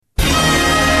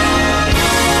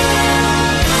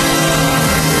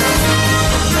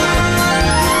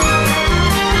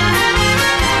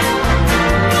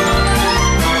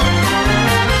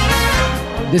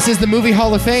This is the Movie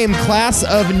Hall of Fame, class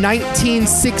of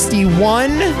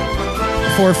 1961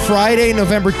 for Friday,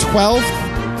 November 12th,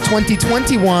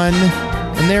 2021.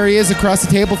 And there he is across the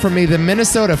table from me, the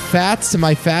Minnesota Fats to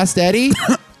my Fast Eddie.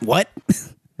 What?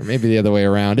 Or maybe the other way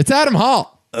around. It's Adam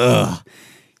Hall. Ugh.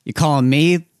 You calling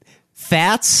me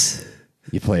Fats?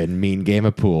 You play a mean game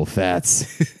of pool,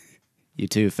 Fats. You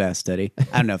too, Fast Eddie.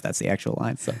 I don't know if that's the actual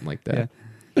line. Something like that.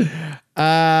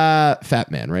 Yeah.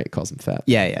 Fat man, right? Calls him fat.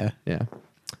 Yeah. Yeah.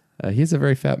 He's a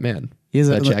very fat man. He's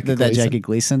that Jackie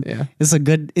Gleason. Yeah. It's a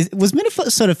good. Was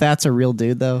Minnesota Fats a real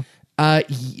dude though?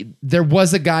 There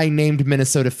was a guy named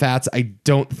Minnesota Fats. I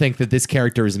don't think that this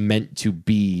character is meant to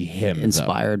be him.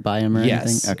 Inspired by him or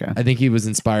yes. anything? Okay. I think he was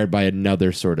inspired by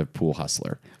another sort of pool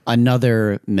hustler.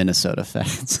 Another Minnesota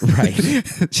Fats. Right.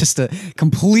 Just a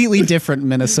completely different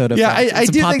Minnesota Fats. I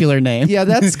It's a popular name. Yeah,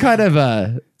 that's kind of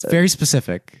It's very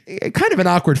specific. kind of an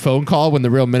awkward phone call when the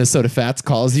real Minnesota Fats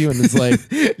calls you and is like,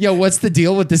 yo, what's the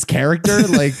deal with this character?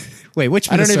 Like, Wait,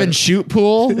 which I don't Minnesota? even shoot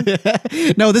pool.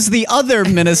 No, this is the other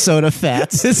Minnesota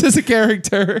Fats. This is a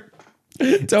character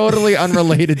totally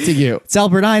unrelated to you. It's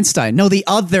Albert Einstein. No, the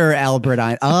other Albert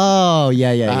Einstein. Oh,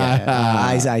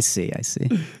 yeah. I see.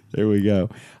 There we go.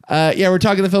 We're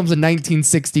talking the films in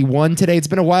 1961 today. It's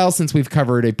been a while since we've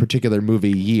covered a particular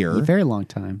movie year. A very long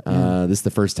time. This is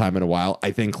the first time in a while.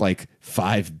 I think like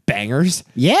 5 bangers.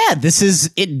 Yeah, this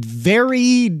is it.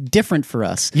 Very different for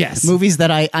us. Yes. Movies that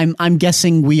I'm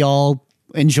guessing we all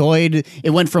enjoyed.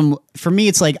 It went from, for me,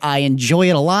 it's like I enjoy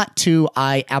it a lot to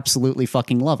I absolutely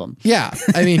fucking love them. Yeah.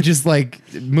 I mean, just like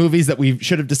movies that we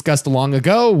should have discussed long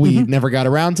ago. We never got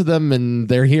around to them, and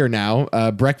they're here now.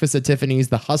 Breakfast at Tiffany's,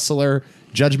 The Hustler,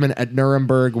 Judgment at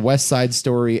Nuremberg, West Side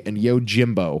Story, and Yo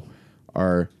Jimbo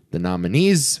are the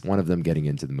nominees, one of them getting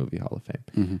into the Movie Hall of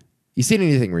Fame. You seen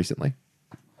anything recently?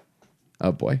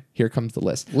 Oh boy, here comes the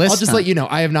list. I'll just let you know,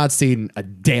 I have not seen a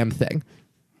damn thing.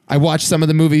 I watched some of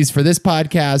the movies for this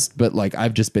podcast, but like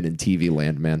I've just been in TV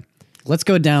land, man. Let's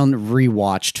go down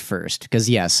rewatched first, because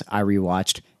yes, I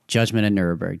rewatched Judgment at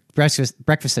Nuremberg,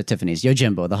 Breakfast at Tiffany's, Yo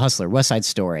Jimbo, The Hustler, West Side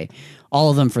Story, all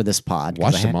of them for this pod.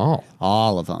 Watched them all.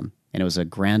 All of them. And it was a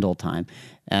grand old time.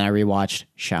 And I rewatched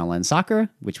Shaolin Soccer,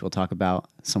 which we'll talk about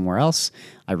somewhere else.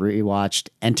 I rewatched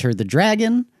Enter the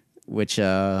Dragon, which,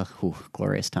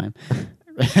 glorious time.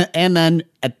 And then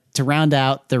to round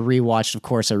out the rewatch, of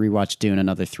course, I rewatched Dune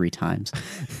another 3 times.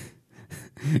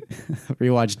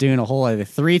 Rewatched Dune a whole other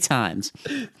 3 times.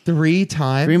 3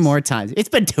 times? 3 more times. It's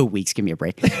been 2 weeks. Give me a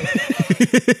break.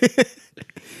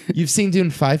 You've seen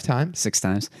Dune 5 times? 6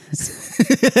 times.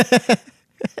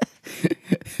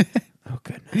 Oh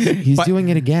goodness, he's doing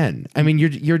it again. I mean,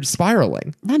 you're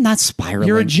spiraling. I'm not spiraling.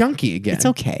 You're a junkie again. It's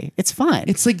okay. It's fine.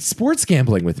 It's like sports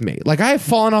gambling with me. Like I have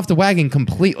fallen off the wagon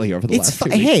completely over the last 2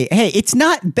 weeks. Hey, it's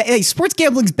not. Hey, sports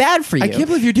gambling's bad for you. I can't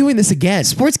believe you're doing this again.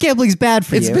 Sports gambling's bad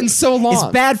for you. It's been so long. It's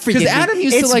bad for you. Because Adam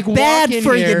used to like walk in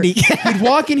here. He'd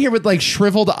walk in here with like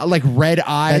shriveled, like red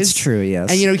eyes. That's true. Yes.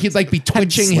 And he'd like be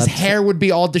twitching. His hair would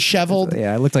be all disheveled.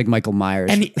 Yeah, I looked like Michael Myers.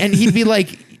 And he'd be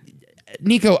like,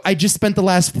 Nico, I just spent the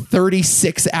last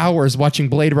 36 hours watching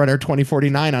Blade Runner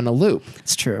 2049 on a loop.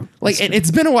 It's true. Like it's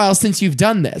been a while since you've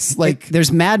done this. Like there's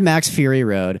Mad Max Fury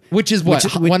Road, which is what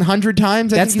 100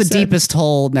 times. That's the deepest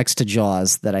hole next to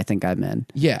Jaws that I think I'm in.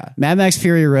 Yeah, Mad Max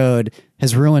Fury Road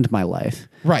has ruined my life.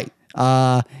 Right.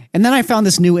 And then I found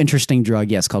this new interesting drug,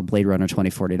 called Blade Runner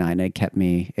 2049. It kept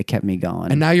me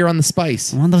going. And now you're on the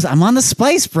spice. I'm on the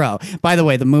spice, bro. By the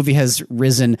way, the movie has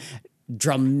risen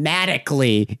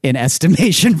dramatically in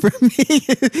estimation for me.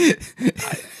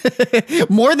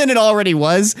 More than it already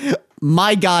was.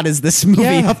 My God, is this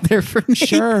movie up there for me?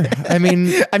 Sure. I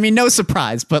mean, no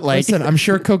surprise, but like, listen, I'm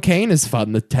sure cocaine is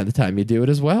fun the 10th time you do it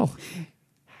as well.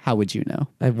 How would you know?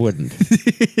 I wouldn't.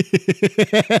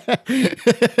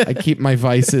 I keep my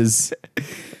vices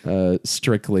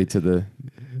strictly to the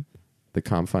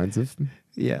confines of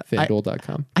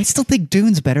FanDuel.com. I still think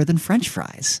Dune's better than French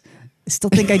fries. I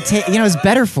still think it's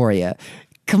better for you.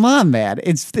 Come on, man.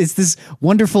 It's this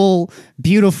wonderful,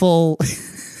 beautiful,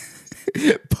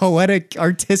 poetic,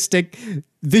 artistic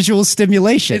visual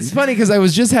stimulation. It's funny because I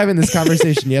was just having this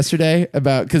conversation yesterday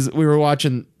because we were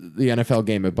watching the NFL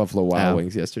game at Buffalo Wild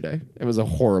Wings yesterday. It was a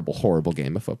horrible, horrible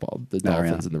game of football. The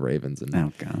Dolphins and the Ravens.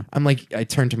 And God. I'm like, I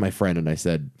turned to my friend and I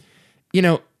said,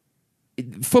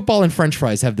 football and French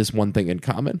fries have this one thing in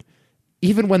common.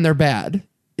 Even when they're bad,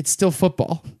 it's still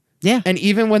football. Yeah. And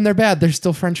even when they're bad, they're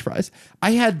still French fries.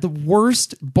 I had the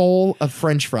worst bowl of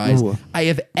French fries I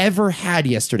have ever had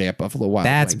yesterday at Buffalo Wild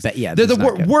Wings. They're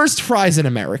the worst fries in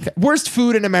America. Worst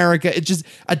food in America. It's just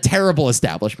a terrible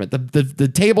establishment. The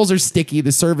tables are sticky.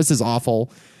 The service is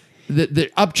awful.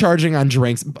 the upcharging on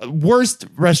drinks. Worst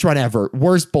restaurant ever.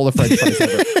 Worst bowl of French fries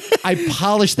ever. I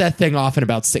polished that thing off in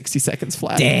about 60 seconds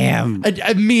flat. Damn.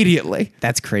 Immediately.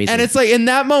 That's crazy. And it's like, in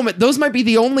that moment, those might be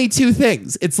the only two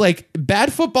things. It's like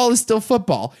bad football is still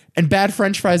football and bad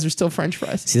French fries are still French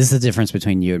fries. See, this is the difference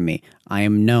between you and me. I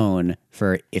am known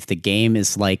for if the game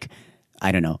is like,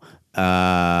 I don't know,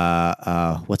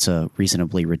 what's a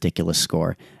reasonably ridiculous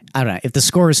score? I don't know. If the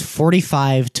score is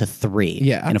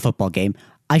 45-3 in a football game,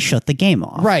 I shut the game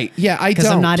off. Right. Yeah, I don't. Because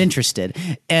I'm not interested.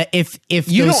 If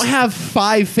you don't have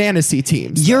 5 fantasy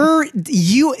teams.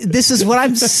 This is what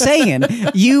I'm saying.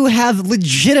 You have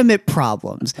legitimate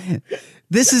problems.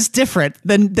 This is different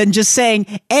than just saying,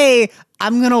 hey,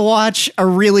 I'm going to watch a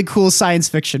really cool science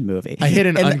fiction movie. I hit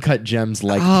an Uncut Gems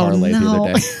parlay the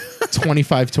other day.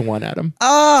 25-1, Adam.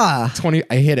 20.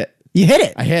 I hit it. You hit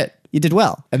it. I hit. You did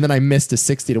well. And then I missed a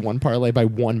 60-1 parlay by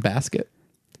one basket.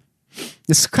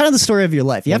 This is kind of the story of your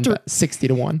life. You have to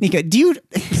 60-1. Nico, do you?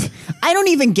 I don't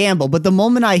even gamble, but the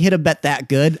moment I hit a bet that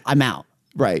good, I'm out.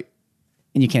 Right.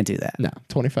 And you can't do that. No,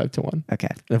 25-1. Okay.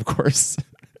 And of course,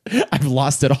 I've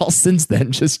lost it all since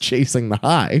then, just chasing the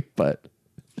high. But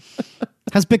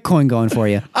how's Bitcoin going for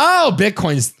you? Oh,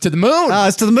 Bitcoin's to the moon. Oh,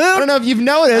 it's to the moon? I don't know if you've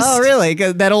noticed. Oh, really?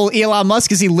 That old Elon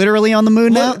Musk, is he literally on the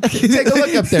moon now? Take a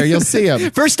look up there. You'll see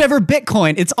him. First ever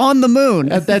Bitcoin. It's on the moon.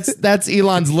 That's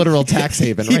Elon's literal tax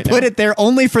haven He right now. put it there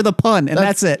only for the pun, and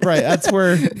that's it. Right. That's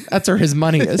where his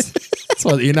money is. That's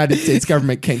why the United States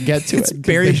government can't get to it.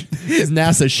 Buried. Because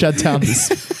NASA shut down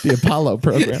the Apollo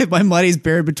program. My money's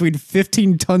buried between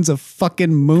 15 tons of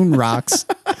fucking moon rocks.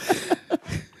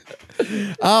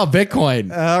 Oh,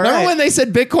 Bitcoin. All right. Remember when they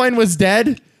said Bitcoin was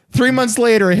dead? 3 months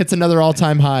later, it hits another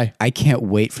all-time high. I can't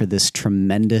wait for this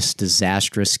tremendous,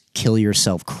 disastrous, kill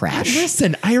yourself crash.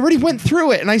 Listen, I already went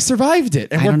through it and I survived it,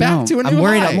 and we're back to a new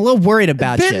high. I'm a little worried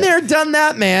about Been you. there, done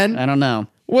that, man. I don't know.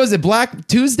 What was it, Black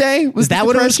Tuesday? Was that the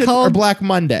what it was depression, called? or Black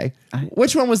Monday?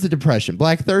 Which one was the depression?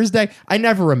 Black Thursday? I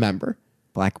never remember.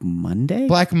 Black Monday?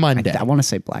 Black Monday. I want to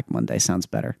say Black Monday. Sounds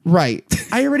better. Right.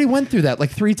 I already went through that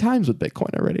like 3 times with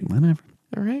Bitcoin already. Whatever.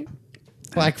 All right.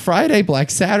 Black Friday, Black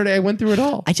Saturday, I went through it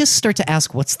all. I just start to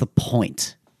ask, what's the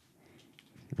point?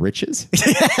 Riches?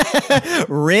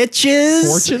 Riches?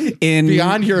 Fortune? In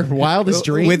beyond your wildest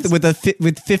dreams?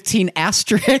 With 15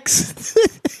 asterisks?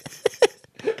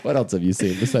 What else have you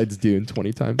seen besides Dune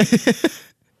 20 times?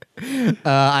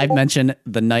 I've mentioned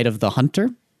The Night of the Hunter.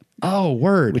 Oh,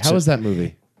 word. How was that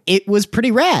movie? It was pretty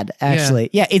rad, actually.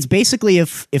 Yeah, it's basically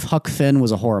if Huck Finn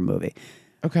was a horror movie.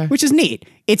 Okay. Which is neat.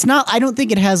 It's not, I don't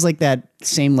think it has like that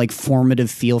same like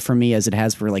formative feel for me as it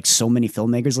has for like so many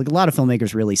filmmakers. Like a lot of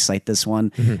filmmakers really cite this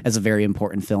one as a very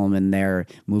important film in their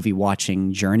movie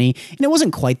watching journey. And it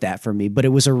wasn't quite that for me, but it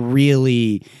was a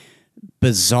really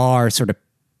bizarre sort of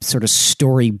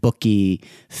storybooky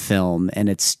film. And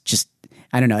it's just,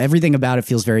 I don't know, everything about it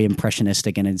feels very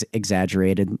impressionistic and it's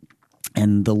exaggerated.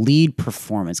 And the lead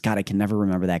performance, God, I can never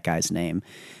remember that guy's name.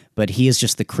 But he is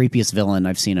just the creepiest villain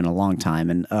I've seen in a long time.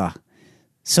 And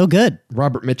so good.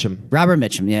 Robert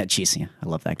Mitchum. Yeah, geez, yeah, I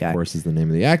love that guy. Of course, is the name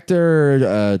of the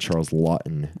actor. Charles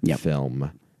Lawton film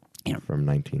from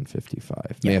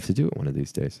 1955. May have to do it one of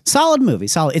these days. Solid movie.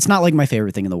 Solid. It's not like my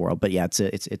favorite thing in the world, but yeah,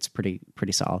 it's pretty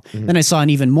solid. Then I saw an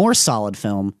even more solid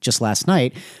film just last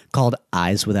night called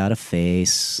Eyes Without a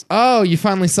Face. Oh, you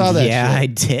finally saw that? Yeah, shit. I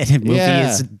did. The movie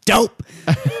is dope.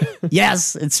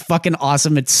 Yes, it's fucking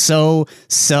awesome. It's so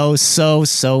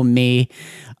me.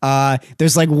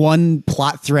 There's like one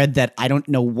plot thread that I don't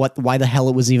know why the hell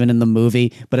it was even in the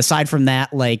movie. But aside from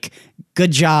that, like,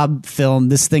 good job, film.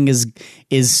 This thing is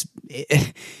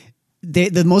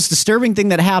the most disturbing thing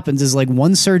that happens is like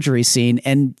one surgery scene,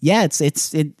 and yeah, it's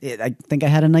I think I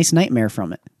had a nice nightmare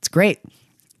from it. It's great.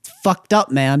 It's fucked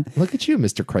up, man. Look at you,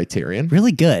 Mr. Criterion.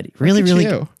 Really good. Really you.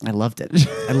 good. I loved it.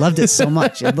 I loved it so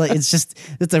much.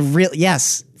 It's a real,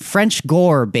 yes, French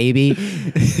gore, baby.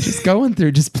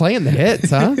 Just playing the hits,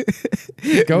 huh?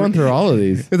 Going through all of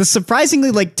these. The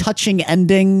surprisingly like touching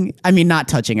ending. I mean, not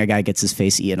touching. A guy gets his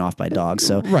face eaten off by dogs,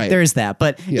 so there's that.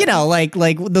 But you know, like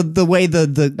the way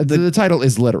the title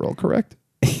is literal, correct?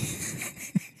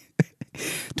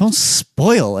 Don't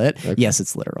spoil it. Okay. Yes,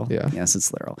 it's literal. Yeah. Yes,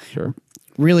 it's literal. Sure.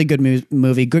 Really good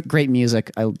movie. Great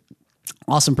music.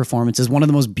 Awesome performances. One of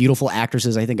the most beautiful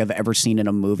actresses I think I've ever seen in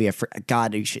a movie. I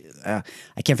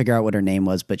can't figure out what her name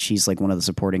was, but she's like one of the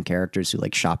supporting characters who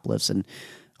like shoplifts and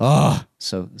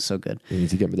so good. You need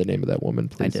to get me the name of that woman,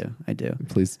 please. I do.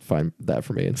 Please find that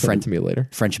for me and send it to me later.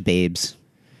 French babes,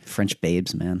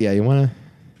 man. Yeah, you want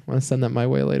to send that my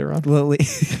way later on? Well, I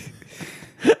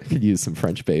could use some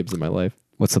French babes in my life.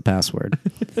 What's the password?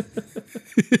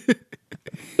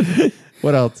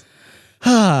 What else?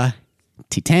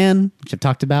 Titan, which I've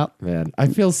talked about. Man, I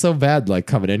feel so bad like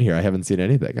coming in here. I haven't seen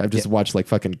anything. I've just watched like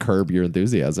fucking Curb Your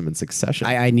Enthusiasm in succession.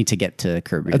 I need to get to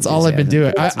Curb Your That's all I've been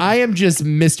doing. I am just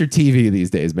Mr. TV these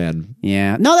days, man.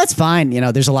 Yeah. No, that's fine. You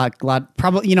know, there's a lot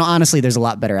probably, you know, honestly, there's a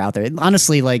lot better out there.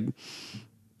 Honestly, like,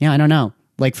 yeah, I don't know.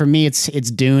 Like for me, it's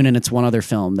Dune and it's one other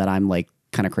film that I'm like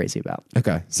kind of crazy about.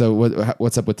 Okay. So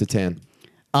what's up with Titan?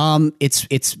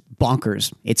 It's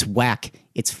bonkers. It's whack.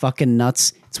 It's fucking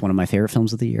nuts. It's one of my favorite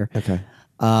films of the year. Okay.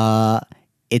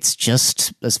 It's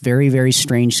just this very, very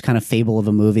strange kind of fable of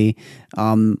a movie.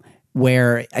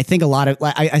 Where I think a lot of,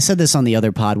 I said this on the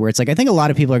other pod, where it's like, I think a lot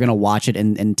of people are going to watch it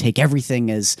and take everything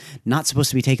as not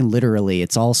supposed to be taken literally.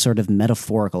 It's all sort of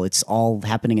metaphorical. It's all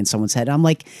happening in someone's head. I'm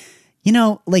like, you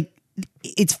know, like,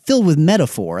 it's filled with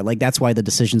metaphor. Like that's why the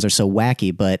decisions are so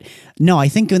wacky. But no, I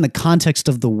think in the context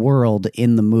of the world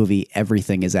in the movie,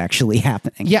 everything is actually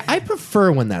happening. Yeah, I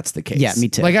prefer when that's the case. Yeah, me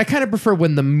too. Like I kind of prefer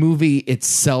when the movie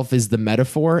itself is the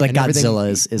metaphor. Like and Godzilla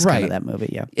is right. kind of that movie.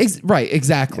 Yeah. Right,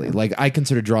 exactly. Yeah. Like I can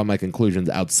sort of draw my conclusions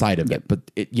outside of it, but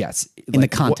yes, in the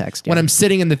context. When I'm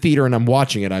sitting in the theater and I'm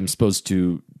watching it, I'm supposed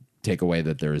to take away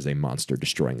that there is a monster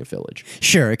destroying a village.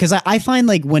 Sure, because I find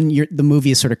like when the movie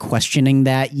is sort of questioning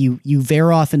that, you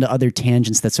veer off into other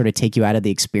tangents that sort of take you out of the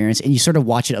experience, and you sort of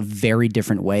watch it a very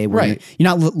different way. Where right.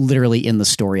 You're not literally in the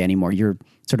story anymore. You're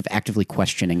sort of actively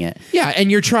questioning it. Yeah,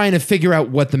 and you're trying to figure out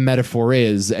what the metaphor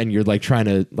is, and you're like trying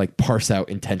to like parse out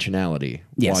intentionality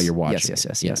while you're watching.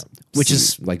 Yes. Which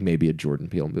is like maybe a Jordan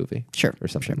Peele movie, sure, or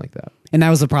something like that. And that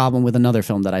was the problem with another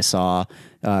film that I saw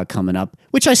coming up,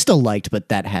 which I still liked, but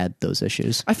that had those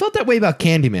issues. I felt that way about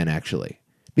Candyman actually,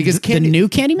 because the new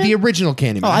Candyman, the original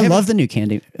Candyman. Oh, I love the new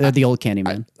the old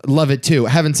Candyman. I love it too.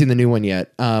 I haven't seen the new one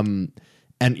yet. And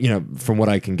you know, from what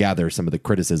I can gather, some of the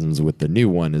criticisms with the new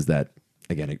one is that,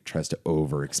 again, it tries to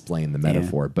over-explain the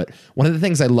metaphor. Yeah. But one of the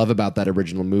things I love about that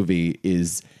original movie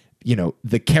is, you know,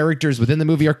 the characters within the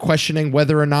movie are questioning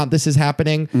whether or not this is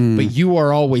happening, but you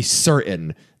are always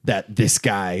certain that this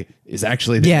guy is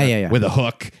actually there with a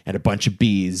hook and a bunch of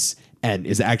bees and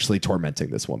is actually tormenting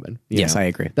this woman. Yes, I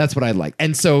agree. That's what I like.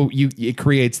 And so it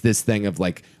creates this thing of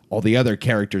like, all the other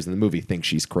characters in the movie think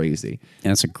she's crazy.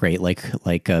 And it's a great,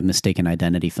 like a mistaken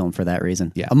identity film for that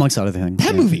reason. Yeah. Amongst other things.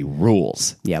 That movie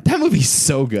rules. Yeah. That movie's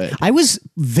so good. I was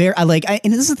and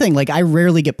this is the thing, like I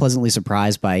rarely get pleasantly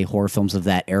surprised by horror films of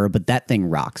that era, but that thing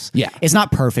rocks. Yeah. It's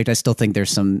not perfect. I still think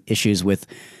there's some issues with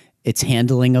its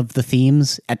handling of the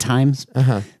themes at times.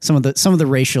 Some of the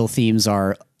racial themes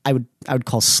are, I would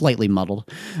call slightly muddled.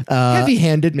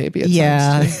 Heavy-handed, maybe. At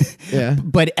times, yeah.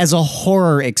 But as a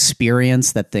horror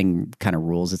experience, that thing kind of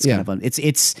rules. It's kind of fun.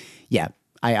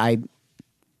 I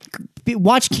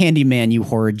watch Candyman, you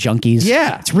horror junkies.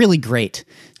 Yeah, it's really great.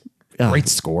 Great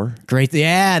score. Great.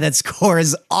 Yeah, that score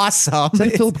is awesome. Is that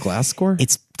a Philip Glass score?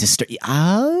 It's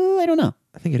I don't know.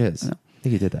 I think it is. I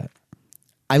think he did that.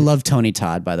 I love Tony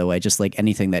Todd, by the way. Just like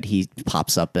anything that he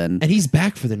pops up in, and he's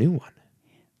back for the new one.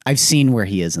 I've seen where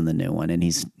he is in the new one, and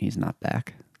he's not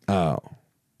back. Oh,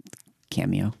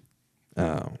 cameo.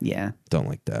 Oh, yeah. Don't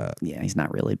like that. Yeah, he's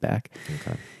not really back.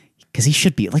 Okay. Because he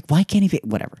should be. Like, why can't he be?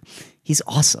 Whatever. He's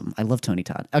awesome. I love Tony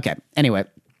Todd. Okay. Anyway,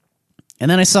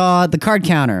 and then I saw The Card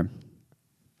Counter.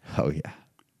 Oh yeah.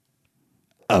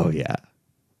 Oh yeah.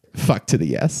 Fuck to the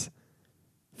yes.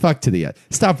 Fuck to the yes.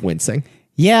 Stop wincing.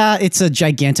 Yeah, it's a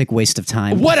gigantic waste of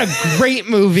time. What a great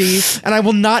movie, and I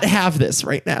will not have this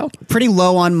right now. Pretty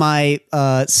low on my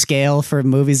scale for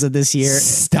movies of this year.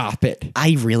 Stop it.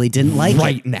 I really didn't like it.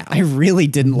 Right now. I really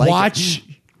didn't like it. Watch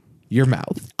your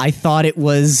mouth. I thought it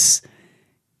was,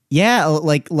 I've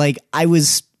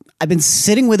been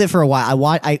sitting with it for a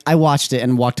while. I watched it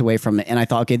and walked away from it, and I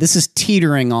thought, okay, this is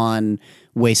teetering on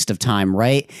waste of time,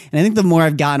 right? And I think the more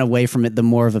I've gotten away from it, the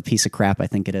more of a piece of crap I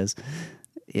think it is.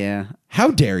 Yeah.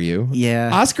 How dare you? Yeah.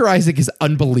 Oscar Isaac is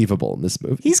unbelievable in this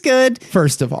movie. He's good.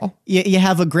 First of all. You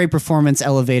have a great performance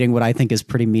elevating what I think is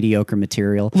pretty mediocre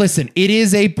material. Listen, it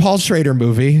is a Paul Schrader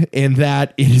movie in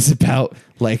that it is about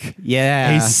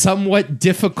a somewhat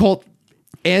difficult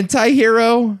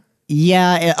anti-hero.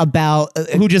 Yeah, about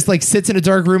who just sits in a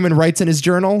dark room and writes in his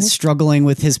journal, struggling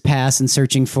with his past and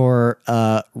searching for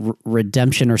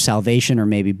redemption or salvation, or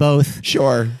maybe both.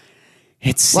 Sure.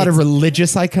 It's a lot of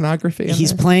religious iconography.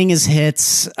 He's playing his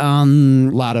hits. A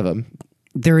lot of them.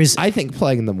 There is, I think,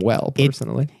 playing them well,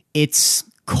 personally. It's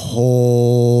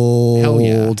cold. Hell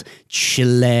yeah.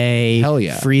 Chilly. Hell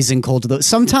yeah. Freezing cold.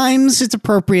 Sometimes it's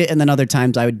appropriate, and then other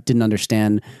times I didn't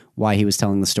understand why he was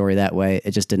telling the story that way. It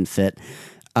just didn't fit.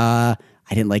 I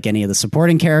didn't like any of the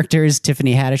supporting characters.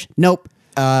 Tiffany Haddish. Nope.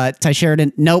 Ty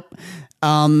Sheridan. Nope.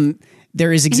 Tiffany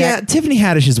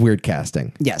Haddish is weird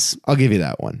casting. Yes. I'll give you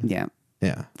that one. Yeah.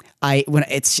 Yeah.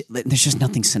 There's just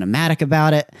nothing cinematic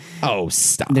about it. Oh,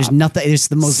 stop. There's nothing. It's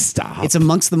the most. Stop. It's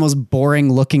amongst the most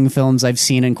boring looking films I've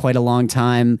seen in quite a long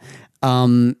time.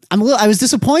 I was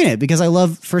disappointed because I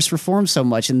love First Reform so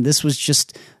much, and this was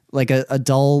just like a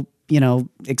dull,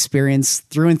 experience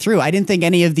through and through. I didn't think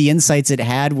any of the insights it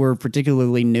had were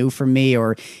particularly new for me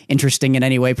or interesting in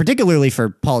any way, particularly for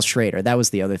Paul Schrader. That was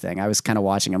the other thing. I was kind of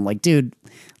watching. I'm like, dude,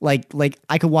 like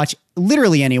I could watch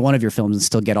literally any one of your films and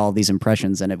still get all these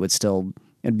impressions, and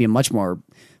it'd be a much more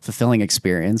fulfilling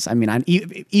experience. I mean,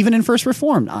 even in First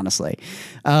Reformed, honestly.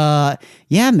 Yeah,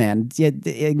 man.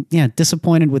 Yeah,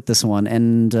 disappointed with this one.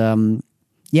 And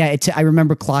I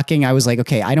remember clocking. I was like,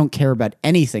 okay, I don't care about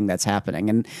anything that's happening,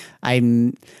 and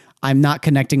I'm not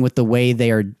connecting with the way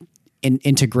they are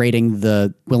integrating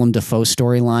the Willem Dafoe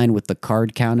storyline with the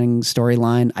card counting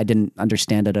storyline. I didn't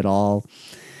understand it at all.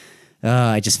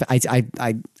 I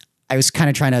was kind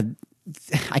of trying to.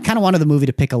 I kind of wanted the movie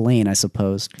to pick a lane, I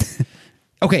suppose.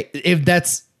 Okay, if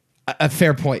that's a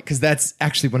fair point, because that's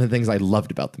actually one of the things I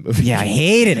loved about the movie. Yeah, I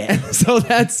hated it. So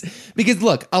that's because,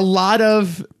 look, a lot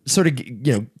of sort of,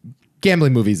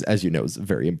 gambling movies, as you know, is a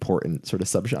very important sort of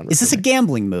subgenre. Is this a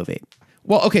gambling movie?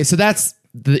 Well, okay, so that's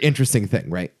the interesting thing,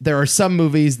 right? There are some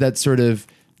movies that sort of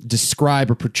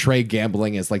describe or portray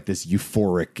gambling as like this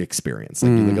euphoric experience.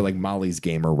 Like you look at like Molly's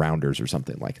Game or Rounders or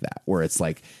something like that, where it's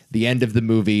like the end of the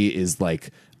movie is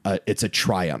like it's a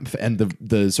triumph, and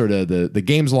the sort of the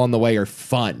games along the way are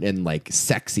fun and like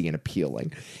sexy and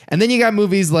appealing. And then you got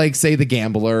movies like, say, The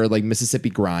Gambler, like Mississippi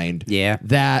Grind,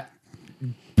 that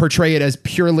portray it as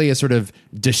purely a sort of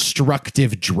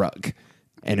destructive drug.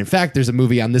 And in fact, there's a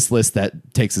movie on this list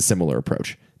that takes a similar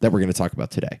approach that we're going to talk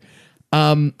about today.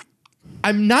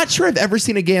 I'm not sure I've ever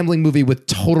seen a gambling movie with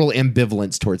total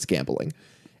ambivalence towards gambling.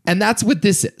 And that's what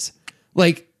this is.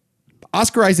 Like,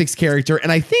 Oscar Isaac's character,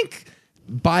 and I think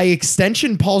by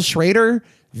extension, Paul Schrader,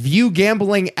 view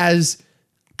gambling as,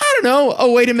 I don't know, a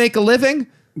way to make a living,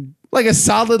 like a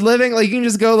solid living. Like you can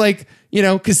just go like,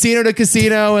 casino to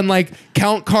casino and like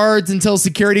count cards until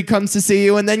security comes to see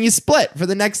you. And then you split for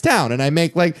the next town. And I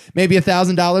make like maybe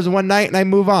 $1,000 in one night and I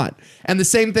move on. And the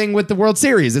same thing with the World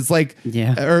Series. It's like,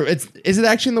 is it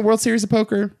actually in the World Series of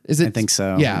poker? Is it? I think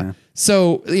so. Yeah.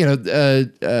 So,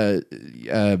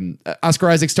 Oscar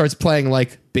Isaac starts playing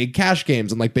like big cash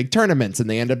games and like big tournaments, and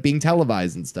they end up being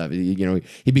televised and stuff.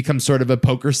 He becomes sort of a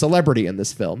poker celebrity in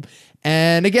this film.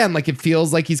 And again, like it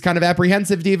feels like he's kind of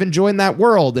apprehensive to even join that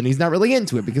world, and he's not really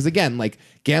into it because, again, like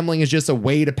gambling is just a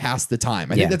way to pass the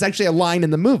time. I think that's actually a line in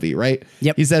the movie, right?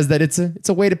 Yep. He says that it's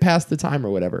a way to pass the time or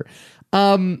whatever.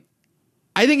 I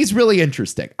think it's really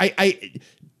interesting. I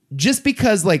just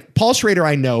because like Paul Schrader,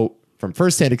 I know from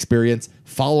firsthand experience,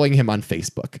 following him on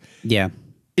Facebook. Yeah.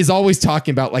 Is always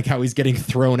talking about like how he's getting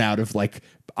thrown out of like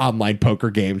online poker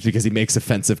games because he makes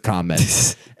offensive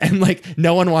comments and like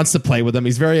no one wants to play with him.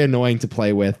 He's very annoying to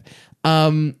play with.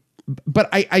 But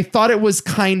I thought it was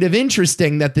kind of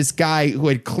interesting that this guy who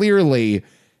had clearly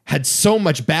had so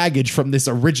much baggage from this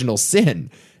original sin,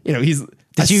 he's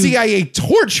CIA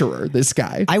torturer, this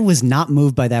guy. I was not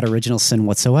moved by that original sin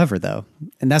whatsoever, though.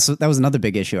 And that was another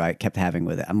big issue I kept having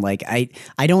with it. I'm like, I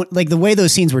don't like the way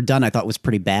those scenes were done. I thought was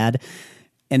pretty bad.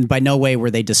 And by no way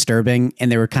were they disturbing, and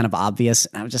they were kind of obvious.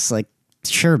 And I was just like,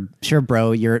 sure,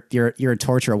 bro, you're a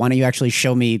torturer. Why don't you actually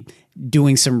show me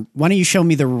why don't you show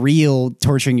me the real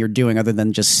torturing you're doing other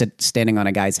than just standing on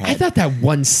a guy's head? I thought that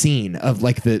one scene of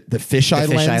like the fisheye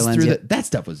lens through yeah. that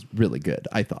stuff was really good,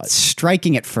 I thought.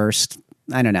 Striking at first.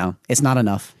 I don't know. It's not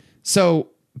enough. So,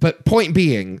 but point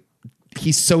being,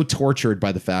 he's so tortured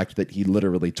by the fact that he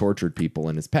literally tortured people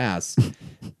in his past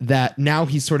that now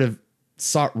he's sort of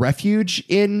sought refuge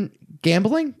in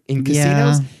gambling, in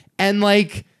casinos. Yeah. And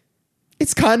like,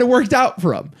 it's kind of worked out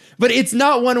for him. But it's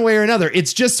not one way or another.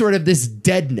 It's just sort of this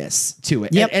deadness to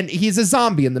it. Yep. And he's a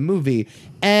zombie in the movie.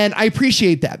 And I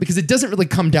appreciate that because it doesn't really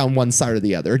come down one side or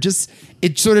the other.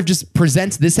 It sort of just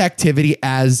presents this activity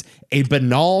as a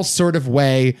banal sort of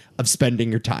way of spending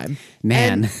your time.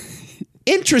 Man. And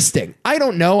interesting. I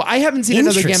don't know. I haven't seen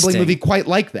another gambling movie quite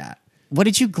like that. What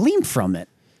did you glean from it?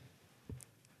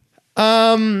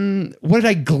 What did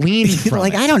I glean from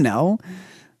like, it? I don't know.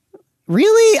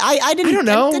 Really? I don't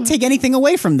know. I didn't take anything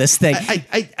away from this thing.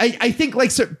 I think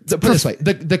like so, put it this way,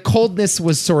 the coldness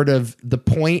was sort of the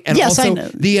point, and yes, also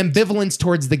the ambivalence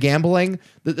towards the gambling,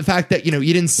 the fact that you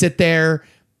didn't sit there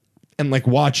and like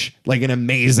watch like an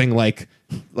amazing like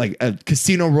a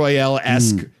Casino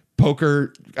Royale-esque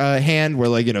poker hand where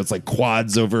like it's like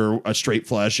quads over a straight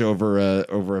flush over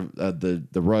the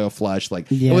royal flush, like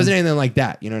it wasn't anything like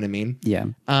that. You know what I mean? Yeah.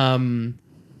 And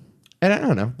I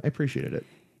don't know. I appreciated it.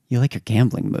 You like your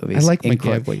gambling movies. I like my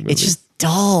gambling movies. It's just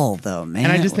dull though, man.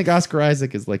 And I just think Oscar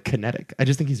Isaac is like kinetic. I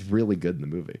just think he's really good in the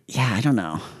movie. yeah, I don't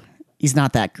know. He's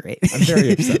not that great. I'm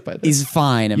very upset by this. He's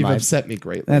fine. You've upset me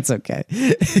greatly. That's okay.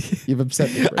 You've upset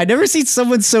me greatly. I never seen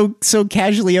someone so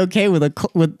casually okay with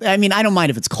I mean, I don't mind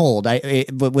if it's cold.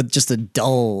 But with just a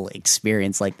dull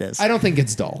experience like this, I don't think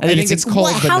it's dull. I think it's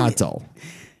cold, but not dull.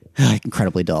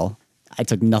 incredibly dull. I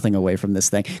took nothing away from this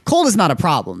thing. Cold is not a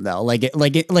problem though. Like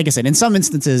I said, in some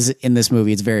instances in this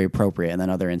movie, it's very appropriate, and then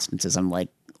other instances, I'm like,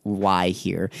 why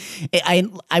here?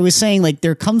 I was saying, like,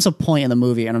 there comes a point in the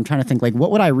movie, and I'm trying to think, like,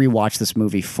 what would I rewatch this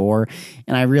movie for?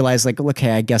 And I realized, like,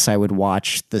 okay, I guess I would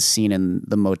watch the scene in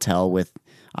the motel with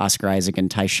Oscar Isaac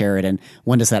and Ty Sheridan.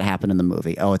 When does that happen in the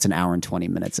movie? Oh, it's an hour and 20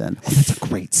 minutes in. Oh, that's a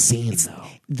great scene, though.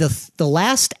 The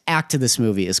last act of this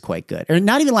movie is quite good. Or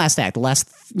not even last act. The last,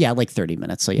 like 30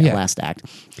 minutes. So last act.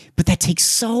 But that takes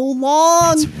so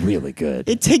long. It's really good.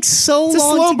 It takes so long. It's a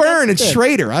slow burn. It's there.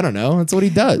 Schrader. I don't know. That's what he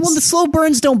does. Well, the slow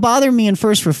burns don't bother me in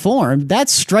First Reformed.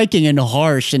 That's striking and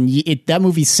harsh, and that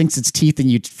movie sinks its teeth in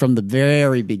you from the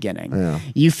very beginning. Yeah.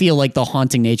 You feel like the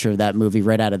haunting nature of that movie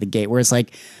right out of the gate. Where it's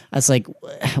like,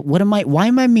 why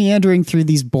am I meandering through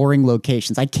these boring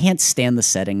locations? I can't stand the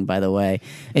setting, by the way.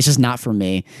 It's just not for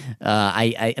me.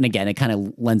 And again, it kind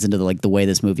of lends into the way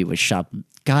this movie was shot.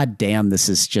 God damn, this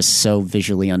is just so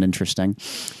visually uninteresting.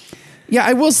 Yeah,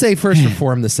 I will say First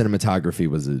Reformed, the cinematography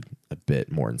was a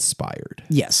bit more inspired.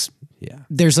 Yes. Yeah.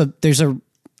 There's a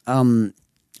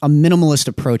minimalist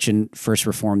approach in First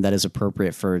Reformed that is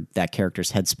appropriate for that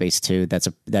character's headspace too.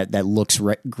 That looks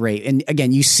great, and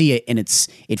again, you see it, and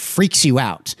it freaks you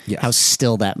out how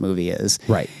still that movie is.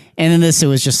 Right. And in this, it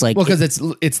was just like, well, because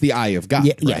it's the eye of God.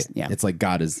 Yeah, right? yes, yeah. It's like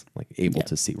God is like able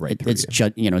to see right through it's you.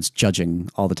 it's judging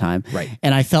all the time. Right.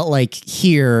 And I felt like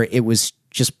here it was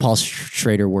just Paul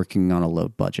Schrader working on a low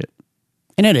budget,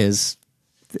 and it is.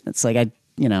 It's like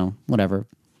whatever.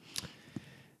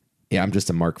 Yeah, I'm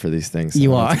just a mark for these things.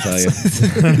 You are. I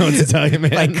don't know what to tell you,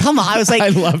 man. Like, come on. I was like, I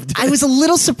loved it. I was a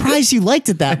little surprised you liked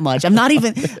it that much. I'm not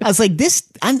even, I was like,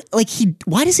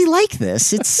 why does he like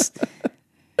this? It's.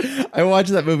 I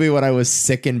watched that movie when I was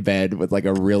sick in bed with like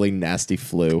a really nasty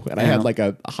flu, and I had like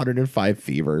a 105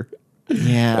 fever.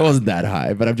 Yeah. It wasn't that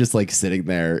high, but I'm just like sitting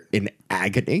there in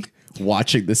agony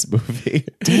watching this movie.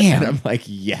 Damn. And I'm like,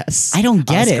 yes. I don't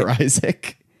get Oscar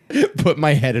Isaac. Put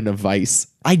my head in a vice.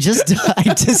 I just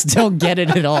don't get it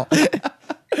at all.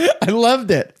 I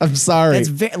loved it. I'm sorry.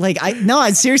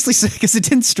 I seriously, because it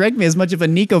didn't strike me as much of a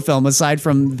Nico film aside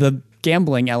from the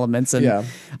gambling elements and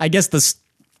I guess the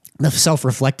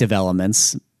self-reflective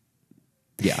elements.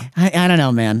 Yeah. I don't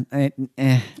know, man.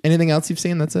 Anything else you've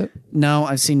seen? That's it? No,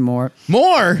 I've seen more.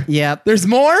 More? Yeah. There's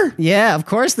more? Yeah, of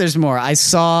course there's more. I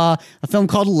saw a film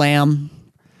called Lamb.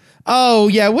 Oh,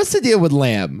 yeah. What's the deal with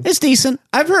Lamb? It's decent.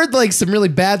 I've heard like some really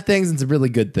bad things and some really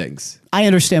good things. I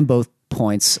understand both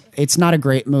points. It's not a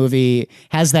great movie.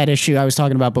 Has that issue I was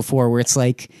talking about before where it's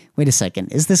like, wait a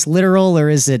second, is this literal or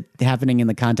is it happening in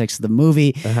the context of the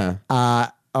movie?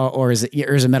 Or is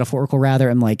it metaphorical rather?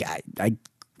 I'm like,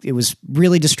 it was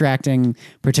really distracting,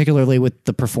 particularly with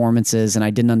the performances, and I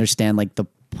didn't understand like the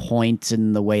point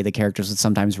and the way the characters would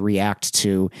sometimes react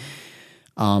to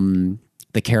the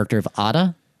character of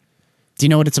Ada. Do you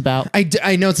know what it's about?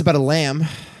 I know it's about a lamb,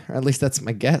 or at least that's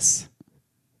my guess.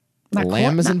 A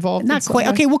lamb is involved? Not quite.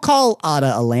 Okay, we'll call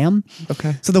Ada a lamb.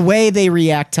 Okay. So the way they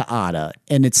react to Ada,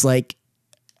 and it's like,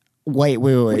 wait.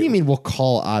 What do you mean we'll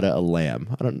call Ada a lamb?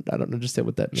 I don't understand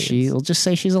what that means. She'll just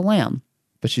say she's a lamb.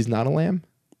 But she's not a lamb?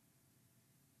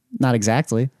 Not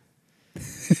exactly.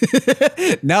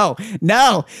 No.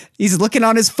 He's looking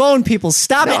on his phone, people.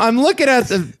 Stop it. I'm looking at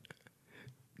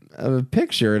the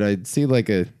picture and I see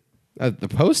like the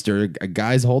poster, a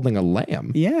guy's holding a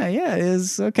lamb. Yeah, it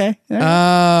is. Okay.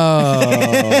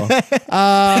 Oh.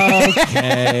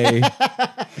 Okay.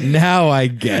 Now I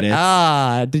get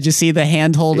it. Did you see the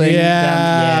hand holding?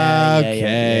 Yeah.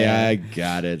 Okay. Yeah. I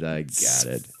got it.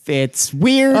 It's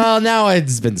weird. Well, now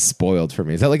it's been spoiled for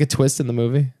me. Is that like a twist in the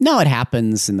movie? No, it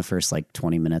happens in the first like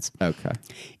 20 minutes. Okay.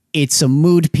 It's a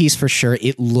mood piece for sure.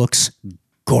 It looks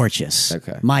gorgeous.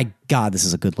 Okay. My God, this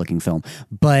is a good looking film.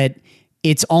 But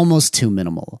it's almost too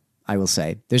minimal, I will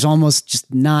say. There's almost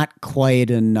just not quite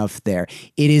enough there.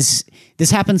 This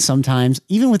happens sometimes.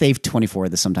 Even with A24,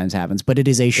 this sometimes happens, but it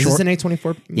is a short... Is this an A24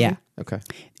 movie? Yeah. Okay.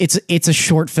 It's a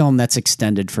short film that's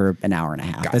extended for an hour and a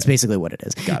half. That's basically what it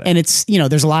is. Got it. And it's,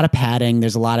 there's a lot of padding.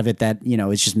 There's a lot of it that,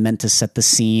 is just meant to set the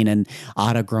scene and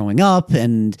Ada growing up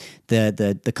and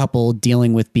the couple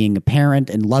dealing with being a parent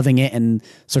and loving it and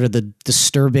sort of the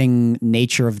disturbing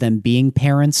nature of them being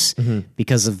parents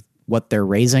because of what they're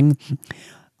raising.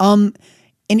 And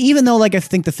even though like I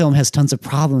think the film has tons of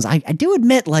problems, I do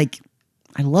admit like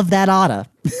I love that Otta.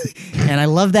 And I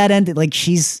love that ending. Like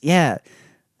it's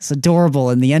adorable.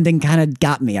 And the ending kind of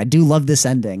got me. I do love this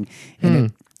ending.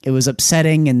 And it was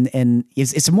upsetting and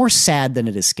it's more sad than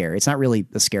it is scary. It's not really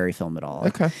a scary film at all.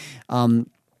 Okay.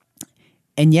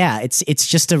 And yeah, it's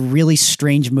just a really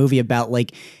strange movie about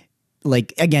like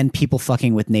again, people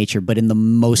fucking with nature, but in the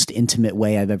most intimate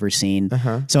way I've ever seen.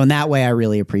 So in that way, I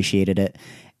really appreciated it.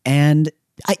 And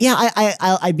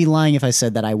I'd be lying if I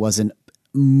said that I wasn't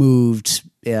moved,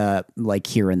 like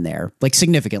here and there, like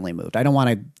significantly moved. I don't want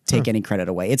to take any credit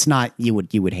away. It's not you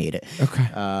would hate it. Okay.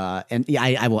 And yeah,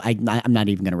 I'm not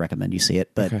even going to recommend you see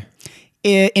it, but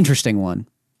interesting one.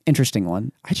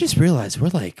 I just realized we're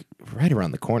like right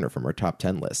around the corner from our top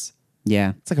 10 lists.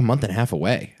 Yeah, It's like a month and a half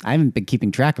away. I haven't been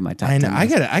keeping track of my top. I know. 10 I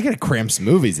list. gotta cram some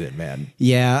movies in, man.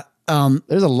 Yeah.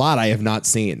 There's a lot I have not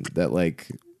seen that like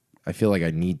I feel like I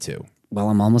need to. Well,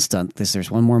 I'm almost done. There's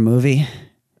one more movie.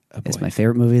 It's my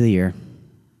favorite movie of the year.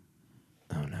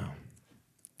 Oh no.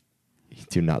 You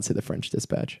do not see The French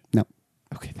Dispatch. No.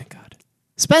 Okay, thank God.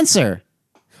 Spencer.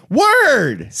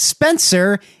 Word!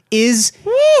 Spencer is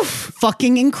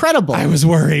fucking incredible. I was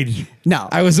worried. No.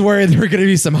 I was worried there were going to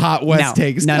be some hot West No.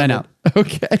 takes. No. coming.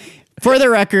 Okay. For the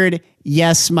record,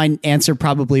 yes, my answer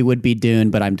probably would be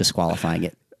Dune, but I'm disqualifying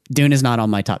it. Dune is not on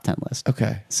my top 10 list.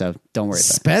 Okay. So don't worry about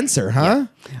Spencer, huh?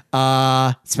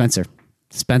 it. Spencer.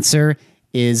 Spencer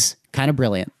is kind of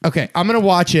brilliant. Okay, I'm going to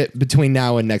watch it between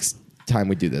now and next time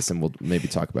we do this, and we'll maybe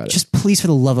talk about it. Just please, for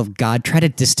the love of God, try to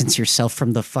distance yourself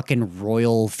from the fucking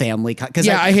royal family. Because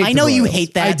Yeah, I hate I know the you royals.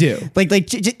 hate that. I do.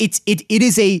 It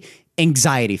is a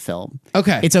anxiety film.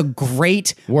 Okay. It's a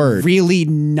great, Word. really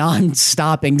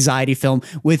nonstop anxiety film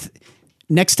with,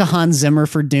 next to Hans Zimmer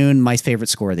for Dune, my favorite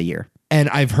score of the year. And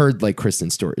I've heard like Kristen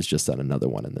Stewart is just on another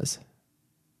one in this.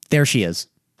 There she is.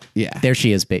 Yeah. There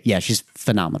she is. Yeah, she's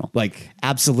phenomenal. Like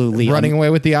Absolutely. running away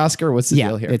with the Oscar. What's the Yeah,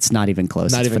 deal here? it's not even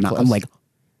close. Not It's even close. I'm like,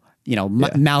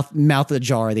 mouth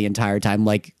ajar the entire time.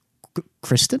 Like,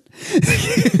 Kristen?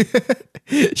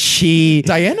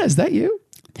 Diana, is that you?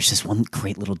 There's this one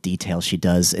great little detail she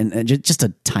does, and just a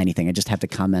tiny thing. I just have to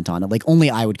comment on it. Like, only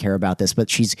I would care about this, but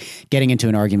she's getting into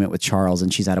an argument with Charles,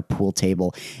 and she's at a pool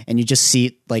table, and you just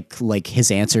see like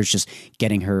his answers just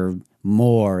getting her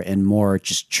more and more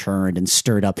just churned and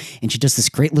stirred up, and she does this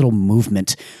great little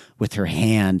movement with her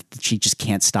hand that she just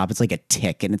can't stop. It's like a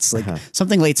tick, and it's like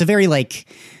something like, it's a very like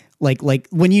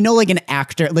when you know, like an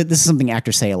actor, like, this is something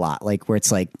actors say a lot, like where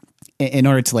it's like, in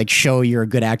order to like show you're a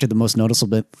good actor, the most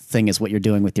noticeable thing is what you're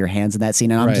doing with your hands in that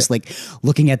scene. And I'm Right. just like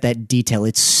looking at that detail.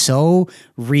 It's so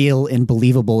real and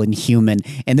believable and human.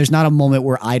 And there's not a moment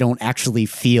where I don't actually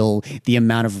feel the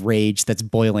amount of rage that's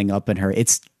boiling up in her.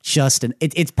 It's just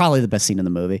it's probably the best scene in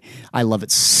the movie. I love it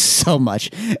so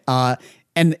much. And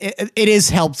it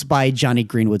is helped by Johnny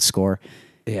Greenwood's score.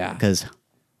 Yeah. Because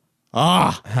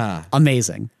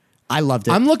amazing. I loved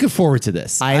it. I'm looking forward to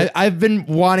this. I've been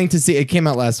wanting to see it. Came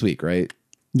out last week, right?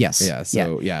 yes. Yeah.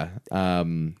 So yeah.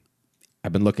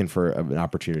 I've been looking for an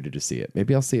opportunity to see it.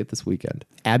 Maybe I'll see it this weekend.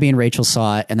 Abby and Rachel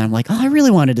saw it, and I'm like, oh, I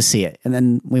really wanted to see it. And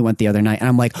then we went the other night, and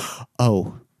I'm like,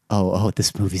 oh,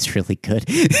 this movie's really good.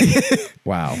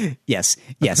 Wow. yes,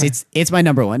 it's my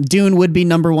number one. Dune would be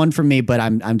number one for me, but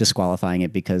I'm disqualifying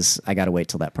it because I got to wait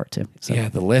till that part too. So Yeah,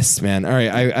 the list, man. All right,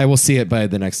 I will see it by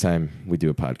the next time we do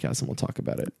a podcast, and we'll talk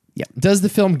about it. Yeah. Does the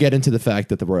film get into the fact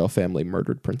that the royal family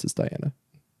murdered Princess Diana?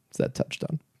 Is that touched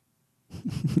on?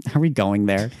 are we going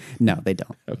there? No, they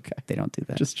don't. Okay. They don't do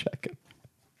that. Just checking.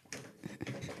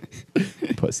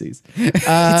 Pussies.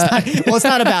 It's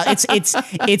not about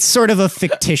it's sort of a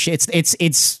fictitious.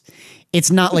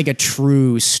 It's not like a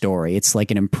true story. It's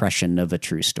like an impression of a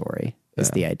true story. Is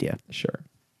the idea. Sure.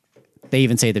 They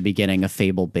even say at the beginning a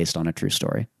fable based on a true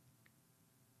story.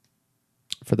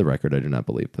 For the record, I do not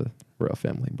believe the royal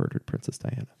family murdered Princess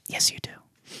Diana. Yes, you do.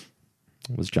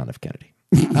 It was John F. Kennedy.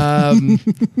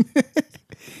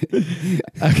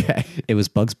 Okay. It was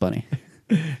Bugs Bunny.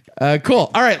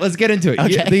 Cool. All right, let's get into it.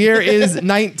 Okay. The year is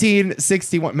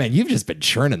 1961. Man, you've just been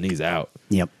churning these out.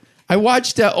 Yep. I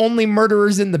watched Only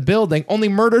Murderers in the Building. Only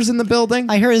Murders in the Building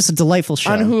I heard it's a delightful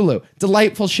show. on Hulu.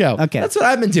 Delightful show. Okay. That's what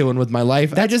I've been doing with my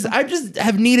life. I just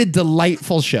have needed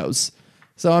delightful shows.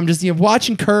 So I'm just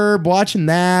watching Curb, watching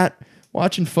that,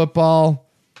 watching football.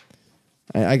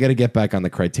 I got to get back on the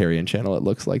Criterion channel, it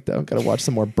looks like, though. Got to watch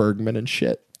some more Bergman and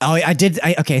shit. Oh, I did.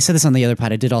 I said this on the other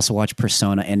pod. I did also watch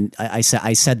Persona, and I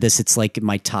said this. It's like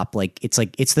my top. Like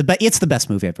it's the best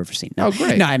movie I've ever seen. No, Oh,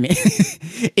 great. No, I mean,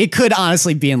 it could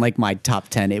honestly be in like my top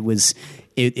 10.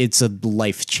 It's a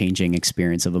life changing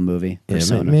experience of a movie.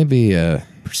 Persona. Yeah, maybe.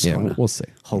 Persona. Yeah, we'll see.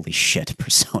 Holy shit,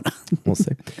 Persona. We'll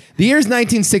see. The year is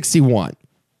 1961.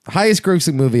 Highest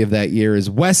grossing movie of that year is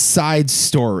West Side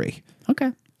Story.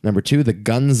 Okay. Number 2, The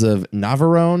Guns of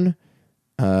Navarone.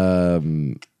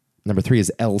 Number 3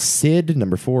 is El Cid.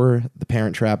 Number 4, The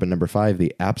Parent Trap. And number 5,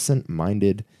 The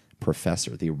Absent-Minded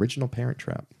Professor, the original Parent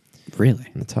Trap. Really?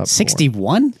 In the top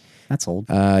 61? That's old.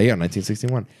 Yeah,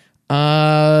 1961.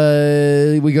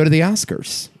 We go to the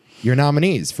Oscars. Your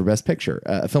nominees for Best Picture.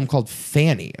 A film called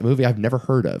Fanny, a movie I've never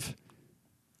heard of.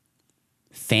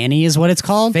 Fanny is what it's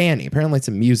called? Fanny. Apparently it's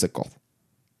a musical.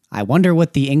 I wonder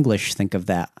what the English think of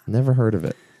that. Never heard of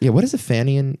it. Yeah, what is a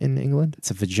fanny in England?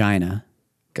 It's a vagina.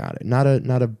 Got it. Not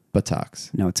a buttocks.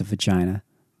 No, it's a vagina.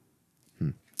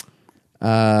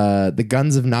 The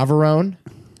Guns of Navarone,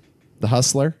 The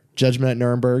Hustler, Judgment at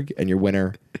Nuremberg, and your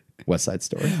winner, West Side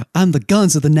Story. I'm the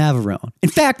Guns of the Navarone. In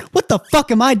fact, what the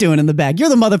fuck am I doing in the bag? You're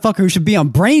the motherfucker who should be on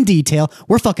Brain Detail.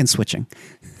 We're fucking switching.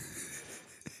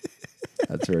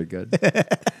 That's very good.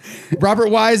 Robert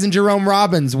Wise and Jerome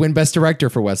Robbins win Best Director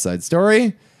for West Side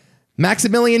Story.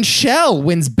 Maximilian Schell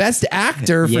wins Best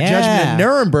Actor for Yeah. Judgment at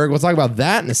Nuremberg. We'll talk about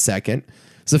that in a second.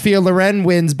 Sophia Loren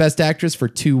wins Best Actress for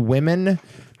Two Women.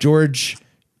 George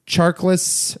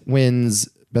Charklis wins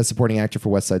Best Supporting Actor for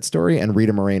West Side Story. And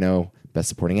Rita Moreno, Best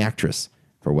Supporting Actress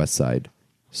for West Side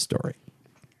Story.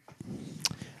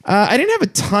 I didn't have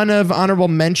a ton of honorable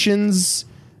mentions,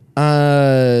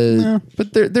 but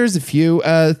there's a few.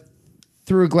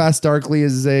 Through a Glass Darkly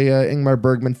is a Ingmar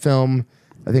Bergman film.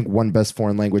 I think won Best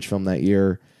Foreign Language Film that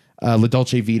year. La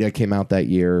Dolce Vita came out that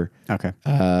year. Okay.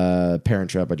 Parent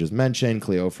Trap I just mentioned.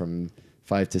 Cleo from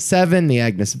 5 to 7. The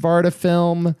Agnes Varda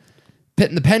film. Pit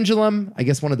and the Pendulum. I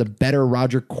guess one of the better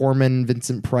Roger Corman,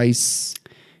 Vincent Price,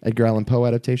 Edgar Allan Poe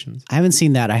adaptations. I haven't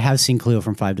seen that. I have seen Cleo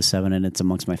from 5 to 7, and it's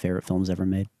amongst my favorite films ever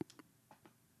made.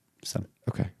 So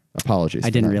Okay. Apologies. I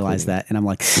for didn't not realize including that, and I'm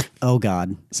like, oh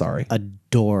God. it. Sorry.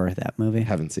 Adore that movie.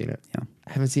 Haven't seen it. Yeah.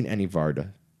 I haven't seen any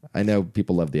Varda. I know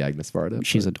people love the Agnes Varda.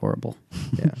 She's but, adorable.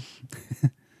 yeah.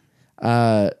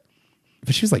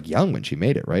 But she was like young when she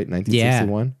made it, right?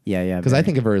 1961. Yeah. Because I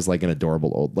think of her as like an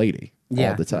adorable old lady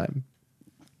all the time.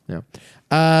 Yeah.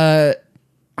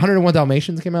 101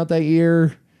 Dalmatians came out that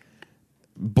year.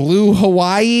 Blue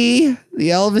Hawaii, the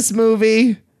Elvis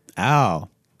movie. Oh.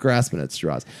 Grasping at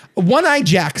straws. One-Eye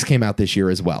Jacks came out this year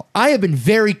as well. I have been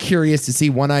very curious to see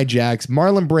One-Eye Jacks,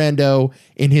 Marlon Brando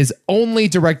in his only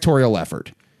directorial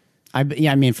effort. I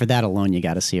mean, for that alone, you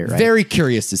got to see it, right? Very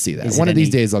curious to see that. Is One it of these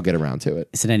any- days I'll get around to it.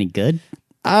 Is it any good?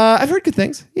 I've heard good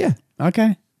things. Yeah,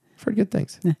 Okay. I've heard good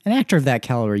things. An actor of that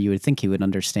caliber, you would think he would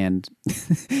understand.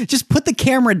 Just put the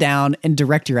camera down and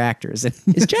direct your actors.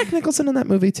 Is Jack Nicholson in that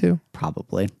movie too?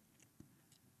 Probably.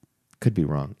 Could be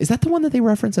wrong. Is that the one that they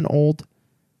reference in Old?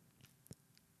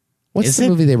 What's Is the it?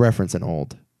 movie they reference in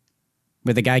Old?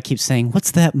 Where the guy keeps saying,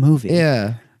 what's that movie?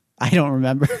 Yeah. I don't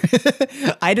remember.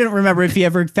 I didn't remember if he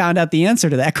ever found out the answer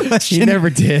to that question. He never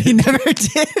did. He never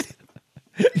did.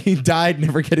 He died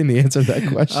never getting the answer to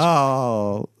that question.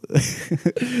 Oh.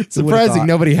 Surprising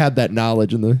nobody had that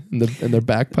knowledge in their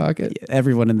back pocket.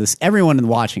 Everyone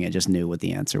watching it just knew what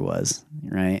the answer was,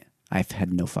 right? I've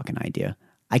had no fucking idea.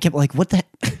 I kept like, what the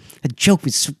that joke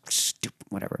was so stupid.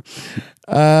 Whatever.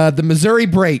 The Missouri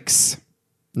Breaks,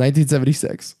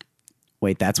 1976.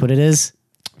 Wait, that's what it is?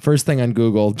 First thing on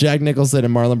Google, Jack Nicholson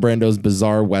and Marlon Brando's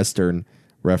bizarre Western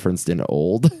referenced in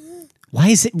Old. Why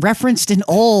is it referenced in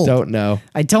Old? Don't know.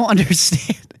 I don't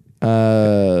understand.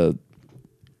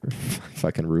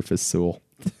 Fucking Rufus Sewell.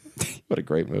 What a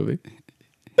great movie.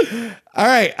 All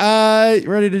right. You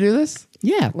ready to do this?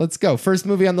 Yeah. Let's go. First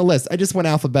movie on the list. I just went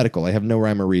alphabetical. I have no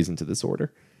rhyme or reason to this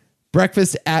order.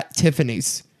 Breakfast at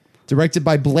Tiffany's. Directed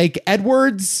by Blake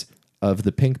Edwards of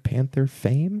the Pink Panther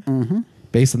fame.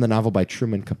 Based on the novel by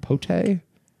Truman Capote.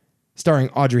 Starring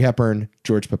Audrey Hepburn,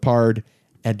 George Peppard,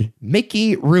 and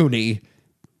Mickey Rooney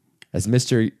as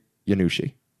Mr.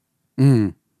 Yanushi.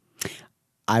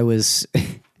 I was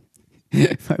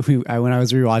when I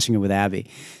was rewatching it with Abby,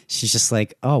 she's just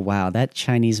like, "Oh wow, that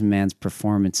Chinese man's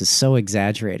performance is so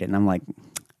exaggerated." And I'm like,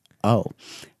 "Oh,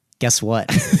 guess what?"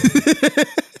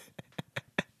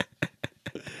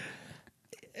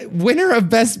 Winner of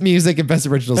Best Music and Best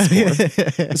Original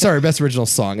Score. Sorry, Best Original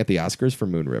Song at the Oscars for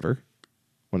Moon River.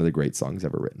 One of the great songs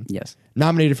ever written. Yes.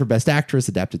 Nominated for Best Actress,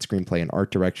 Adapted Screenplay, and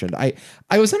Art Direction. I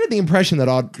was under the impression that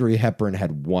Audrey Hepburn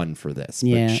had won for this,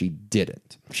 Yeah. but she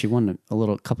didn't. She won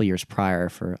a couple years prior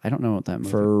for I don't know what that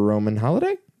movie. For Roman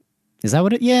Holiday? Is that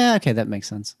what it? Yeah, okay, that makes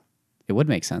sense. It would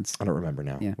make sense. I don't remember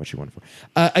now Yeah. what she won for.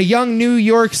 A young New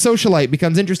York socialite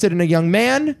becomes interested in a young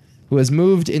man who has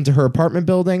moved into her apartment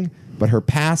building, but her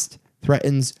past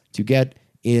threatens to get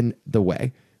in the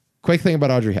way. Quick thing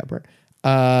about Audrey Hepburn.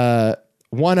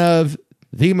 One of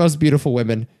the most beautiful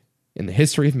women in the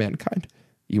history of mankind.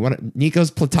 You want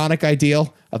Nico's platonic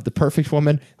ideal of the perfect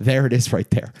woman? There it is right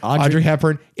there. Audrey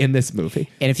Hepburn in this movie.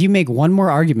 And if you make one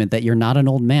more argument that you're not an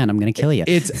old man, I'm going to kill you.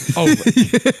 It's over.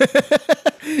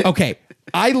 Okay.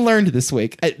 I learned this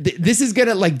week. This is going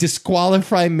to like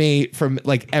disqualify me from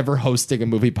like ever hosting a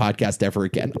movie podcast ever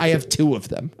again. I have 2 of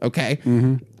them. Okay.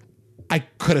 Mm-hmm. I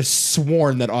could have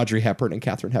sworn that Audrey Hepburn and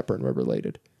Katharine Hepburn were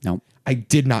related. No. I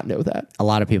did not know that. A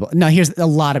lot of people. No, here's a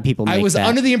lot of people. I was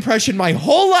under the impression my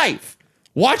whole life,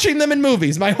 watching them in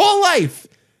movies, my whole life,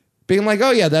 being like,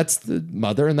 oh yeah, that's the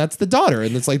mother and that's the daughter.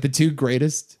 And it's like the 2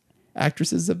 greatest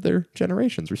actresses of their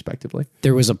generations, respectively.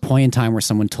 There was a point in time where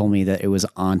someone told me that it was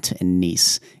aunt and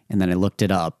niece. And then I looked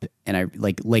it up and I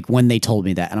like when they told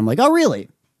me that and I'm like, oh really?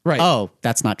 Right. Oh,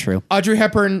 that's not true. Audrey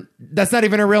Hepburn, that's not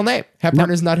even her real name. Hepburn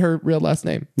is not her real last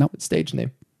name. Nope. It's stage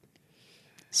name.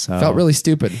 So Felt really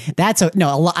stupid. That's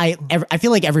I feel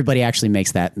like everybody actually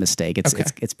makes that mistake.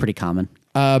 It's pretty common.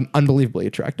 Unbelievably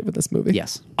attractive in this movie.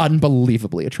 Yes.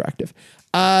 Unbelievably attractive.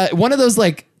 One of those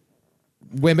like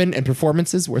women and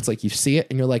performances where it's like you see it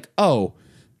and you're like, oh,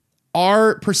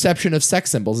 our perception of sex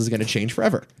symbols is going to change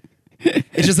forever.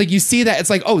 It's just like you see that it's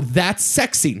like, oh, that's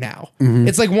sexy now. Mm-hmm.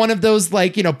 It's like one of those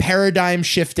like, you know, paradigm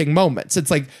shifting moments.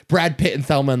 It's like Brad Pitt and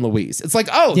Thelma and Louise. It's like,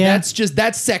 oh,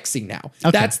 that's sexy now.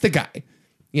 Okay. That's the guy.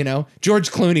 You know,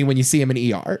 George Clooney when you see him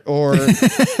in ER or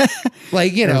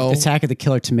like, you know, Attack of the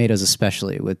Killer Tomatoes,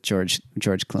 especially with George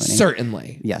Clooney.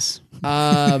 Certainly. Yes.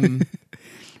 I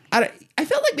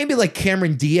felt like maybe like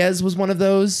Cameron Diaz was one of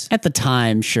those. At the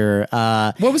time, sure.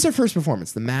 What was her first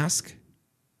performance? The Mask?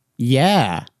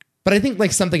 Yeah. But I think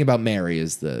like something about Mary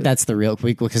is that's the real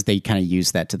quick because they kind of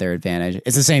use that to their advantage.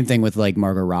 It's the same thing with like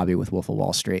Margot Robbie with Wolf of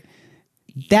Wall Street.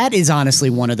 That is honestly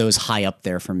one of those high up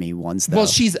there for me ones. Though. Well,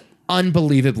 she's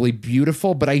unbelievably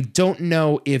beautiful, but I don't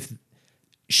know if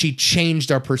she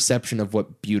changed our perception of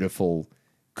what beautiful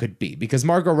could be because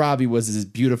Margot Robbie was as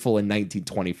beautiful in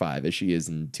 1925 as she is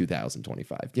in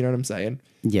 2025. You know what I'm saying?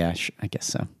 Yeah, I guess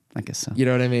so. You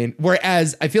know what I mean?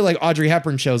 Whereas I feel like Audrey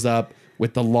Hepburn shows up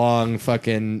with the long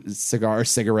fucking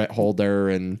cigarette holder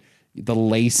and the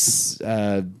lace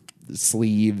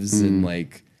sleeves and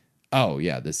like, oh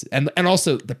yeah, this and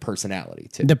also the personality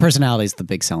too. The personality is the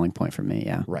big selling point for me.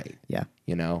 Yeah. Right. Yeah.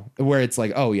 You know, where it's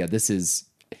like, oh yeah, this is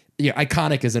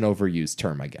iconic is an overused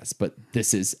term, I guess, but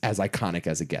this is as iconic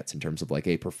as it gets in terms of like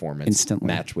a performance instantly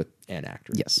match with an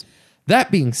actor. Yes.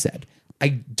 That being said, I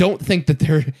don't think that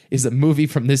there is a movie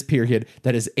from this period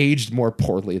that has aged more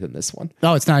poorly than this one.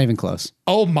 Oh, it's not even close.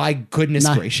 Oh my goodness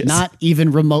gracious. Not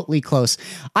even remotely close.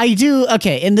 I do.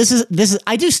 Okay. And this is,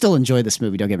 I do still enjoy this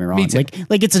movie. Don't get me wrong. Me too.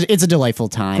 Like it's a delightful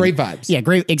time. Great vibes. Yeah.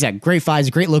 Great. Exactly. Great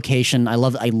vibes. Great location. I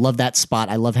love that spot.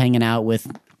 I love hanging out with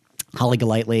Holly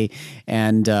Golightly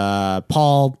and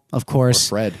Paul, of course. Or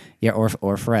Fred. Yeah.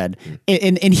 Or Fred.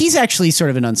 And he's actually sort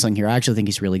of an unsung hero. I actually think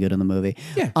he's really good in the movie.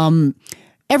 Yeah.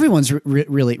 Everyone's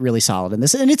really solid in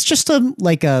this, and it's just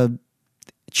a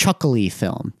chuckly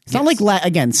film. It's not like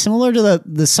again similar to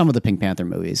the some of the Pink Panther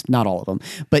movies, not all of them,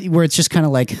 but where it's just kind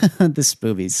of like this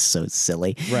movie's so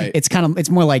silly. Right. It's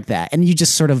more like that, and you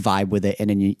just sort of vibe with it, and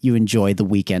then you enjoy the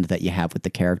weekend that you have with the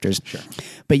characters. Sure.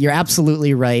 But you're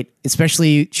absolutely right,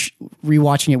 especially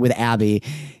rewatching it with Abby.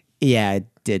 Yeah,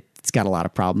 it's got a lot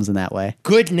of problems in that way.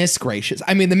 Goodness gracious.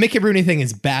 I mean, the Mickey Rooney thing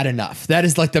is bad enough. That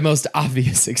is like the most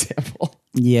obvious example.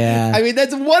 Yeah. I mean,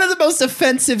 that's one of the most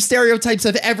offensive stereotypes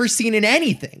I've ever seen in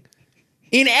anything.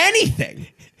 In anything.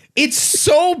 It's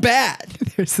so bad.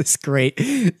 There's this great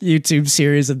YouTube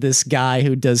series of this guy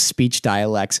who does speech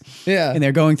dialects. Yeah. And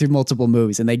they're going through multiple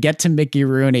movies and they get to Mickey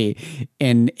Rooney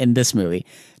in this movie.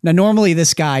 Now, normally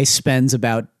this guy spends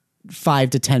about 5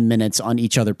 to 10 minutes on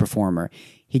each other performer.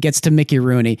 He gets to Mickey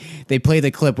Rooney. They play the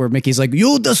clip where Mickey's like,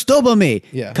 "You disturb me."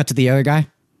 Yeah. Cut to the other guy.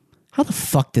 How the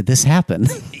fuck did this happen?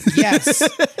 Yes.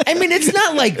 I mean, it's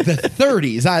not like the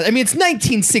 30s. I mean, it's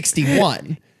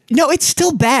 1961. No, it's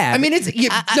still bad. I mean, it's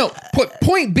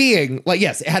point being, like,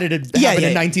 yes, had it happened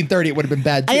in 1930, it would have been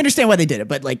bad too. I understand why they did it,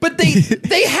 but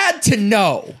they had to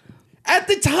know. At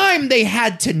the time, they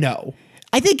had to know.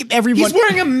 I think everyone. He's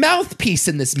wearing a mouthpiece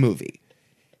in this movie.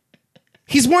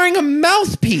 He's wearing a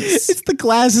mouthpiece. It's the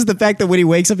glasses, the fact that when he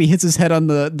wakes up, he hits his head on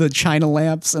the China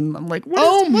lamps, and I'm like,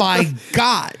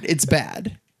 God, it's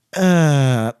bad.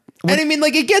 And I mean,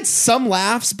 like, it gets some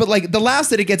laughs, but like the laughs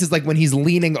that it gets is like when he's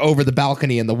leaning over the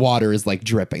balcony and the water is like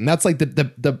dripping. That's like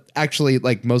the actually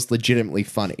like most legitimately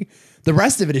funny. The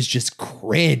rest of it is just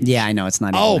cringe. Yeah, I know it's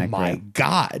not. Oh my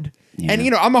God. Yeah.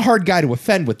 And I'm a hard guy to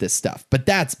offend with this stuff, but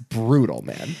that's brutal,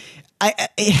 man.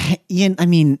 I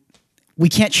mean, we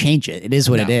can't change it. It is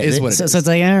what it is. So it's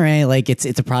like, all right, like it's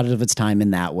a product of its time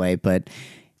in that way, but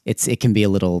it can be a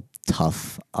little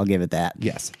tough. I'll give it that.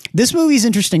 Yes. This movie's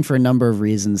interesting for a number of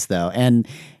reasons, though. And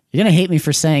you're going to hate me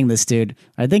for saying this, dude.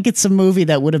 I think it's a movie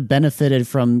that would have benefited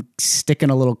from sticking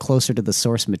a little closer to the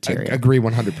source material. Agree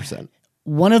 100%.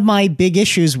 One of my big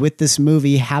issues with this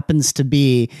movie happens to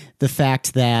be the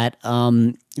fact that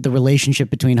the relationship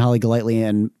between Holly Golightly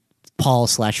and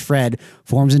Paul/Fred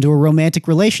forms into a romantic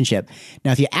relationship.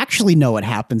 Now, if you actually know what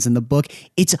happens in the book,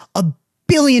 it's a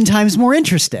billion times more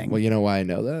interesting. Well, you know why I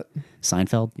know that?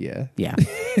 Seinfeld? Yeah. Yeah.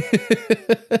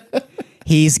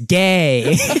 He's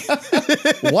gay.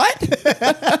 What?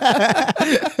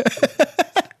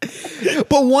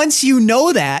 But once you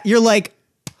know that, you're like,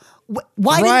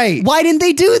 why didn't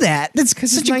they do that? That's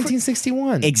Because it's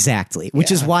 1961. Exactly.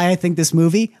 Which is why I think this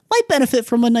movie might benefit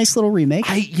from a nice little remake.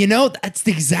 That's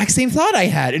the exact same thought I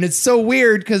had. And it's so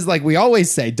weird because like we always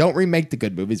say, don't remake the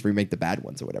good movies, remake the bad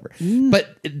ones or whatever.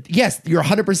 But yes, you're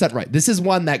 100% right. This is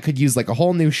one that could use like a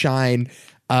whole new shine.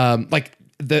 Like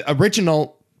the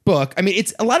original book. I mean,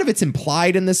 it's a lot of it's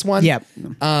implied in this one. Yeah.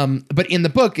 But in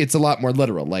the book, it's a lot more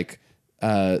literal. Like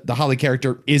the Holly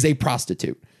character is a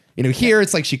prostitute. Here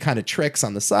it's like she kind of tricks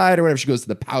on the side or whatever. She goes to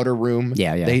the powder room.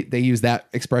 Yeah. They use that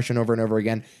expression over and over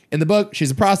again. In the book, she's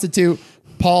a prostitute.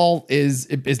 Paul is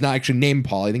not actually named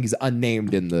Paul. I think he's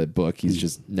unnamed in the book. He's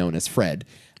just known as Fred.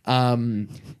 Is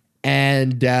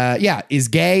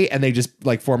gay, and they just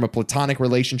like form a platonic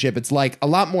relationship. It's like a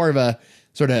lot more of a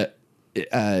sort of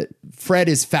Fred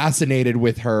is fascinated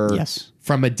with her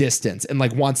from a distance and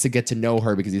like wants to get to know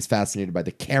her because he's fascinated by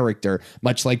the character,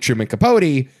 much like Truman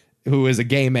Capote, who is a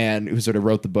gay man who sort of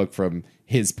wrote the book from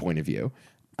his point of view.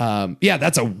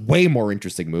 That's a way more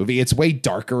interesting movie. It's way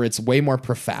darker. It's way more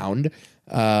profound.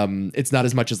 It's not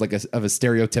as much as like a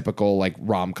stereotypical like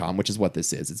rom-com, which is what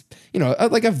this is. It's,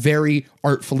 like a very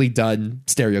artfully done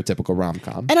stereotypical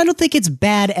rom-com. And I don't think it's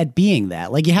bad at being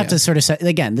that. Like you have to sort of say,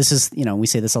 again, this is, we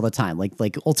say this all the time,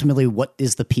 like ultimately what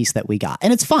is the piece that we got?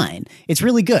 And it's fine. It's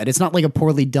really good. It's not like a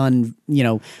poorly done,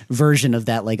 version of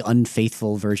that like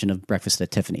unfaithful version of Breakfast at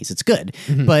Tiffany's. It's good.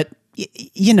 But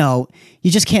you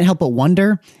just can't help but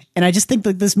wonder. And I just think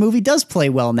that this movie does play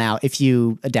well now if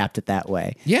you adapt it that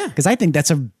way. Yeah. Because I think that's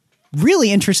a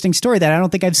really interesting story that I don't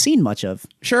think I've seen much of.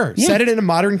 Sure. Yeah. Set it in a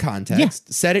modern context.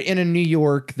 Yeah. Set it in a New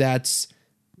York that's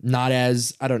not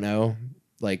as, I don't know,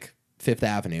 like Fifth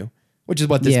Avenue, which is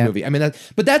what this movie. I mean,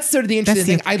 but that's sort of the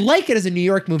interesting thing. I like it as a New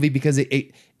York movie because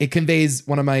it conveys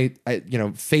one of my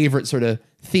favorite sort of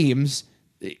themes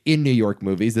in New York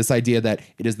movies, this idea that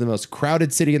it is the most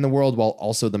crowded city in the world while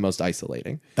also the most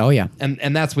isolating. Oh yeah.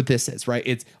 And that's what this is, right?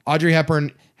 It's Audrey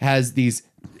Hepburn has these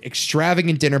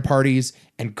extravagant dinner parties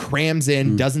and crams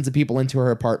in dozens of people into her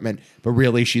apartment, but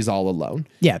really she's all alone.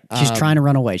 Yeah, she's trying to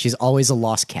run away. She's always a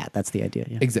lost cat. That's the idea.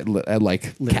 Yeah. Exactly.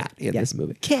 Like cat in this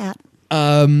movie. Cat.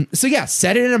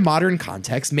 Set it in a modern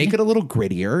context, make it a little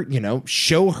grittier,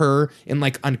 show her in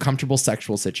like uncomfortable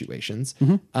sexual situations.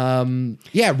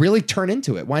 Really turn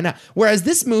into it. Why not? Whereas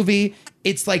this movie,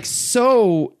 it's like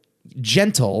so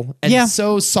gentle and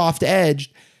so soft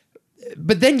edged,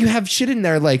 but then you have shit in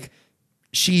there like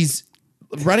she's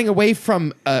running away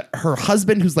from her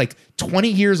husband who's like 20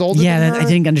 years older than her. I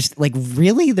didn't understand. Like,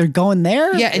 really? They're going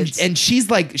there? Yeah, and she's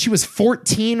like, she was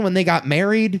 14 when they got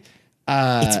married.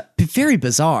 It's very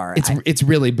bizarre. It's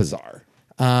really bizarre.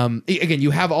 Again,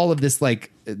 you have all of this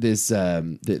like this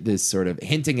sort of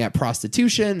hinting at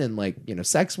prostitution and like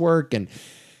sex work, and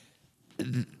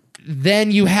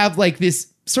then you have like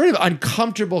this sort of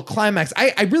uncomfortable climax.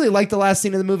 I really like the last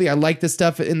scene of the movie. I like the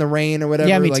stuff in the rain or whatever.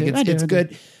 Yeah, me like too. It's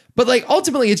good. But like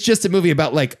ultimately it's just a movie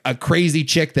about like a crazy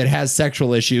chick that has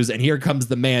sexual issues and here comes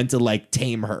the man to like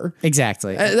tame her.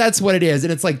 Exactly. That's what it is.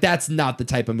 And it's like that's not the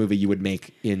type of movie you would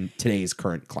make in today's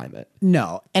current climate.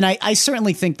 No. And I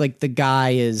certainly think like the guy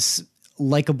is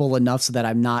likable enough so that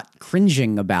I'm not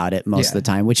cringing about it most of the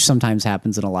time, which sometimes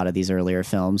happens in a lot of these earlier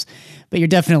films. But you're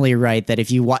definitely right that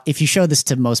if you show this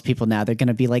to most people now, they're going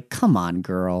to be like, "Come on,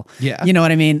 girl." Yeah, you know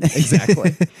what I mean?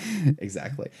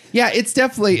 Exactly. Yeah, it's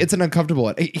an uncomfortable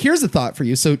one. Here's a thought for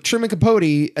you. So Truman Capote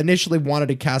initially wanted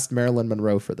to cast Marilyn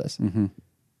Monroe for this. Mm-hmm.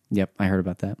 Yep, I heard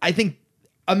about that. I think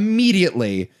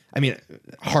immediately. I mean,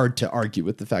 hard to argue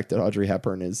with the fact that Audrey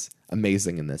Hepburn is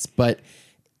amazing in this, but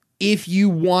if you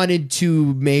wanted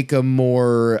to make a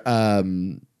more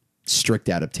strict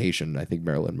adaptation, I think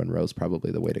Marilyn Monroe is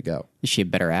probably the way to go. Is she a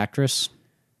better actress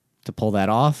to pull that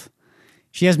off?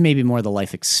 She has maybe more of the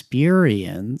life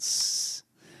experience.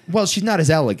 Well, she's not as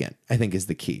elegant, I think is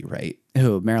the key, right?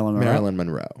 Who, Marilyn Monroe? Marilyn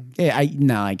Monroe. Yeah,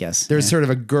 I guess. There's sort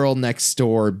of a girl next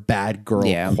door, bad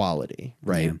girl quality,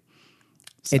 right? Yeah.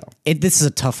 So. This is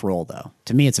a tough role, though.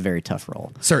 To me, it's a very tough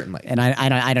role. Certainly. And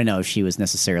I don't know if she was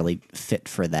necessarily fit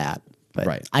for that. But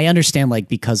Right. I understand, like,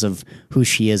 because of who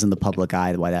she is in the public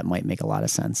eye, why that might make a lot of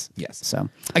sense. Yes. So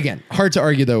Again, hard to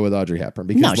argue though with Audrey Hepburn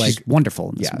because no, like she's wonderful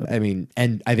in this yeah, movie. I mean,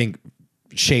 and I think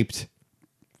shaped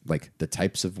like the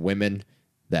types of women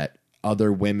that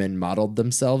other women modeled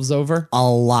themselves over. A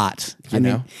lot.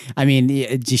 know? I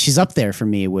mean, she's up there for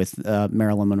me with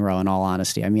Marilyn Monroe. In all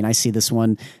honesty, I mean, I see this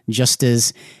one just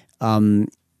as, I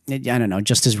don't know,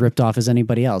 just as ripped off as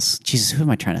anybody else. Jesus, who am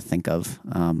I trying to think of?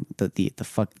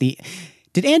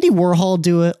 Did Andy Warhol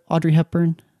do it? Audrey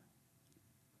Hepburn?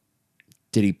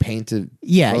 Did he paint a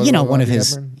Yeah, photo you know, of one of Audrey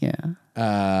his. Hepburn?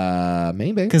 Yeah,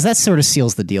 Maybe. because that sort of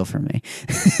seals the deal for me.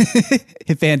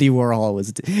 If Andy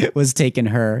Warhol was taking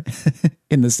her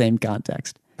in the same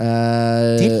context,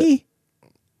 did he?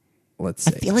 Let's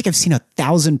I see. feel like I've seen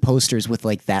 1,000 posters with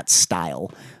like that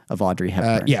style of Audrey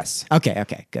Hepburn. Yes, Okay,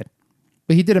 good.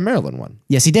 but he did a Maryland one.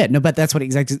 Yes, he did. No, but that's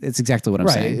it's exactly what I'm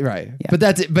saying. Right. Yeah. But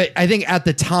that's it. But I think at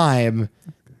the time,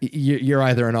 you're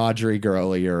either an Audrey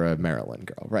girl or you're a Maryland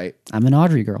girl, right? I'm an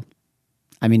Audrey girl.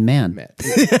 I mean, man.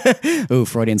 Ooh,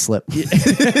 Freudian slip.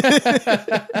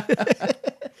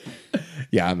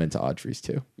 Yeah, I'm into Audrey's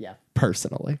too. Yeah.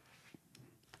 Personally.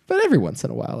 But every once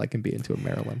in a while, I can be into a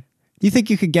Maryland. Do you think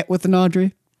you could get with an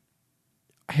Audrey?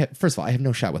 First of all, I have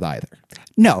no shot with either.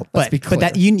 No, Let's be but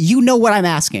that clear. you know what I'm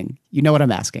asking. You know what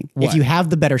I'm asking. What? If you have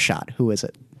the better shot, who is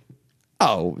it?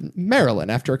 Oh,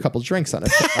 Maryland after a couple drinks on a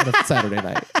Saturday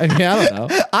night. I mean, I don't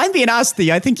know. I'm being honest with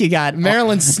you. I think you got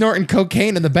Maryland's snorting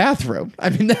cocaine in the bathroom. I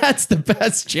mean, that's the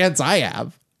best chance I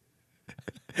have.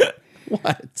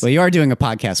 What? Well, you are doing a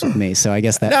podcast with me, so I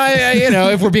guess that. No,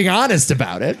 if we're being honest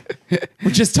about it,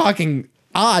 we're just talking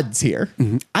odds here.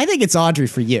 I think it's Audrey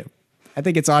for you. I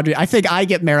think it's Audrey. I think I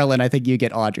get Marilyn. I think you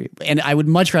get Audrey. And I would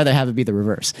much rather have it be the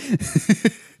reverse.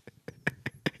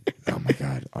 Oh my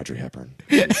God, Audrey Hepburn.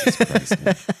 Jesus Christ,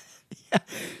 man.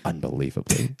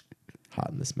 Unbelievably hot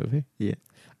in this movie. Yeah.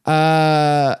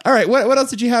 All right, what else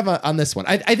did you have on this one?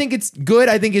 I think it's good.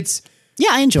 I think it's Yeah,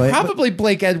 I enjoy it. probably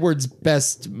Blake Edwards'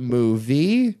 best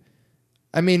movie.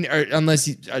 I mean, unless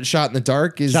you, Shot in the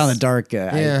Dark is Shot in the Dark,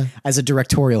 Yeah. as a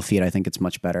directorial feat, I think it's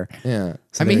much better. Yeah.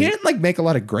 So I mean, he there- didn't like make a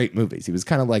lot of great movies. He was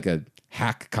kind of like a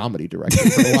hack comedy director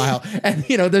for a while. And,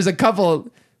 there's a couple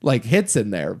like hits in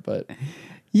there, but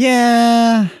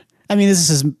Yeah. I mean, this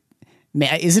is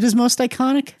is it his most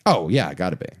iconic? oh, yeah,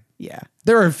 gotta be. Yeah.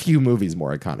 There are a few movies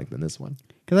more iconic than this one.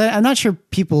 Because I'm not sure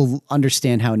people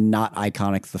understand how not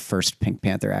iconic the first Pink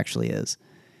Panther actually is,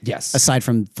 Yes. aside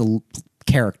from the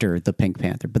character, the Pink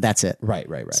Panther. But that's it. Right.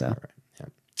 So- Right. Yeah.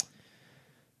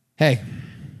 Hey,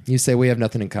 you say we have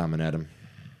nothing in common, Adam.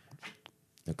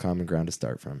 No common ground to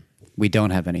start from. We don't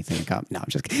have anything in common. No, I'm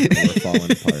just kidding. We're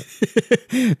falling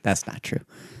apart. That's not true.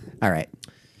 All right.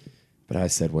 But I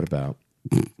said, what about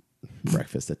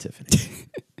Breakfast at Tiffany's?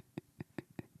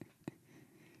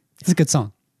 It's a good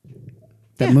song.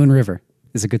 That Moon River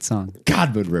is a good song.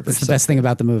 God, Moon River. It's the best thing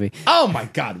about the movie. Oh my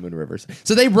God, Moon Rivers.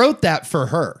 So they wrote that for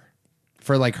her,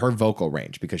 for like her vocal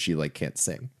range because she like can't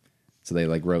sing. So they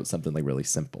like wrote something like really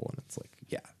simple, and it's like,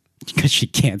 yeah, Because she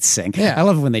can't sing. Yeah. I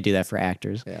love it when they do that for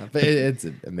actors. yeah. But it's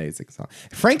an amazing song.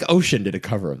 Frank Ocean did a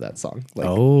cover of that song like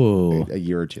Oh. a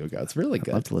year or two ago. It's really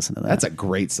good. love to listen to that. That's a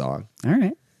great song, All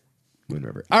right. Moon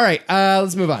River. All right,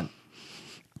 let's move on.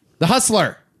 The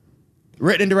Hustler,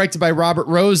 written and directed by Robert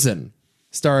Rosen,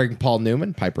 starring Paul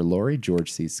Newman, Piper Laurie,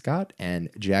 George C. Scott, and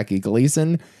Jackie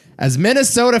Gleason as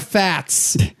Minnesota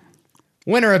Fats.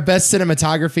 Winner of Best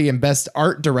Cinematography and Best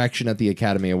Art Direction at the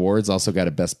Academy Awards. Also got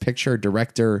a Best Picture,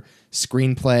 Director,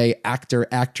 Screenplay, Actor,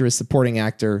 Actress, Supporting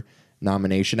Actor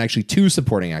nomination. Actually, 2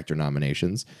 Supporting Actor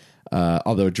nominations.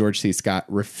 Although George C. Scott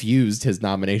refused his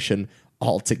nomination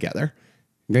altogether.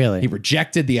 Really? He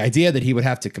rejected the idea that he would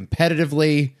have to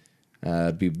competitively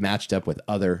be matched up with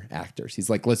other actors. He's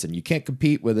like, listen, you can't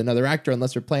compete with another actor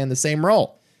unless they're playing the same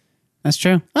role. That's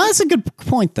true. Oh, that's a good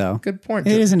point, though. Good point.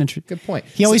 It is an interesting. Good point.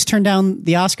 He always turned down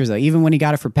the Oscars, though. Even when he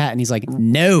got it for Patton, he's like,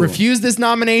 no. Refused this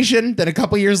nomination. Then a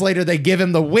couple years later, they give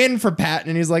him the win for Patton,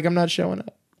 and he's like, I'm not showing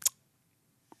up.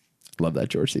 Love that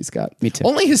George C. Scott. Me too.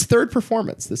 Only his 3rd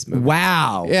performance this movie.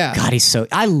 Wow. Yeah. God, he's so.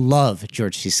 I love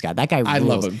George C. Scott. That guy. I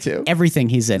love rules. him, too. Everything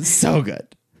he's in. So good.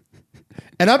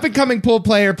 An up-and-coming pool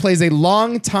player plays a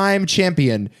long-time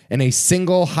champion in a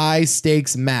single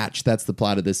high-stakes match. That's the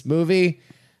plot of this movie.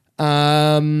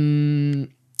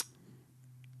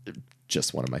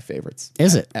 Just one of my favorites.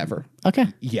 Is it? Ever. Okay.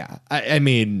 Yeah. I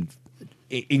mean,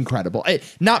 incredible.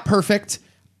 Not perfect.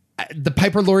 The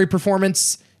Piper Laurie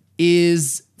performance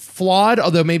is flawed,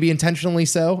 although maybe intentionally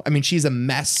so. I mean, she's a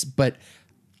mess, but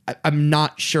I'm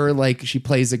not sure like she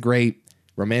plays a great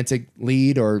romantic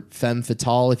lead or femme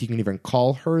fatale, if you can even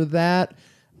call her that.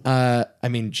 I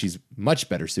mean, she's much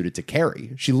better suited to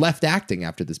Carrie. She left acting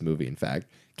after this movie, in fact.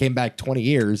 Came back 20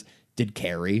 years, did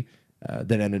Carrie,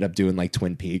 then ended up doing like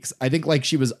Twin Peaks. I think like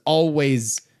she was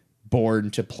always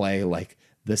born to play like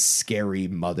the scary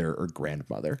mother or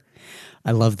grandmother.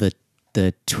 I love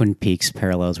the Twin Peaks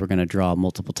parallels we're going to draw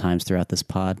multiple times throughout this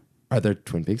pod. Are there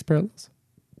Twin Peaks parallels?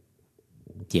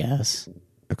 Yes.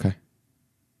 Okay.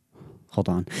 Hold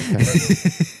on.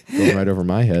 Going right over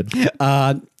my head.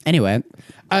 Anyway.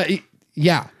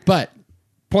 Yeah, but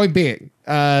point being,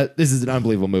 this is an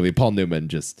unbelievable movie. Paul Newman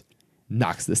just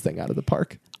knocks this thing out of the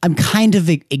park. I'm kind of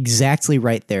exactly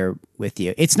right there with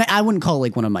you. It's not, I wouldn't call it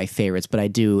like one of my favorites, but I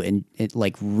do and it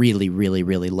like really, really,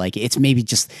 really like it. It's maybe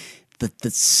just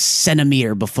the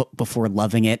centimeter before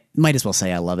loving it. Might as well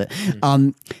say I love it.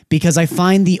 Because I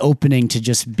find the opening to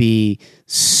just be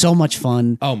so much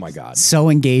fun. Oh my God. So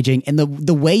engaging. And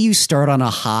the way you start on a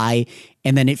high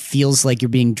and then it feels like you're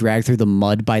being dragged through the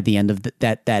mud by the end of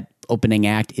that opening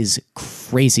act is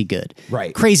crazy good.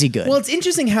 Right. Crazy good. Well, it's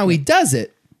interesting how he does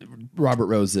it, Robert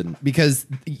Rosen, because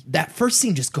that first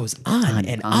scene just goes on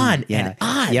and on and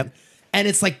on. Yep. And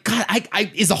it's like, God,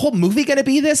 is the whole movie going to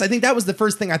be this? I think that was the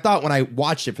first thing I thought when I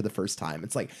watched it for the first time.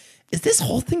 It's like, is this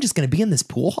whole thing just going to be in this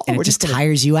pool hall? And it just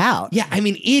tires you out. Yeah, I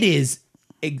mean, it is.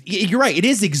 You're right. It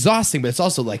is exhausting, but it's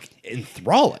also like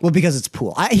enthralling. Well, because it's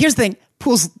pool. Here's the thing.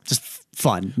 Pool's just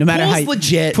fun. No matter Pool's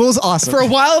legit. Pool's awesome. For a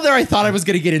while there, I thought I was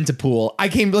going to get into pool. I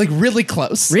came like really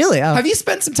close. Really? Oh. Have you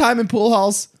spent some time in pool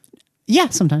halls? Yeah,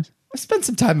 sometimes. I've spent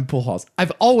some time in pool halls.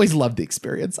 I've always loved the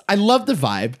experience. I love the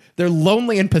vibe. They're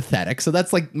lonely and pathetic, so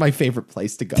that's like my favorite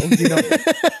place to go. You know?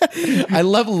 I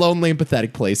love lonely and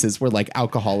pathetic places where like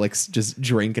alcoholics just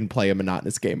drink and play a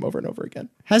monotonous game over and over again.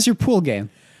 How's your pool game?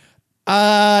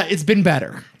 It's been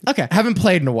better. Okay. I haven't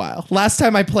played in a while. Last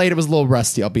time I played, it was a little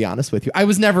rusty, I'll be honest with you. I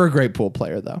was never a great pool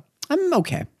player, though. I'm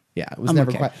okay. Yeah, it was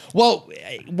never quite. Well,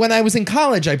 when I was in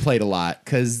college, I played a lot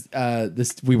because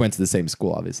we went to the same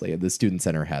school, obviously. And the student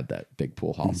center had that big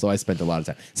pool hall, so I spent a lot of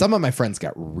time. Some of my friends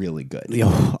got really good.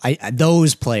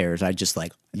 Those players, I just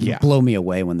like blow me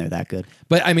away when they're that good.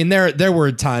 But I mean, there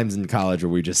were times in college where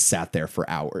we just sat there for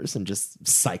hours and just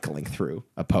cycling through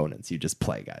opponents. You just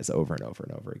play guys over and over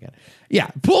and over again. Yeah,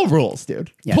 pool rules,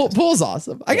 dude. Yeah, pool's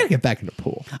awesome. I gotta get back into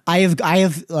pool. I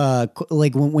have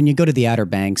like when you go to the Outer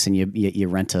Banks and you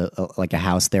rent a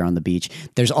house there on the beach,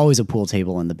 there's always a pool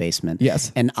table in the basement.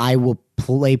 Yes. And I will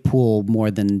play pool more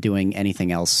than doing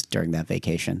anything else during that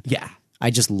vacation. Yeah.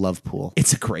 I just love pool.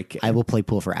 It's a great game. I will play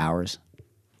pool for hours.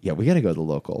 Yeah, we got to go to the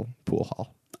local pool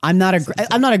hall. I'm not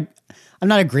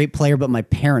a great player, but my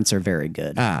parents are very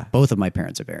good. Both of my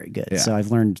parents are very good. Yeah. So I've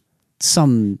learned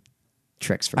some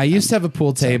tricks from them. I used to have a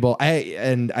pool table.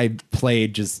 I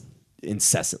played just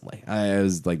incessantly. I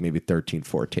was like maybe 13,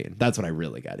 14. That's when I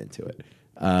really got into it.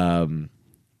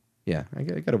 Yeah, I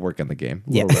got to work on the game.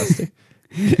 A little rusty.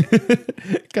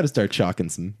 Got to start chalking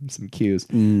some cues.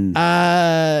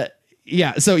 Yeah.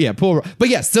 So yeah, pool. But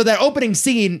yes, so that opening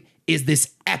scene is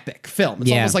this epic film.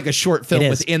 It's almost like a short film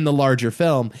within the larger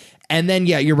film. And then,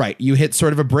 yeah, you're right. You hit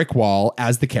sort of a brick wall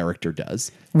as the character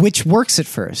does. Which works at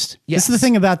first. Yes. This is the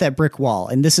thing about that brick wall.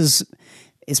 And it's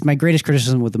my greatest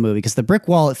criticism with the movie because the brick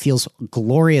wall, it feels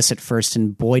glorious at first.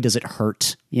 And boy, does it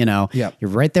hurt. You know, Yep.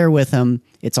 You're right there with him.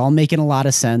 It's all making a lot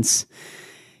of sense.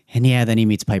 And yeah, then he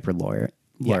meets Piper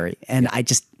Laurie. And I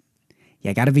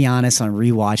got to be honest, on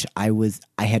rewatch,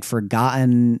 I had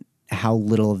forgotten how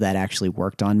little of that actually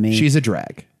worked on me. She's a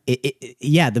drag.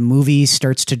 The movie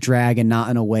starts to drag, and not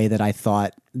in a way that I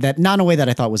thought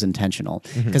was intentional,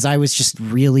 because I was just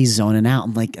really zoning out.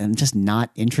 I'm like, I'm just not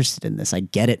interested in this. I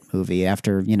get it, movie,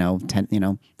 after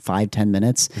 5-10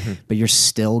 minutes, but you're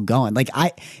still going. Like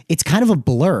it's kind of a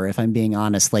blur, if I'm being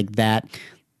honest. Like that.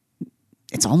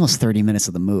 It's almost 30 minutes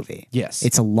of the movie. Yes.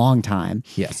 It's a long time.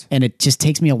 Yes. And it just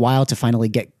takes me a while to finally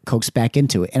get coaxed back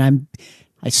into it. And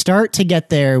I start to get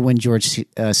there when George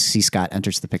C. Scott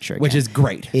enters the picture again. Which is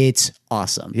great. It's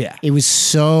awesome. Yeah. It was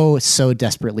so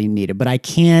desperately needed. But I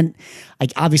can't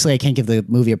give the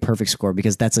movie a perfect score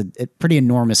because that's a pretty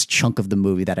enormous chunk of the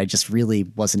movie that I just really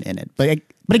wasn't in it. But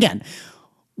again,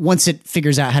 once it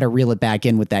figures out how to reel it back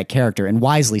in with that character, and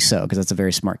wisely so, because that's a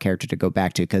very smart character to go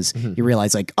back to, because you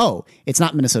realize, like, oh, it's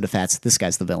not Minnesota Fats, this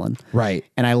guy's the villain. Right.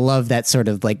 And I love that sort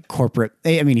of like corporate,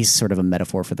 I mean, he's sort of a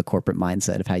metaphor for the corporate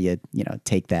mindset of how you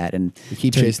take that and You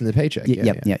keep chasing the paycheck.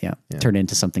 Yeah. Turn it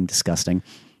into something disgusting.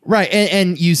 Right.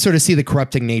 And you sort of see the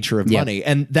corrupting nature of money.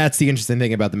 And that's the interesting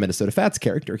thing about the Minnesota Fats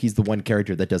character. He's the one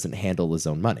character that doesn't handle his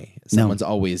own money. Someone's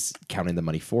always counting the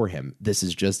money for him. This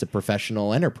is just a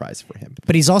professional enterprise for him.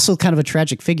 But he's also kind of a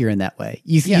tragic figure in that way.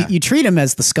 You treat him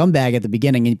as the scumbag at the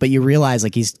beginning, but you realize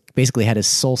like he's basically had his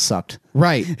soul sucked.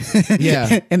 Right.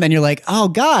 Yeah. And then you're like, oh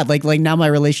God, like now my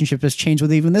relationship has changed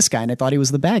with even this guy, and I thought he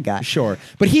was the bad guy. Sure.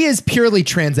 But he is purely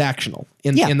transactional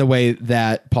Yeah. in the way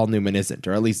that Paul Newman isn't,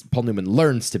 or at least Paul Newman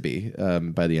learns to be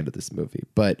by the end of this movie.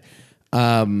 But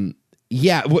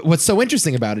yeah, what's so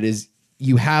interesting about it is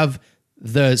you have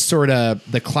the sort of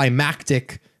the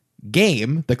climactic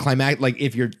game, like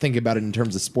if you're thinking about it in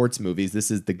terms of sports movies,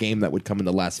 this is the game that would come in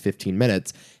the last 15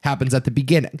 minutes, happens at the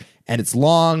beginning, and it's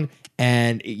long,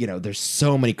 and there's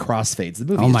so many crossfades. The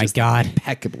movie Oh is my just God.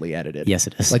 impeccably edited. Yes,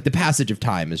 it is. Like the passage of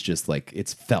time is just like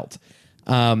it's felt.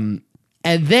 And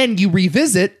then you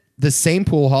revisit the same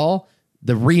pool hall,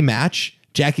 the rematch,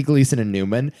 Jackie Gleason and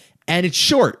Newman, and it's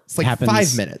short. It's like Happens.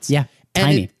 5 minutes. Yeah, and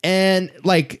tiny. and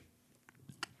like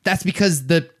that's because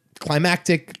the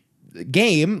climactic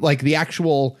game, like the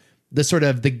sort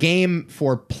of the game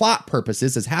for plot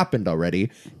purposes has happened already,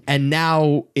 and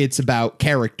now it's about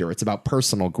character, it's about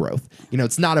personal growth.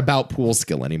 It's not about pool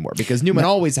skill anymore, because Newman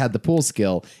always had the pool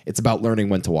skill. It's about learning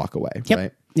when to walk away. Yep.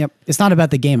 Right. Yep. It's not about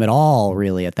the game at all,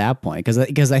 really, at that point,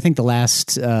 because I think the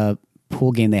last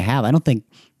pool game they have, I don't think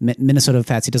Minnesota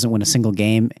Fatsy doesn't win a single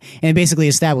game, and basically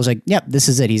his stat was like, yep, this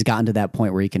is it. He's gotten to that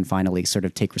point where he can finally sort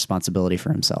of take responsibility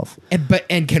for himself,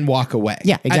 and can walk away.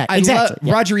 Yeah, exactly.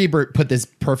 Yeah. Roger Ebert put this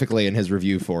perfectly in his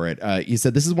review for it. He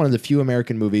said this is one of the few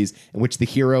American movies in which the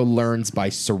hero learns by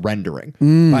surrendering,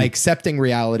 by accepting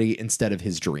reality instead of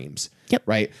his dreams. Yep.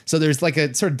 Right. So there's like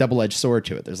a sort of double-edged sword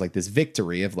to it. There's like this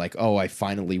victory of like, oh, I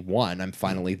finally won. I'm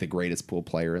finally the greatest pool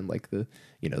player in like the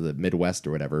Midwest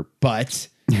or whatever. But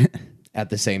at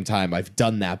the same time, I've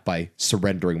done that by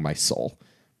surrendering my soul.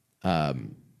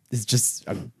 It's just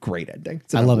a great ending.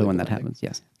 I love it when that happens.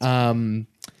 Yes.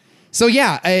 So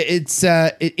yeah,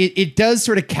 it does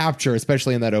sort of capture,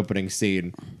 especially in that opening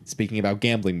scene. Speaking about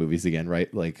gambling movies again,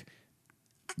 right? Like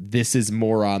this is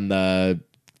more on the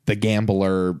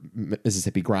gambler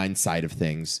Mississippi Grind side of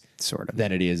things, Sort of.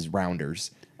 than it is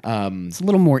Rounders. It's a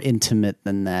little more intimate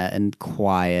than that and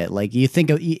quiet. Like you think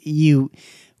of you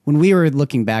when we were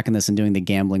looking back on this and doing the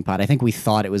gambling pod, I think we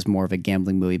thought it was more of a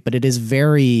gambling movie, but it is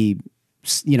very,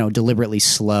 deliberately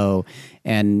slow,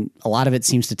 and a lot of it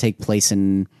seems to take place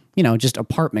in just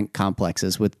apartment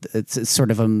complexes with it's sort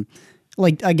of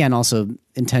like again also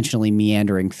intentionally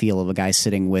meandering feel of a guy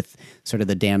sitting with sort of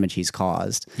the damage he's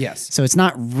caused. Yes. So it's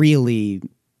not really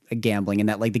a gambling in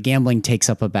that like the gambling takes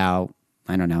up about,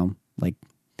 I don't know, like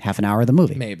half an hour of the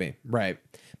movie. Maybe. Right.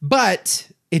 But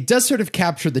it does sort of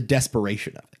capture the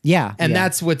desperation of it. Yeah. And yeah.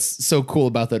 that's what's so cool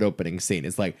about that opening scene.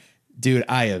 It's like, dude,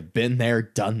 I have been there,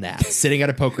 done that, sitting at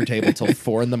a poker table till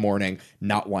 4 a.m,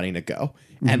 not wanting to go.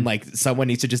 And like someone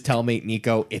needs to just tell me,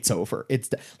 Nico, it's over. It's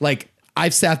like,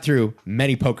 I've sat through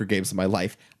many poker games in my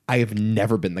life. I have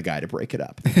never been the guy to break it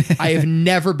up. I have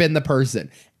never been the person.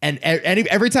 And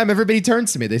every time everybody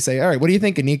turns to me, they say, all right, what do you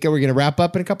think, Nico? We're going to wrap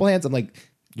up in a couple hands. I'm like,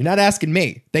 you're not asking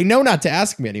me. They know not to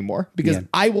ask me anymore, because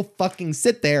I will fucking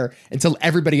sit there until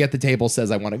everybody at the table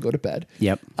says I want to go to bed.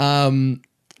 Yep.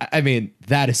 I mean,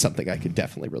 that is something I can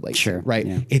definitely relate to, right?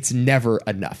 Yeah. It's never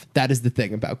enough. That is the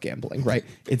thing about gambling, right?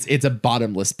 It's a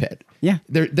bottomless pit. Yeah.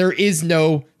 There is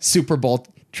no Super Bowl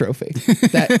trophy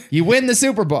that you win the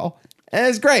Super Bowl and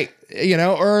it's great,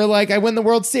 or like I win the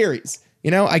World Series,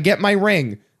 I get my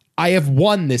ring. I have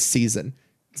won this season.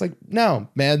 It's like, no,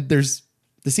 man, the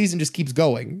season just keeps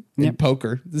going in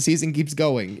poker. The season keeps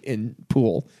going in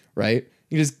pool, right?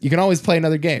 You can always play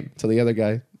another game until the other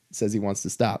guy says he wants to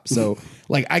stop. So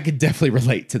like I could definitely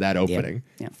relate to that opening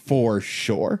for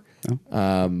sure.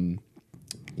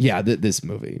 This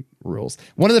movie rules.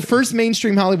 One of the first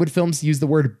mainstream Hollywood films to use the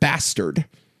word bastard.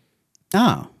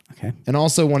 Oh, okay. And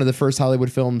also one of the first Hollywood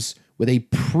films with a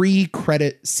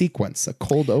pre-credit sequence, a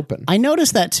cold open. I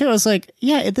noticed that too. I was like,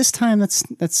 yeah, at this time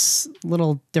that's a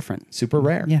little different. Super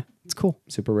rare. Yeah, it's cool.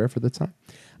 Super rare for the time.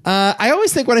 I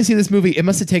always think when I see this movie, it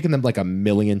must have taken them like a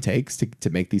million takes to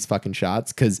make these fucking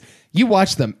shots, because you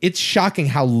watch them, it's shocking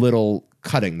how little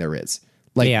cutting there is.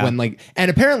 And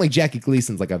apparently Jackie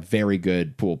Gleason's like a very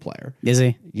good pool player. Is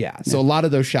he? Yeah. So a lot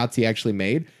of those shots he actually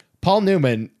made. Paul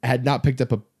Newman had not picked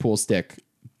up a pool stick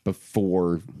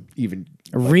before even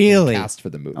really cast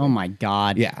for the movie. Oh my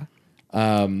God. Yeah.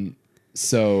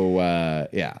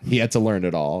 He had to learn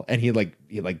it all, and he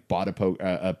bought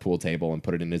a pool table and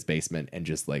put it in his basement and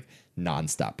just like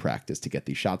nonstop practice to get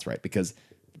these shots right, because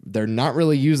they're not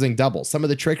really using doubles. Some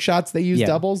of the trick shots they use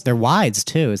doubles. They're wides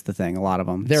too, is the thing. A lot of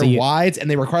them. They're wides,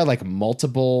 and they require like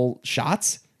multiple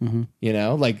shots.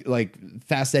 Like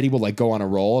Fast Eddie will like go on a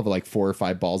roll of like 4 or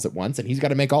 5 balls at once, and he's got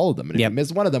to make all of them. And if you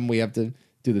miss one of them, we have to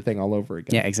do the thing all over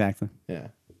again. Yeah, exactly. Yeah,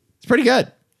 it's pretty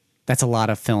good. That's a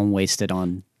lot of film wasted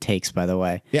on takes, by the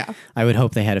way. Yeah. I would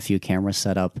hope they had a few cameras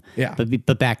set up. Yeah.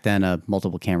 But back then, a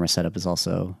multiple camera setup is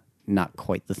also not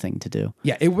quite the thing to do.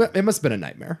 Yeah, it must have been a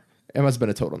nightmare. It must have been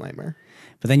a total nightmare.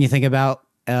 But then you think about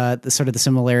the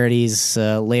similarities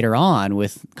later on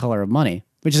with Color of Money,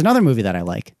 which is another movie that I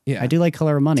like. Yeah. I do like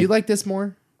Color of Money. Do you like this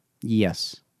more?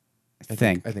 Yes. I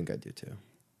think I do too.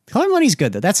 Color of Money's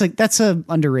good though. That's a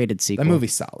underrated sequel. That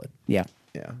movie's solid. Yeah.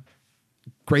 Yeah.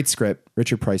 Great script.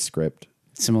 Richard Price script.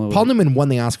 Similar. Paul Newman won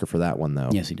the Oscar for that one, though.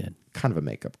 Yes, he did. Kind of a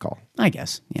makeup call. I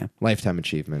guess. Yeah. Lifetime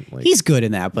achievement. Like, He's good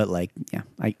in that, but yeah,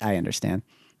 I understand.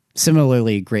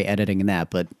 Similarly, great editing in that,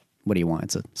 but what do you want?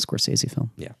 It's a Scorsese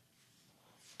film. yeah.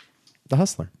 The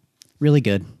Hustler. Really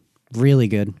good. Really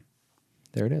good.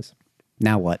 There it is.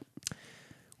 Now what?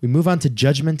 We move on to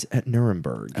Judgment at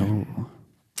Nuremberg. Oh.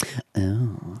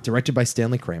 Directed by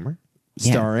Stanley Kramer.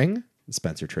 Yeah. Starring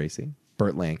Spencer Tracy,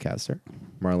 Burt Lancaster,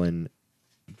 Marlon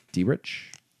Dietrich,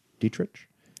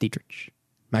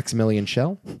 Maximilian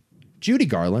Schell, Judy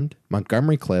Garland,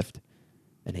 Montgomery Clift,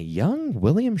 and a young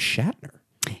William Shatner.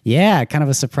 Yeah, kind of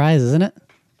a surprise, isn't it?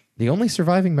 The only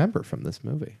surviving member from this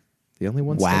movie. The only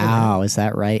one still Wow, is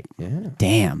that right? around. Yeah.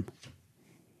 Damn.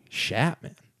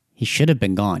 Shatman. He should have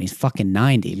been gone. He's fucking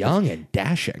 90. but Young and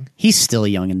dashing. He's still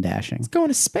young and dashing. Going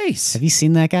to space. Have you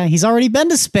seen that guy? He's already been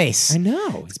to space. I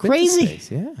know. It's crazy.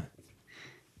 Yeah.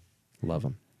 Love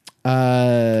him.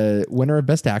 Winner of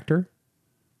Best Actor,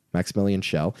 Maximilian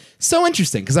Schell. So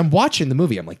interesting because I'm watching the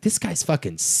movie. I'm like, this guy's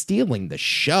fucking stealing the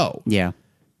show. Yeah.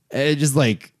 Just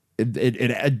like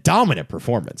a dominant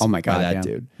performance. Oh my God, by that yeah.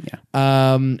 dude. Yeah.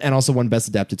 And also won Best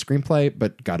Adapted Screenplay,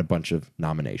 but got a bunch of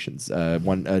nominations.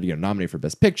 Nominated for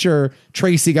Best Picture.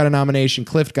 Tracy got a nomination.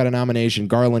 Clift got a nomination.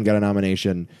 Garland got a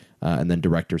nomination. And then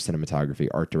Director, Cinematography,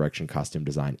 Art Direction, Costume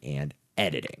Design, and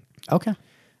Editing. Okay.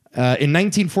 In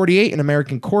 1948, an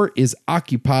American court is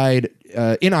occupied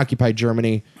in occupied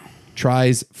Germany,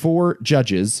 tries 4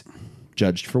 judges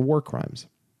judged for war crimes.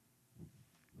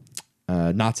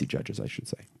 Nazi judges, I should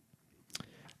say.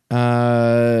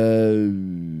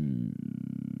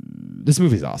 This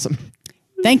movie's awesome.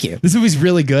 Thank you. This movie's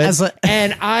really good. As a-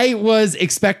 And I was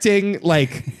expecting,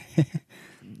 like,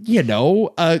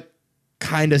 a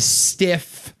kind of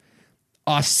stiff,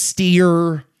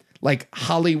 austere, like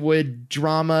Hollywood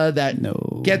drama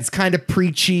that gets kind of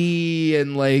preachy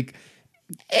and like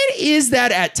it is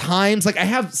that at times. Like I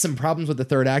have some problems with the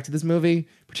third act of this movie,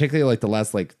 particularly like the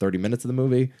last like 30 minutes of the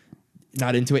movie.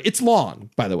 Not into it. It's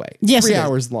long, by the way. Yes, 3 it is.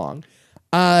 hours long.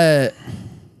 But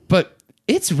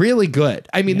it's really good.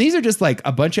 I mean, these are just like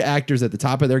a bunch of actors at the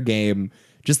top of their game,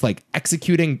 just like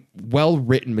executing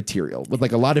well-written material with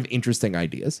like a lot of interesting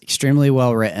ideas. Extremely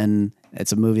well written.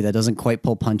 It's a movie that doesn't quite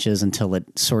pull punches until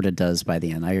it sort of does by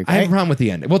the end. I agree. I have a problem with the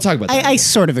end. We'll talk about that. I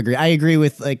sort of agree. I agree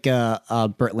with like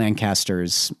Burt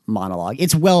Lancaster's monologue.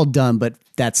 It's well done, but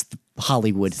that's the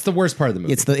Hollywood. It's the worst part of the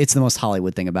movie. It's the most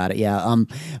Hollywood thing about it. Yeah.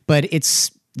 But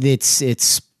it's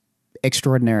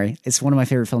extraordinary. It's one of my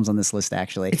favorite films on this list.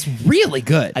 Actually, It's really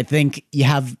good. I think you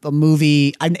have a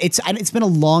movie. It's been a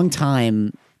long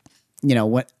time. You know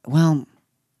what? Well,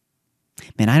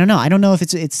 man, I don't know. I don't know if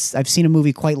it's. I've seen a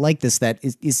movie quite like this that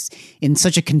is in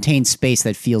such a contained space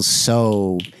that feels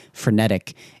so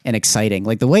frenetic and exciting.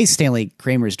 Like the way Stanley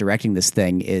Kramer's directing this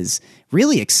thing is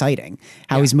really exciting.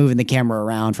 How he's moving the camera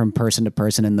around from person to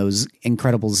person in those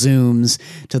incredible zooms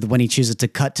to when he chooses to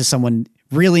cut to someone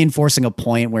really enforcing a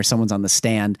point where someone's on the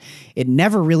stand. It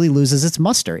never really loses its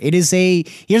muster. Here's the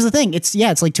thing. It's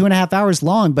like 2.5 hours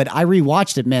long, but I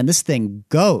rewatched it, man. This thing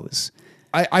goes.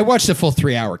 I watched a full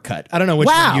 3-hour cut. I don't know which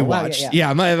one you Wow, watched.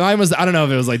 yeah. Mine was, I don't know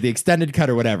if it was like the extended cut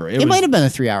or whatever. It might have been a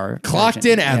 3-hour. Clocked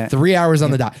version. in at Yeah. 3 hours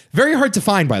on the dot. Very hard to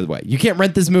find, by the way. You can't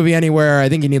rent this movie anywhere. I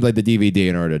think you need like the DVD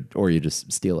in order to, or you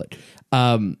just steal it.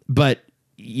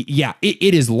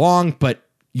 It is long, but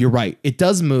you're right. It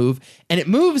does move, and it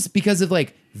moves because of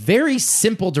like very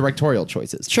simple directorial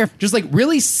choices. Sure. Just like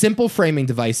really simple framing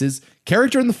devices,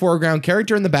 character in the foreground,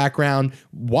 character in the background,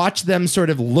 watch them sort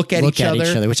of look at each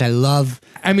other. Which I love.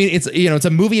 I mean, it's a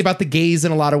movie about the gays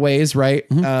in a lot of ways, right?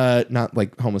 Not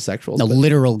like homosexuals. The but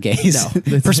literal gaze.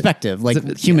 No. Perspective, like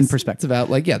human It's perspective. about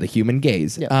like, the human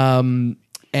gaze. Yeah.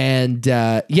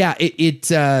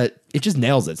 It just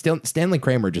nails it. Stanley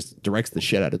Kramer just directs the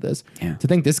shit out of this. Yeah. To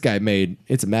think this guy made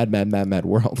It's a Mad, Mad, Mad, Mad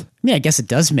World. Yeah, I guess it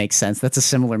does make sense. That's a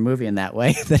similar movie in that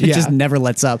way, that it Yeah. just never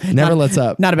lets up. Never lets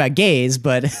up. Not about gays,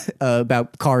 but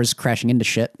about cars crashing into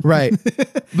shit. Right.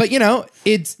 But,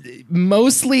 it's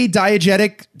mostly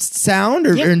diegetic sound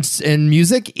and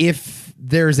music if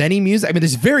there's any music. I mean,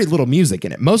 there's very little music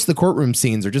in it. Most of the courtroom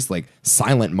scenes are just like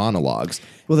silent monologues.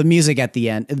 Well, the music at the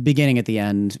end, at the beginning, at the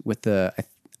end, with the,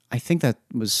 I think that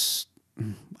was,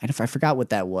 I forgot what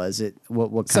that was.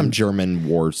 What Some kind German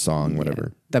war song,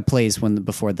 whatever. that plays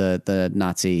before the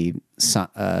Nazi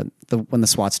when the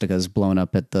swastika is blown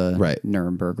up at the Right.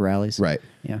 Nuremberg rallies. Right.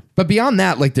 Yeah. But beyond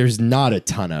that, like, there's not a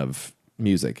ton of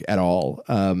music at all.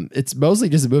 It's mostly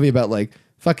just a movie about like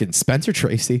fucking Spencer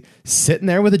Tracy sitting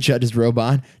there with a judge's robe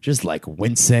on, just like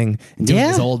wincing and doing Yeah.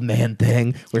 his old man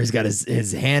thing where he's got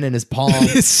his hand in his palm.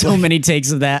 So many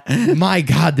takes of that. My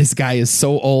God, this guy is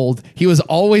so old. He was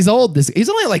always old. He's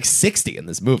only like 60 in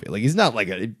this movie. Like, he's not like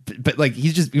but like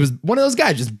he was one of those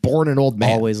guys just born an old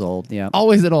man. Always old. Yeah.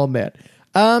 Always an old man.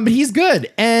 But he's good.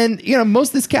 And, you know, most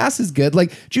of this cast is good.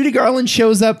 Like, Judy Garland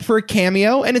shows up for a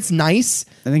cameo, and it's nice.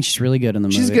 I think she's really good in the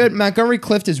movie. She's good. Montgomery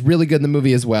Clift is really good in the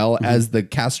movie as well as the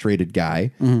castrated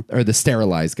guy or the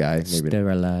sterilized guy. Maybe.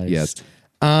 Sterilized. Yes.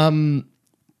 And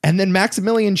then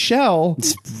Maximilian Schell.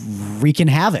 Wreaking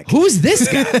havoc. Who's this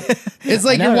guy? It's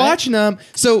like know, you're right? watching them.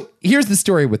 So here's the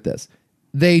story with this.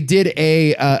 They did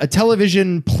a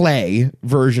television play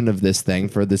version of this thing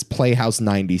for this Playhouse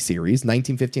 90 series,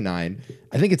 1959.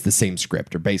 I think it's the same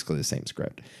script or basically the same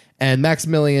script. And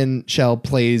Maximilian Schell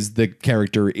plays the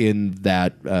character in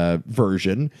that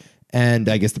version. And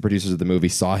I guess the producers of the movie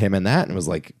saw him in that and was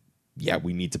like, yeah,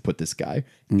 we need to put this guy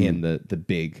in the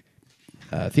big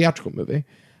theatrical movie.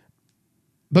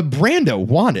 But Brando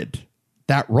wanted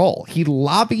that role. He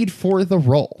lobbied for the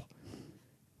role.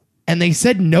 And they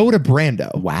said no to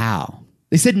Brando. Wow.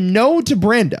 They said no to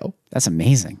Brando. That's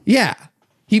amazing. Yeah.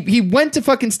 He went to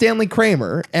fucking Stanley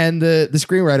Kramer and the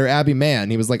screenwriter, Abby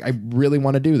Mann. He was like, I really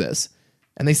want to do this.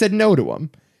 And they said no to him.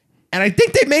 And I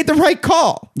think they made the right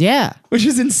call, Yeah. which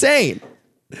is insane.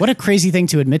 What a crazy thing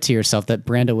to admit to yourself that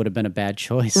Brando would have been a bad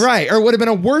choice. Right. Or would have been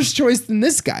a worse choice than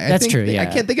this guy. That's true, yeah. I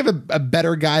can't think of a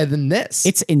better guy than this.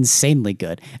 It's insanely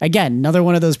good. Again, another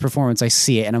one of those performances. I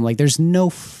see it and I'm like, there's no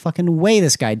fucking way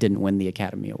this guy didn't win the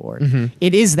Academy Award.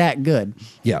 It is that good.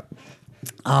 yeah.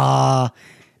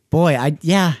 Boy,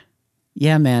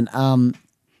 yeah, man.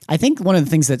 I think one of the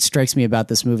things that strikes me about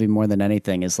this movie more than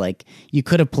anything is like you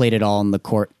could have played it all in the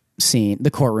courtroom,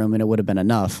 and it would have been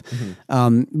enough.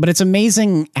 But it's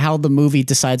amazing how the movie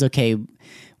decides, okay,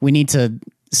 we need to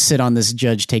sit on this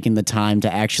judge taking the time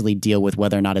to actually deal with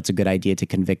whether or not it's a good idea to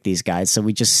convict these guys. So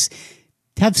we just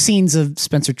have scenes of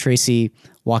Spencer Tracy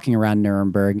walking around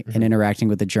Nuremberg and interacting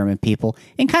with the German people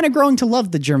and kind of growing to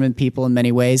love the German people in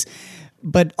many ways,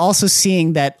 but also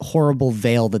seeing that horrible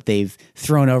veil that they've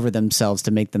thrown over themselves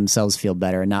to make themselves feel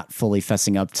better and not fully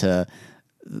fessing up to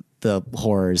the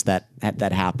horrors that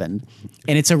happened.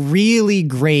 And it's a really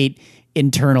great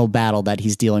internal battle that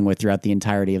he's dealing with throughout the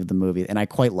entirety of the movie. And I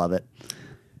quite love it.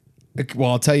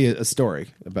 Well, I'll tell you a story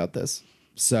about this.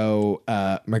 So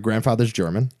my grandfather's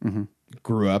German,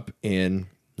 grew up in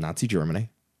Nazi Germany,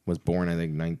 was born, I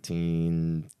think,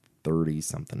 1930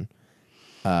 something.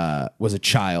 Was a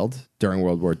child during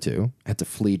World War II, had to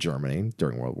flee Germany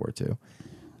during World War II.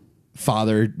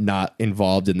 Father not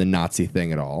involved in the Nazi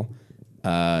thing at all.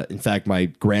 In fact, my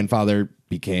grandfather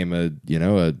became a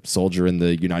soldier in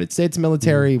the United States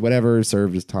military, whatever,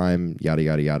 served his time, yada,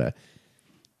 yada, yada.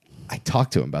 I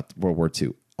talked to him about World War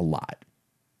II a lot.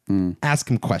 Ask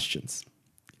him questions.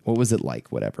 What was it like?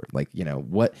 Whatever. Like,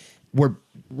 what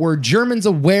were Germans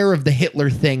aware of the Hitler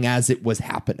thing as it was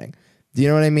happening? Do you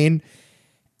know what I mean?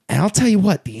 And I'll tell you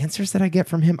what, the answers that I get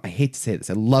from him, I hate to say this.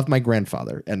 I love my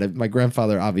grandfather. And my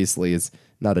grandfather obviously is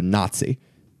not a Nazi. He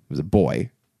was a boy.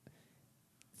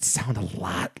 Sound a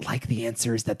lot like the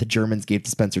answers that the Germans gave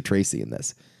to Spencer Tracy in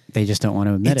this. They just don't want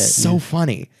to admit It's it. so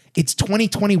funny. It's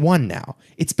 2021 now.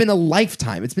 It's been a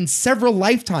lifetime. It's been several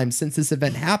lifetimes since this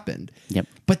event happened. Yep.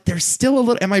 But there's still a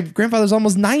little, and my grandfather's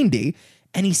almost 90,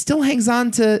 and he still hangs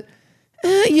on to,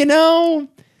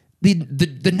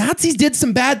 the Nazis did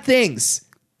some bad things.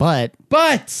 But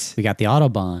But we got the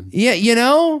Autobahn. yeah,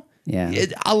 Yeah.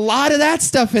 a lot of that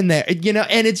stuff in there,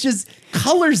 and it just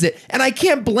colors it. And I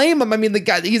can't blame him. I mean, the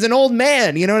guy, he's an old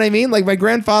man, you know what I mean? Like my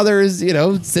grandfather is,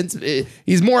 since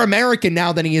he's more American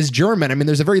now than he is German. I mean,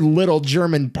 there's a very little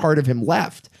German part of him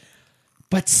left,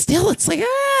 but still it's like,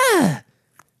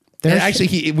 And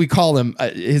actually, we call him,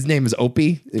 his name is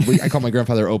Opie. I call my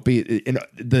grandfather Opie. In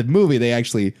the movie, they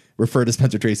actually refer to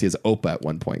Spencer Tracy as Opa at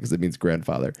one point because it means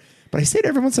grandfather. But I say it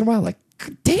every once in a while, like,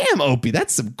 damn, Opie,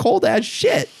 that's some cold ass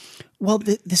shit. Well,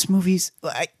 this movie's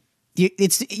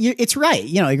it's right.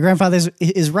 Your grandfather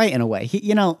is right in a way.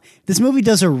 This movie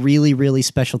does a really, really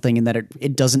special thing in that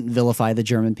it doesn't vilify the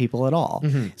German people at all.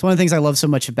 It's one of the things I love so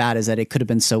much about is that it could have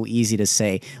been so easy to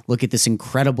say, look at this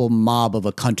incredible mob of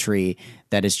a country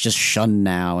that is just shunned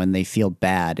now and they feel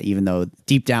bad, even though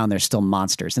deep down they're still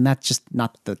monsters. And that's just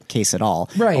not the case at all.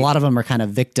 Right. A lot of them are kind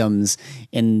of victims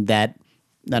in that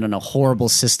I don't know, horrible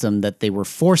system that they were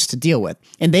forced to deal with.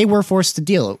 And they were forced to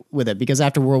deal with it because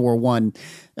after World War One,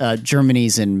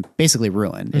 Germany's in basically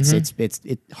ruin.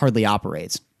 It hardly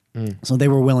operates. So they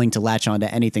were willing to latch on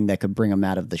to anything that could bring them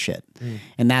out of the shit.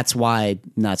 And that's why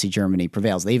Nazi Germany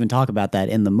prevails. They even talk about that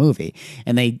in the movie.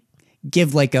 And they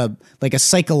give like a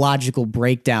psychological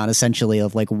breakdown essentially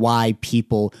of like why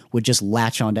people would just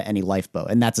latch onto any lifeboat.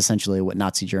 And that's essentially what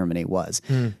Nazi Germany was.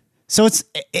 So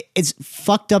it's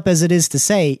fucked up as it is to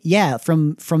say, yeah,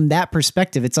 from that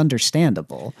perspective, it's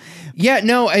understandable. Yeah,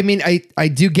 no, I mean, I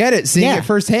do get it. Seeing it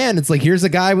firsthand, it's like, here's a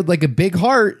guy with like a big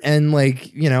heart and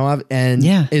like, you know, and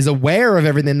is aware of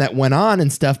everything that went on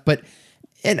and stuff. But,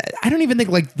 and I don't even think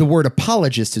like the word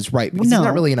apologist is right. Because he's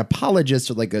not really an apologist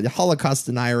or like a Holocaust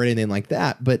denier or anything like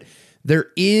that. But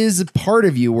there is a part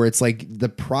of you where it's like the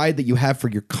pride that you have for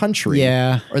your country,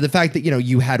 or the fact that, you know,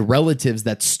 you had relatives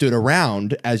that stood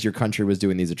around as your country was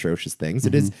doing these atrocious things.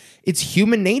 It's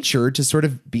human nature to sort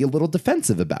of be a little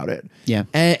defensive about it.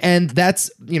 And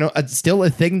that's, you know, still a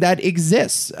thing that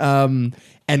exists.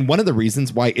 And one of the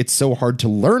reasons why it's so hard to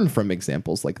learn from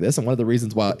examples like this, and one of the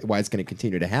reasons why it's going to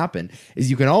continue to happen, is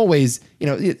you can always, you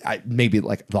know, maybe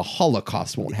like the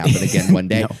Holocaust won't happen again one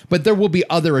day, but there will be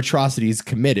other atrocities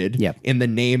committed in the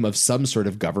name of some sort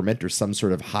of government or some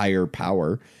sort of higher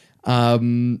power.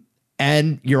 And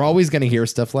you're always going to hear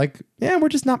stuff like, yeah, we're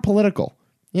just not political.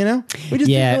 You know, we just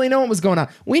didn't really know what was going on.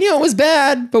 We knew it was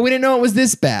bad, but we didn't know it was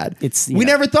this bad. We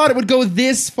never thought it would go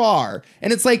this far.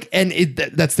 And it's like, and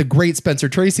that's the great Spencer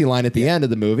Tracy line at the end of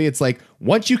the movie. It's like,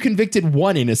 once you convicted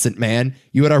one innocent man,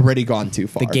 you had already gone too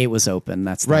far. The gate was open.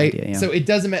 That's the right. idea, So it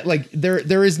doesn't matter. Like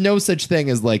there is no such thing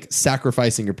as like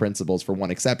sacrificing your principles for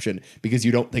one exception because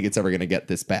you don't think it's ever going to get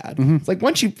this bad. It's like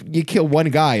once you kill one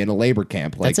guy in a labor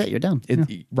camp, like that's it. You're done.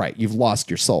 Right. You've lost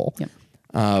your soul. Yep.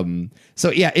 So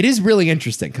yeah, it is really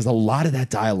interesting because a lot of that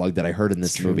dialogue that I heard in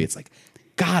this movie, it's like,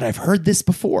 God, I've heard this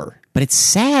before. But it's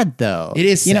sad though. It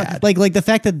is sad. You know, like the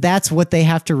fact that that's what they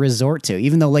have to resort to,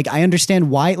 even though like I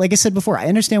understand why, like I said before, I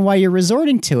understand why you're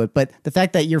resorting to it, but the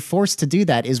fact that you're forced to do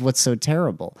that is what's so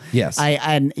terrible. Yes.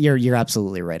 And you're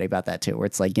absolutely right about that too, where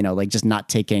it's like, you know, like just not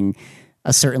taking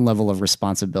a certain level of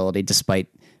responsibility despite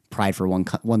pride for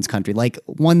one's country. Like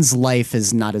one's life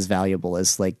is not as valuable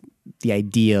as like the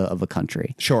idea of a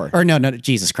country. Sure. Or no,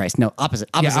 Jesus Christ. No, opposite.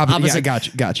 Yeah,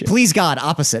 gotcha. Please God,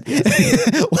 opposite.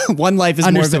 One life is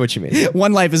Understood what you mean.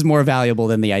 One life is more valuable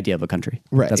than the idea of a country.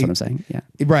 Right. That's what I'm saying. Yeah.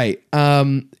 Right.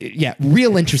 Yeah,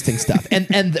 real interesting stuff.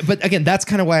 But again, that's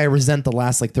kind of why I resent the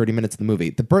last like 30 minutes of the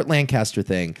movie. The Burt Lancaster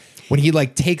thing, when he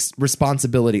like takes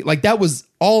responsibility, like that was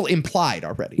all implied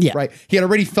already. Yeah. Right. He had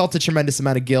already felt a tremendous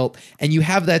amount of guilt. And you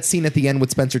have that scene at the end with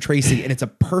Spencer Tracy, and it's a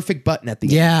perfect button at the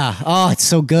end. Yeah. Oh, it's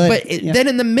so good. But then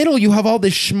in the middle, you have all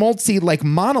this schmaltzy like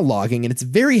monologuing, and it's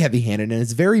very heavy-handed and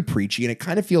it's very preachy, and it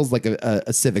kind of feels like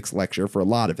a civics lecture for a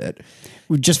lot of it.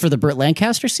 Just for the Burt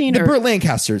Lancaster scene? The Burt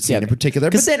Lancaster scene in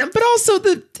particular, but also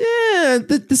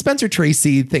the Spencer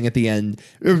Tracy thing at the end.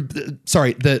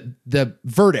 The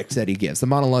verdict that he gives, the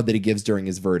monologue that he gives during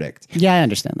his verdict. Yeah, I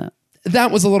understand that.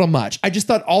 That was a little much. I just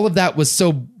thought all of that was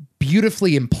so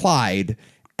beautifully implied,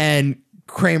 and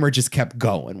Kramer just kept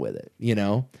going with it. You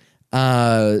know,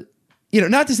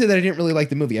 not to say that I didn't really like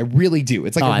the movie. I really do.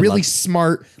 It's like a really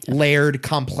smart, layered,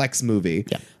 complex movie.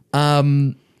 Yeah.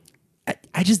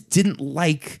 I just didn't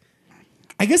like.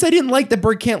 I guess I didn't like that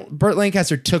Burt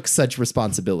Lancaster took such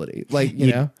responsibility. Like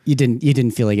you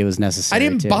didn't feel like it was necessary. I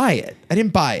didn't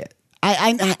buy it.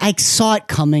 I saw it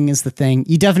coming is the thing.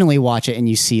 You definitely watch it and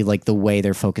you see like the way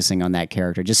they're focusing on that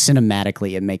character. Just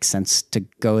cinematically, it makes sense to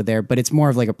go there, but it's more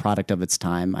of like a product of its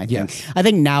time, I think. Yes. I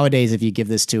think nowadays, if you give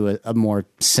this to a more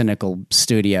cynical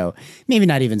studio, maybe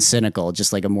not even cynical,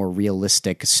 just like a more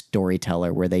realistic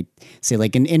storyteller where they say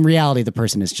like, in reality, the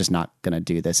person is just not going to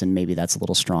do this. And maybe that's a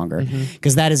little stronger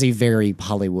because that is a very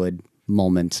Hollywood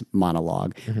moment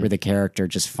monologue where the character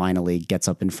just finally gets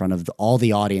up in front of all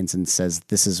the audience and says,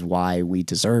 this is why we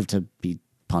deserve to be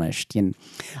punished. And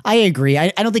I agree. I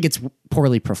don't think it's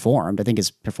poorly performed. I think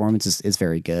his performance is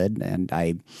very good. And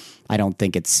I don't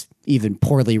think it's even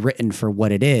poorly written for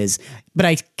what it is, but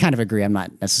I kind of agree. I'm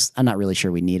not really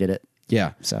sure we needed it.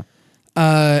 Yeah. So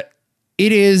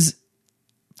it is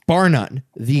bar none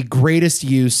the greatest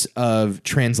use of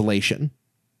translation.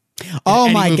 Oh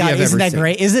my God, isn't that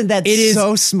great? Isn't that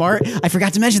so smart? I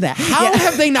forgot to mention that. How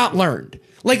have they not learned?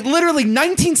 Like literally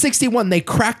 1961, they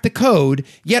cracked the code,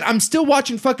 yet I'm still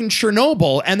watching fucking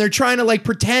Chernobyl and they're trying to like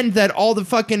pretend that all the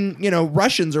fucking,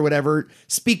 Russians or whatever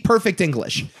speak perfect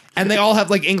English. And they all have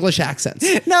like English accents.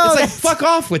 No, it's like, fuck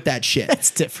off with that shit.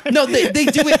 That's different. No, they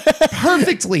do it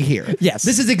perfectly here. Yes.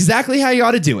 This is exactly how you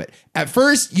ought to do it. At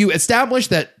first, you establish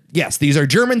that Yes, these are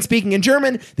German speaking in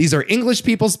German. These are English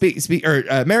people speak or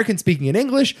American speaking in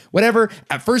English, whatever.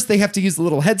 At first, they have to use the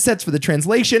little headsets for the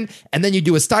translation. And then you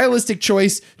do a stylistic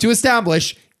choice to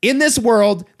establish in this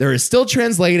world, there is still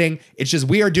translating. It's just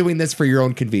we are doing this for your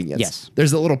own convenience. Yes.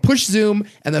 There's a little push zoom,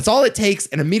 and that's all it takes.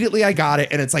 And immediately I got it.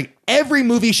 And it's like every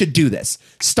movie should do this.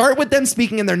 Start with them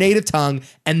speaking in their native tongue,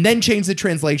 and then change the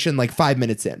translation like 5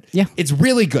 minutes in. Yeah. It's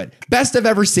really good. Best I've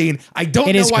ever seen. I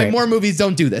don't know why more movies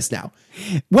don't do this now.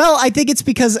 Well, I think it's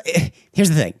because here's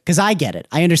the thing. Because I get it.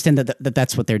 I understand that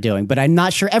that's what they're doing, but I'm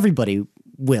not sure everybody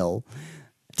will.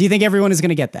 Do you think everyone is going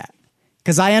to get that?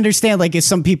 Because I understand, like, if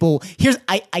some people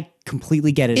I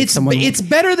completely get it. It's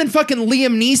better than fucking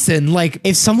Liam Neeson, like,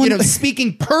 if someone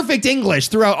speaking perfect English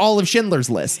throughout all of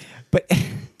Schindler's List. But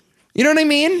you know what I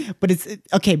mean? But it's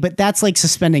okay. But that's like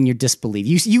suspending your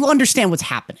disbelief. You understand what's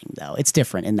happening, though. It's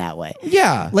different in that way.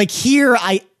 Yeah. Like here,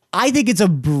 I think it's a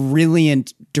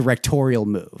brilliant directorial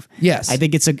move. Yes. I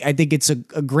think it's a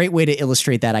great way to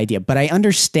illustrate that idea. But I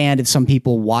understand if some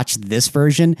people watch this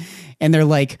version and they're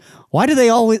like, why do they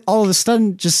all of a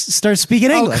sudden just start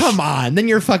speaking English? Oh, come on. Then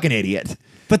you're a fucking idiot.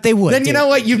 But they would. Then you know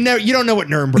what? You don't know what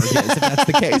Nuremberg is if that's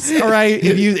the case. All right.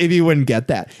 If you wouldn't get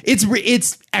that.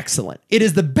 It's excellent. It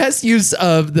is the best use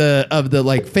of the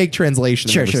like fake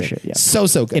translation. Sure. Yeah. So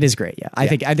good. It is great. Yeah. I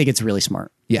think it's really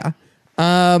smart. Yeah.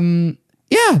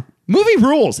 Yeah. Movie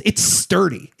rules. It's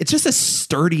sturdy. It's just a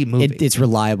sturdy movie. It's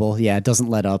reliable. Yeah. It doesn't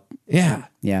let up. Yeah.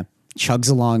 Yeah. Chugs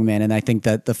along, man. And I think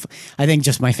that I think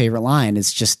just my favorite line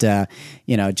is just,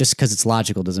 just because it's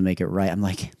logical doesn't make it right. I'm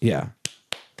like, yeah.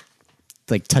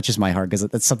 Like touches my heart because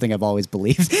that's something I've always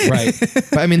believed. Right.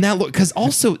 But I mean, because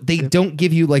also they don't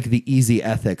give you like the easy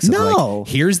ethics. Of like,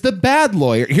 here's the bad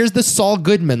lawyer. Here's the Saul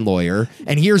Goodman lawyer.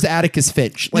 And here's Atticus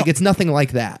Finch. Like, it's nothing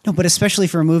like that. No, but especially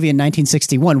for a movie in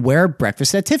 1961 where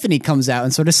Breakfast at Tiffany comes out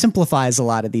and sort of simplifies a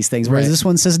lot of these things. Whereas this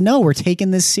one says, no, we're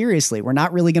taking this seriously. We're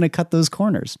not really going to cut those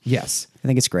corners. Yes. I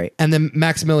think it's great. And then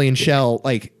Maximilian Schell,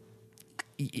 like,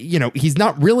 he's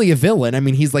not really a villain. I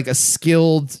mean, he's like a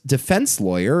skilled defense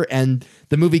lawyer, and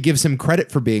the movie gives him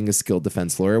credit for being a skilled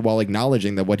defense lawyer while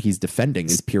acknowledging that what he's defending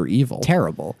is pure evil.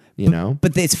 Terrible.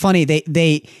 But it's funny.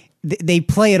 They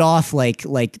play it off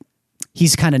like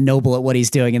he's kind of noble at what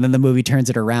he's doing, and then the movie turns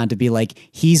it around to be like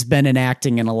he's been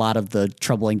enacting in a lot of the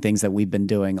troubling things that we've been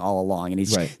doing all along, and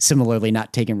he's similarly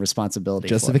not taking responsibility.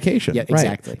 Justification. Yeah,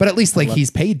 exactly. Right. But at least like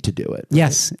he's paid to do it. Right?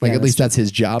 Yes. Like at least that's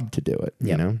his job to do it.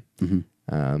 You know. Mm-hmm.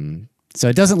 So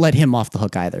it doesn't let him off the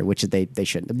hook either, which they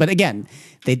shouldn't. But again,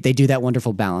 they do that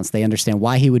wonderful balance. They understand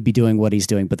why he would be doing what he's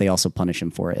doing, but they also punish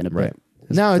him for it in a bit.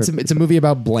 No, it's a movie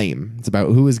about blame. It's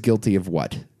about who is guilty of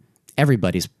what.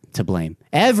 Everybody's to blame.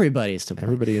 Everybody's to blame.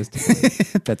 Everybody is to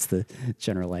blame. That's the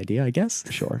general idea, I guess.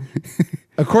 Sure.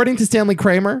 According to Stanley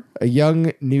Kramer, a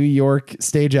young New York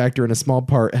stage actor in a small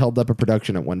part held up a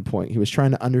production at one point. He was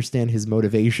trying to understand his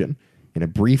motivation in a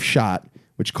brief shot,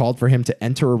 which called for him to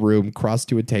enter a room, cross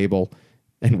to a table,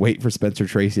 and wait for Spencer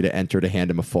Tracy to enter to hand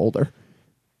him a folder.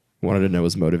 He wanted to know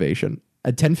his motivation.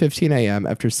 At 10:15 a.m.,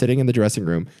 after sitting in the dressing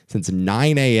room since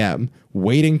 9 a.m.,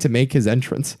 waiting to make his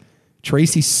entrance,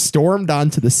 Tracy stormed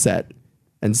onto the set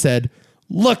and said,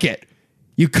 "Look it.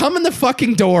 You come in the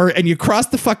fucking door and you cross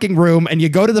the fucking room and you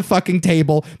go to the fucking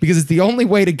table because it's the only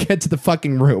way to get to the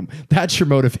fucking room. That's your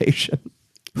motivation."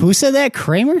 Who said that?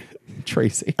 Kramer?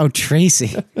 Tracy. Oh,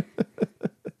 Tracy.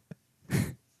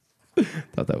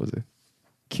 Thought that was a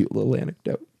cute little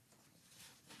anecdote.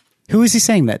 Who is he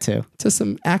saying that to? To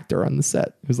some actor on the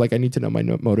set who's like, I need to know my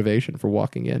motivation for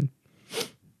walking in.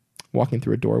 Walking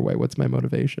through a doorway. What's my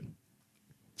motivation?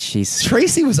 Jesus.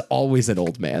 Tracy was always an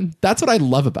old man. That's what I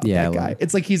love about that guy. It.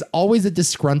 It's like he's always a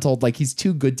disgruntled, like he's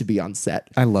too good to be on set.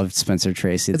 I love Spencer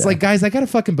Tracy. It's like, guys, I got a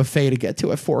fucking buffet to get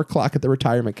to at 4:00 at the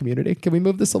retirement community. Can we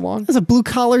move this along? That's a blue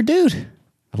collar dude.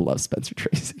 I love Spencer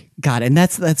Tracy. God, and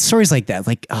that's stories like that.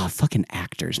 Like, oh, fucking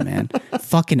actors, man.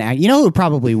 Fucking act. You know who it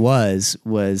probably was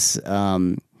Montgomery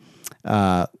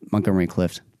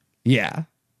Clift. Yeah,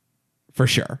 for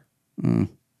sure.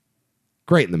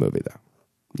 Great in the movie though.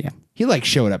 Yeah. He like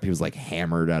showed up. He was like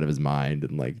hammered out of his mind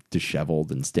and like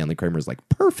disheveled. And Stanley Kramer's like,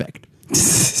 perfect.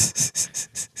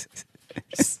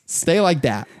 Stay like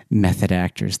that. Method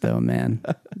actors, though, man.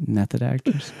 Method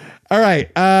actors. All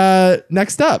right.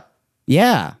 Next up.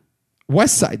 Yeah.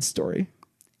 West Side Story.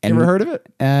 Ever heard of it?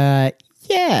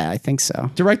 Yeah, I think so.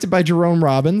 Directed by Jerome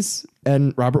Robbins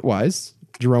and Robert Wise.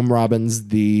 Jerome Robbins,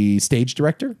 the stage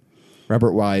director.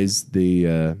 Robert Wise,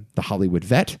 the Hollywood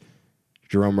vet.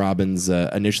 Jerome Robbins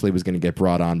initially was going to get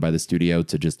brought on by the studio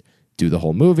to just do the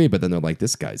whole movie, but then they're like,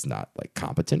 this guy's not like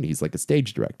competent. He's like a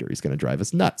stage director. He's going to drive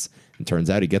us nuts. And turns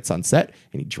out he gets on set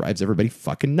and he drives everybody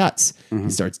fucking nuts. He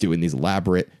starts doing these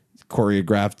elaborate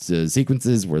choreographed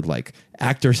sequences where like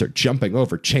actors are jumping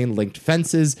over chain linked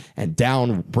fences and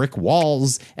down brick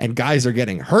walls, and guys are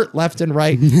getting hurt left and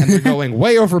right, and they're going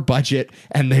way over budget,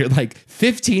 and they're like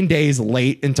 15 days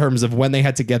late in terms of when they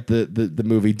had to get the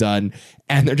movie done,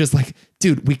 and they're just like,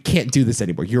 dude, we can't do this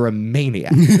anymore. You're a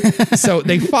maniac. So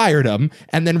they fired him,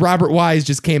 and then Robert Wise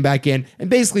just came back in and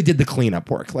basically did the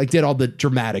cleanup work, like did all the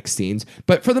dramatic scenes.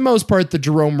 But for the most part, the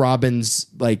Jerome Robbins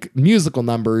like musical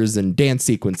numbers and dance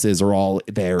sequences are all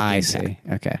there. I see.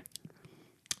 Okay.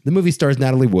 The movie stars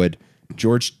Natalie Wood,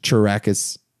 George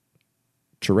Chiriakis,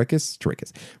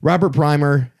 Robert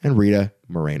Breimer, and Rita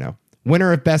Moreno.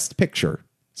 Winner of Best Picture,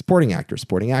 Supporting Actor,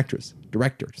 Supporting Actress,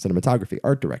 Director, Cinematography,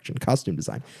 Art Direction, Costume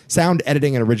Design, Sound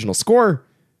Editing, and Original Score.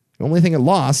 The only thing it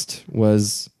lost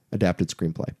was Adapted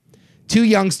Screenplay. Two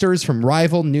youngsters from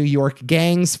rival New York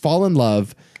gangs fall in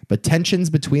love, but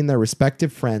tensions between their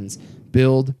respective friends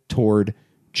build toward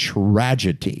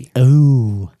tragedy.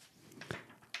 Ooh.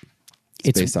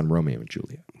 It's based on Romeo and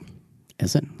Juliet.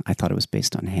 Is it? I thought it was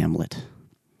based on Hamlet.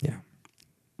 Yeah.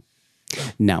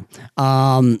 No.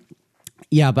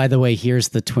 Yeah, by the way, here's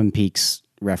the Twin Peaks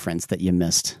reference that you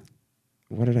missed.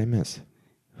 What did I miss?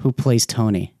 Who plays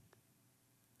Tony?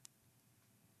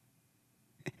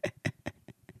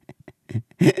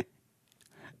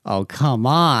 Oh, come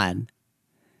on.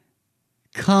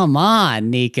 Come on,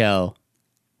 Nico.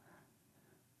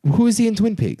 Who is he in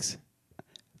Twin Peaks?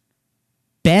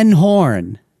 Ben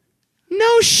Horn.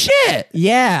 No shit.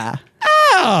 Yeah.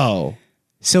 Oh.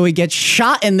 So he gets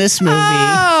shot in this movie,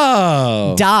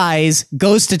 Oh. dies,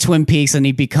 goes to Twin Peaks, and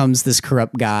he becomes this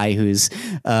corrupt guy who's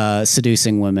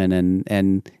seducing women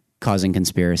and causing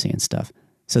conspiracy and stuff.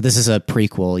 So this is a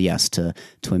prequel, yes, to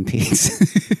Twin Peaks.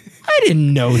 I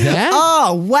didn't know that.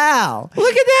 Oh, wow.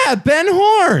 Look at that. Ben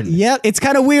Horn. Yep. It's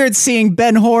kind of weird seeing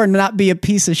Ben Horn not be a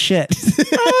piece of shit.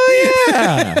 Oh,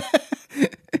 yeah.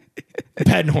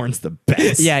 Ben Horn's the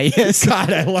best. Yeah, he is.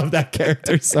 God, I love that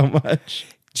character so much.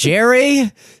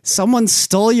 Jerry, someone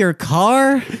stole your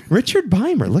car? Richard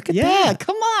Beimer. Look at Yeah, that.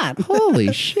 come on.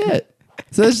 Holy shit.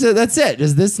 So that's it.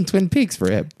 Just this and Twin Peaks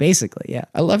for him. Basically, yeah.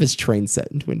 I love his train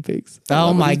set in Twin Peaks.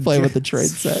 Oh my play God. with the train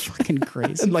set. Fucking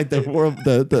crazy. And like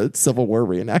the Civil War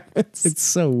reenactments. It's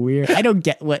so weird. I don't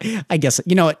get what, I guess,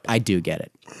 you know what? I do get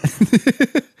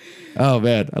it. Oh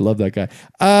man, I love that guy.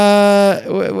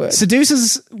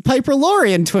 Seduces Piper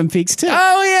Laurie in Twin Peaks too.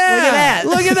 Oh yeah.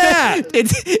 Look at that.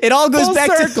 It all goes Full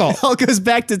back circle. to, it all goes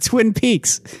back to Twin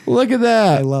Peaks. Look at I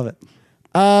that. love it.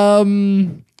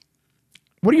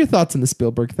 What are your thoughts on the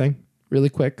Spielberg thing? Really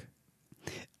quick.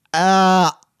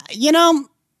 You know,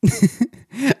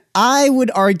 I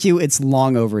would argue it's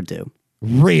long overdue.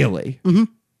 Really?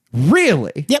 Mm-hmm.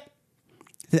 Really? Yep.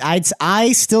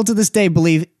 I still to this day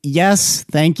believe, yes,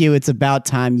 thank you. It's about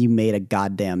time you made a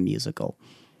goddamn musical.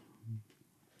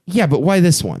 Yeah, but why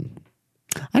this one?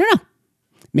 I don't know.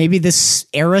 Maybe this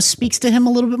era speaks to him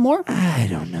a little bit more. I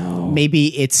don't know.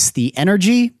 Maybe it's the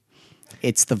energy.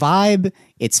 It's the vibe.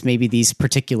 It's maybe these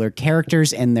particular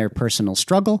characters and their personal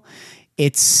struggle.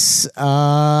 It's,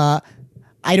 I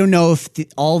don't know if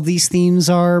all these themes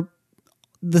are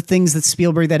the things that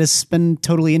Spielberg that has been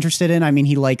totally interested in. I mean,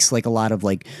 he likes like a lot of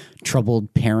like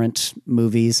troubled parent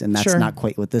movies, and that's Sure. not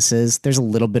quite what this is. There's a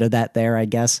little bit of that there, I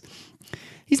guess.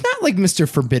 He's not like Mr.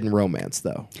 Forbidden Romance,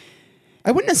 though.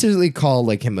 I wouldn't necessarily call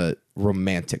like him a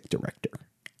romantic director.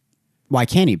 Why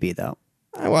can't he be though?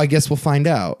 Well, I guess we'll find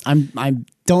out. I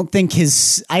don't think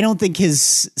his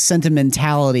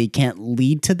sentimentality can't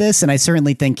lead to this, and I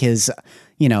certainly think his,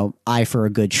 eye for a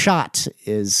good shot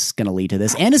is going to lead to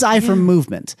this, and his eye for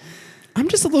movement. I'm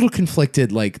just a little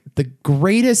conflicted. Like the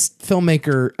greatest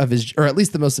filmmaker of his, or at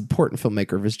least the most important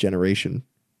filmmaker of his generation,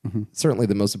 certainly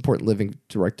the most important living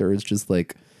director, is just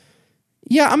like,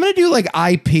 yeah, I'm gonna do like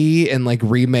IP and like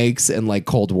remakes and like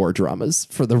Cold War dramas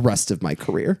for the rest of my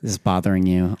career. This is bothering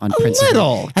you on A principle.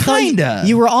 little, I thought kinda.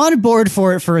 You were on board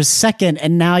for it for a second,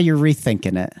 and now you're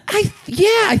rethinking it.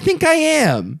 I think I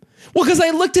am. Well, because I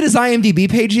looked at his IMDb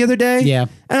page the other day. Yeah.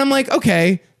 And I'm like,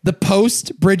 okay, the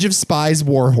post Bridge of Spies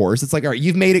War Horse. It's like, all right,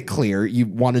 you've made it clear you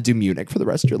want to do Munich for the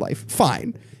rest of your life.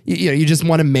 Fine. You just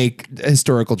want to make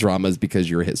historical dramas because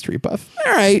you're a history buff.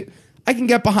 All right. I can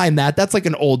get behind that. That's like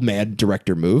an old man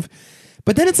director move.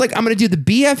 But then it's like, I'm going to do the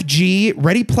BFG,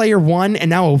 Ready Player One, and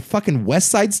now a fucking West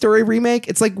Side Story remake.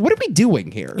 It's like, what are we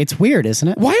doing here? It's weird, isn't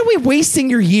it? Why are we wasting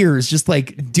your years just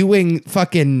like doing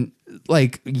fucking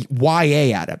like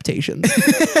YA adaptations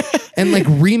and like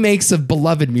remakes of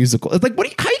beloved musicals? It's like,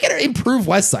 how are you going to improve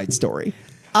West Side Story?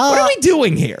 What are we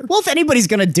doing here? Well, if anybody's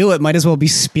gonna do it, might as well be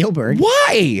Spielberg.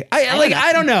 Why?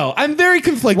 I don't know. I'm very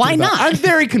conflicted. Why about it. not? I'm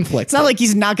very conflicted. It's not like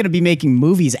he's not gonna be making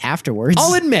movies afterwards.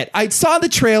 I'll admit, I saw the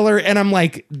trailer and I'm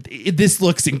like, this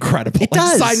looks incredible. It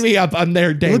does. Sign me up. I'm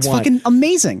there day it looks one. fucking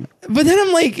amazing. But then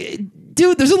I'm like,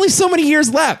 dude, there's only so many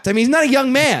years left. I mean, he's not a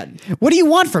young man. What do you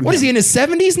want from him? What is he, in his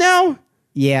 70s now?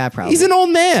 Yeah, probably. He's an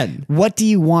old man. What do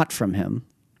you want from him?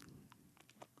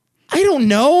 I don't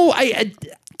know.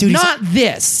 Dude, not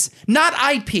this. Not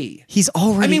IP. He's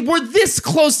already. I mean, we're this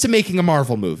close to making a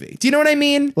Marvel movie. Do you know what I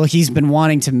mean? well, he's been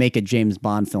wanting to make a James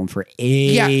Bond film for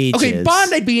ages. Yeah. Okay,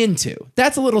 Bond I'd be into.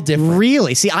 That's a little different.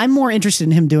 Really? See, I'm more interested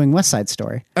in him doing West Side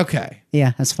Story. Okay.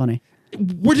 Yeah, that's funny.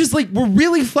 We're just like, we're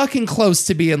really fucking close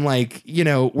to being like, you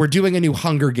know, we're doing a new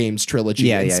Hunger Games trilogy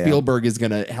Yeah, and yeah, yeah. Spielberg is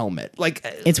going to helmet. Like,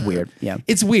 It's weird. Yeah.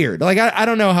 it's weird. Like, I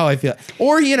don't know how I feel.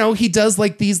 Or, you know, he does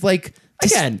like these, like,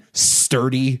 again,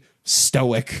 sturdy,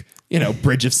 stoic, you know,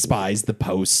 Bridge of Spies, The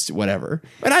Post, whatever.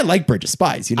 And I like Bridge of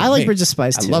Spies. You know I me. like Bridge of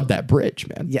Spies, I too. love that bridge,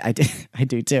 man. Yeah, I do. I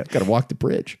do too. Got to walk the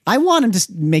bridge. I want him to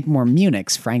make more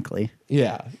Munichs, frankly.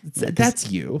 Yeah. That's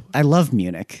you. I love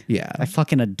Munich. Yeah. I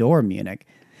fucking adore Munich.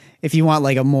 If you want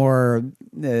like a more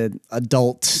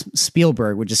adult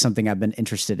Spielberg, which is something I've been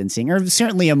interested in seeing, or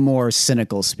certainly a more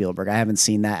cynical Spielberg. I haven't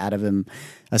seen that out of him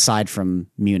aside from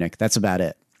Munich. That's about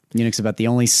it. Munich's about the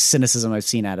only cynicism I've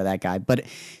seen out of that guy. But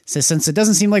since it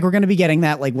doesn't seem like we're going to be getting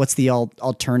that, like what's the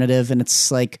alternative? And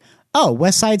it's like, oh,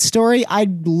 West Side Story.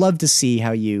 I'd love to see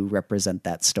how you represent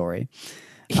that story.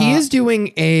 He is doing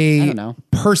I a don't know.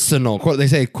 personal, quote, they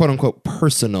say, quote unquote,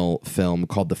 personal film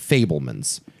called The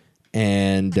Fablemans.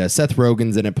 And Seth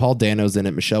Rogen's in it, Paul Dano's in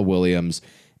it, Michelle Williams.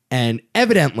 And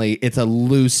evidently, it's a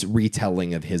loose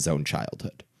retelling of his own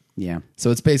childhood. Yeah.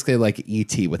 So it's basically like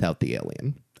E.T. without the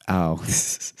alien. Oh.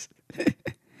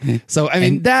 So, I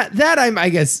mean, that I'm, I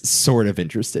guess, sort of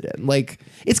interested in. Like,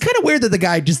 it's kind of weird that the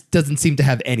guy just doesn't seem to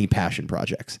have any passion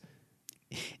projects.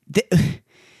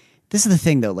 This is the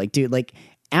thing, though. Like, dude, like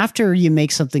after you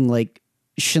make something like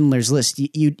Schindler's List,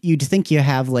 you'd think you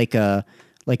have like an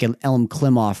Elm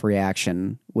Klimov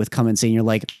reaction with come and see, and you're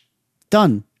like,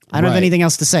 done. I don't have Right. anything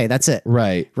else to say. That's it.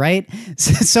 Right. Right.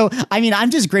 So, I mean,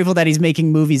 I'm just grateful that he's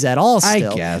making movies at all.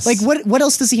 Still, I guess. Like, what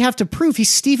else does he have to prove? He's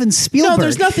Steven Spielberg. No,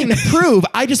 there's nothing to prove.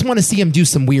 I just want to see him do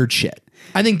some weird shit.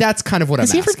 I think that's kind of what I'm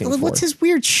asking for. What's his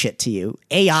weird shit to you?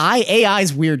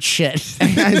 AI's weird shit.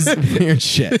 AI's weird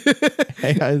shit.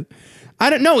 I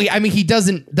don't know. I mean, he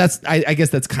doesn't. I guess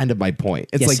that's kind of my point.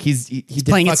 It's Yes. like he's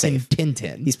playing it fucking safe.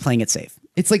 Tintin. He's playing it safe.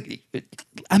 It's like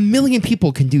a million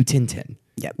people can do Tintin.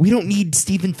 Yep. We don't need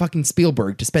Steven fucking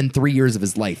Spielberg to spend 3 years of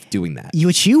his life doing that.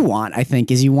 What you want, I think,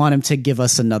 is you want him to give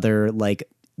us another like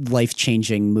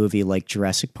life-changing movie like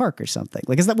Jurassic Park or something.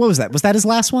 Like, what was that? Was that his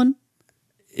last one?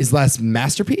 His last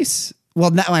masterpiece?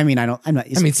 Well, no, I mean, I'm not.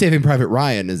 I mean, Saving Private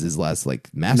Ryan is his last like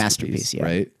masterpiece, yeah.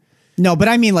 right? No, but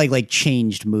I mean like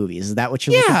changed movies. Is that what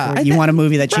you're Yeah, looking for? You want a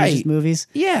movie that changes right. movies?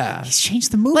 Yeah. He's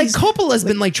changed the Like movies. Coppola's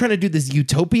been like trying to do this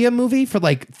Utopia movie for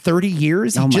like 30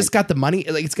 years. He my- just got the money.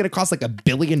 Like it's going to cost like $1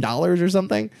 billion or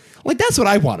something. Like that's what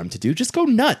I want him to do. Just go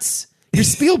nuts. You're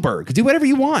Spielberg. Do whatever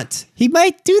you want. He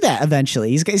might do that eventually.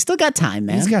 He's still got time,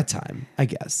 man. He's got time, I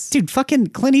guess. Dude, fucking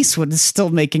Clint Eastwood is still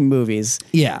making movies,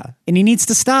 Yeah. and he needs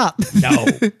to stop. No.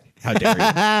 How dare you?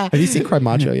 Have you seen Cry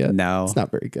Macho yet? No. It's not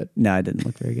very good. No, it didn't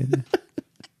look very good.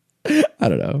 I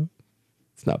don't know.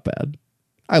 It's not bad.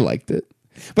 I liked it.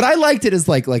 But I liked it as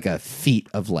like a feat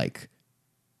of like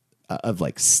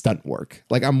stunt work.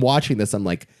 Like I'm watching this, I'm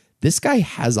like, this guy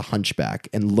has a hunchback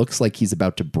and looks like he's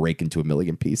about to break into a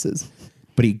million pieces,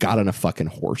 but he got on a fucking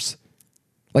horse.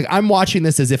 Like I'm watching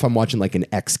this as if I'm watching like an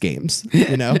X Games,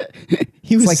 you know?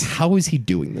 He was It's like, how is he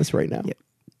doing this right now?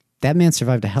 that man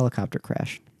survived a helicopter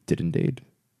crash, Did indeed.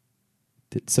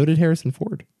 So did Harrison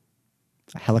Ford.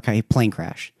 a plane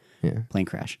crash, Yeah. plane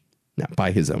crash. Not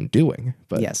by his own doing,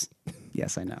 but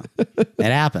Yes, I know. It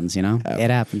happens, you know. It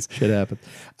happens. shit happened.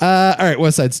 All right,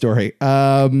 West Side Story.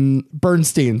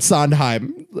 Bernstein,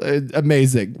 Sondheim,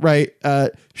 amazing, right?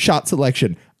 Shot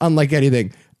selection, unlike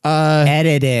anything.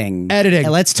 Editing. Editing.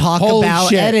 Let's talk Holy about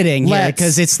shit. editing here Let's.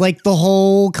 because it's like the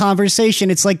whole conversation.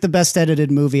 It's like the best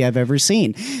edited movie I've ever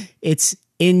seen. It's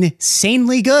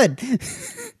insanely good.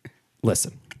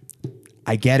 Listen,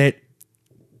 I get it.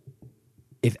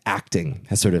 If acting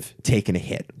has sort of taken a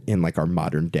hit in like our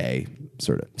modern day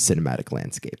sort of cinematic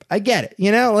landscape, I get it.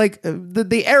 You know, like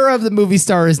the era of the movie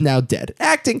star is now dead.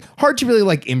 Acting, hard to really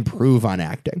like improve on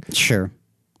acting. Sure.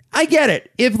 I get it.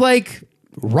 If like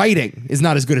writing is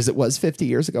not as good as it was 50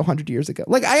 years ago, 100 years ago.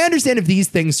 Like I understand if these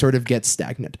things sort of get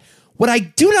stagnant. What I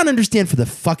do not understand for the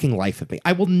fucking life of me,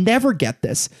 I will never get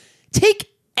this. Take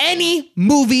any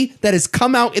movie that has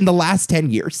come out in the last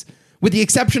 10 years, with the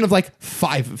exception of like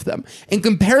 5 of them, and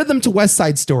compare them to West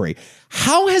Side Story,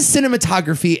 how has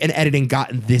cinematography and editing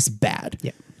gotten this bad?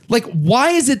 Yeah. Like,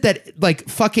 why is it that like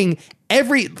fucking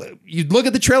you look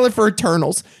at the trailer for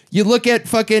Eternals, you look at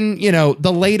fucking,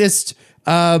 the latest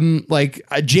like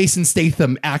a Jason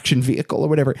Statham action vehicle or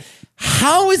whatever.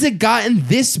 How has it gotten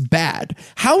this bad?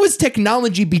 How has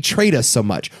technology betrayed us so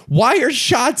much? Why are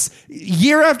shots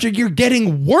year after year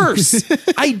getting worse?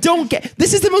 I don't get.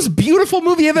 This is the most beautiful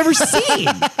movie I've ever seen.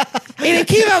 And it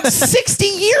came out 60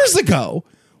 years ago.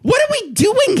 What are we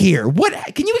doing here? What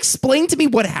can you explain to me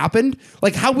what happened?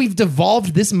 Like how we've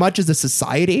devolved this much as a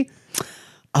society?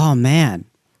 Oh man.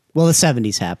 Well, the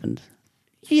 70s happened.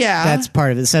 Yeah. That's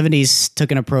part of it. The 70s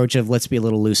took an approach of let's be a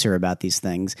little looser about these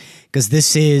things because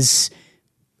this is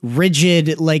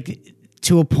rigid, like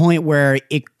to a point where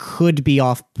it could be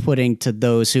off-putting to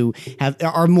those who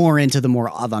are more into the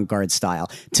more avant-garde style.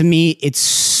 To me, it's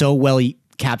so well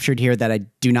captured here that I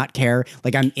do not care.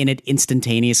 Like I'm in it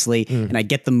instantaneously and I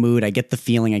get the mood, I get the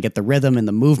feeling, I get the rhythm and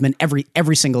the movement,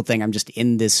 every single thing. I'm just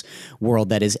in this world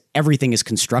that is everything is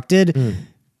constructed.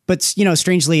 But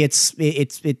strangely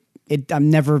I'm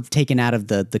never taken out of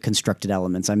the constructed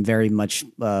elements. I'm very much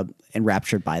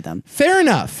enraptured by them. Fair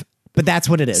enough. But that's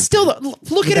what it is. Still,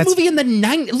 look at a movie in the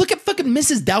 90s. Look at fucking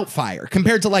Mrs. Doubtfire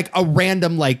compared to like a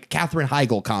random like Katherine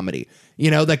Heigl comedy,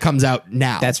 that comes out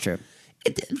now. That's true.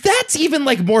 That's even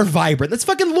like more vibrant. That's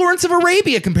fucking Lawrence of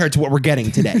Arabia compared to what we're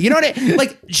getting today. You know what I mean?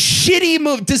 Like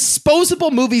shitty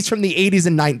disposable movies from the 80s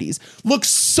and 90s look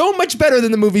so much better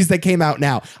than the movies that came out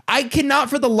now. I cannot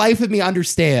for the life of me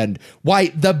understand why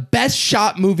the best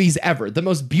shot movies ever, the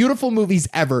most beautiful movies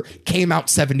ever came out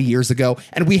 70 years ago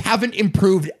and we haven't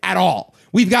improved at all.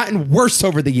 We've gotten worse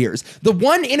over the years. The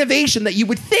one innovation that you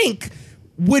would think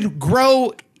would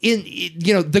grow in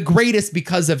the greatest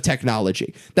because of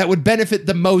technology that would benefit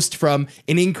the most from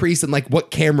an increase in like what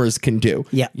cameras can do.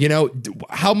 Yeah.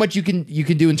 How much you can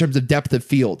do in terms of depth of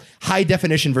field, high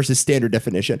definition versus standard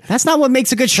definition. That's not what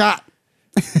makes a good shot.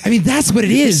 I mean, that's what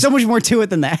it is. There's so much more to it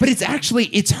than that. But it's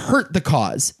hurt the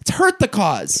cause. It's hurt the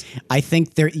cause. I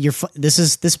think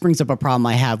this brings up a problem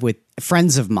I have with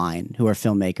friends of mine who are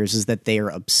filmmakers is that they are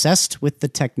obsessed with the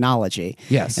technology.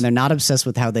 Yes. And they're not obsessed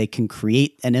with how they can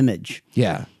create an image.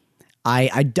 Yeah.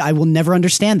 I will never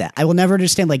understand that. I will never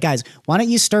understand, like, guys, why don't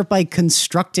you start by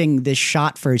constructing this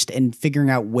shot first and figuring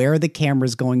out where the camera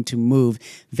is going to move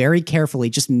very carefully.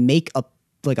 Just make a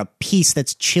piece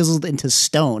that's chiseled into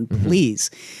stone, please.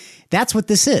 That's what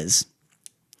this is.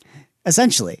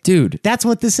 Essentially. Dude. That's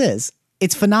what this is.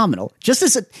 It's phenomenal. Just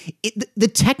as the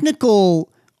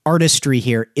technical artistry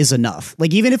here is enough.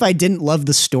 Like, even if I didn't love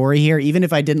the story here, even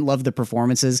if I didn't love the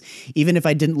performances, even if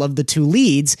I didn't love the two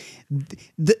leads,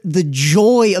 the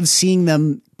joy of seeing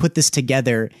them put this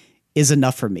together is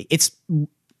enough for me. It's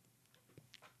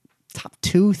top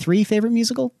 2, 3 favorite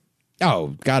musical.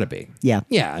 Oh, gotta be. Yeah.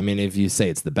 Yeah. I mean, if you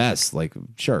say it's the best, like,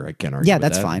 sure, I can argue. Yeah, with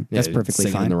that's that. fine. That's perfectly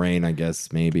Singing fine. in the Rain, I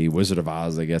guess, maybe. Wizard of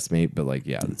Oz, I guess, maybe. But like,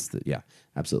 yeah,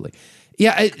 absolutely.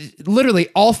 Yeah, literally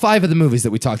all 5 of the movies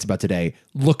that we talked about today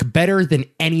look better than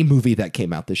any movie that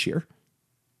came out this year.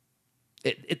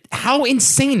 How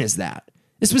insane is that?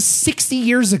 This was 60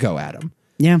 years ago, Adam.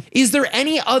 Yeah. Is there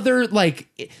any other like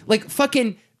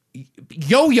fucking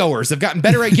yo-yoers have gotten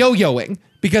better at yo-yoing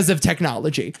because of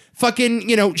technology?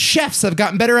 Fucking, chefs have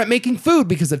gotten better at making food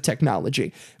because of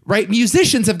technology, right?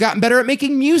 Musicians have gotten better at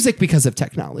making music because of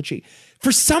technology.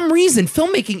 For some reason,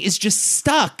 filmmaking is just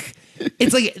stuck.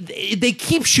 It's like they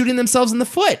keep shooting themselves in the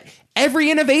foot. Every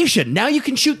innovation. Now you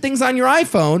can shoot things on your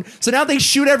iPhone. So now they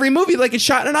shoot every movie like it's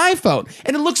shot on an iPhone.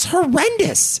 And it looks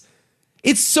horrendous.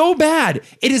 It's so bad.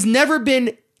 It has never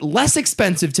been less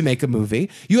expensive to make a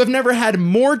movie. You have never had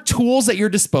more tools at your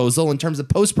disposal in terms of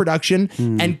post-production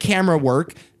and camera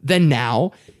work than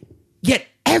now. Yet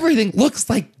everything looks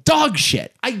like dog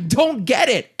shit. I don't get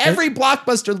it. Every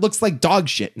blockbuster looks like dog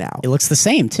shit now. It looks the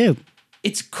same, too.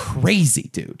 It's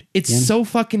crazy, dude. It's so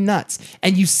fucking nuts.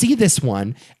 And you see this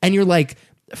one and you're like,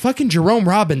 fucking Jerome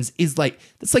Robbins is like,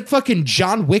 it's like fucking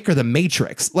John Wick or The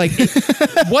Matrix. Like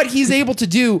what he's able to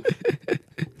do.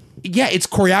 Yeah, it's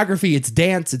choreography, it's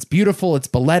dance, it's beautiful, it's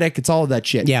balletic, it's all of that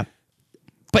shit. Yeah.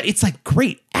 But it's like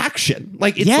great action.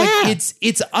 Like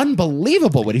it's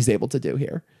unbelievable what he's able to do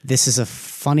here. This is a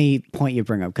funny point you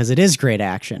bring up because it is great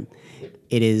action.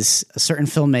 It is a certain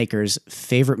filmmaker's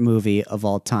favorite movie of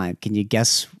all time. Can you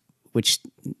guess which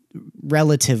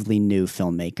relatively new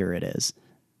filmmaker it is?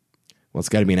 Well, it's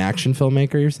got to be an action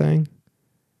filmmaker, you're saying?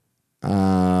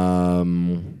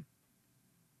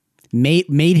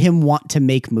 Made him want to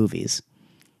make movies.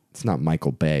 It's not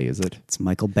Michael Bay, is it? It's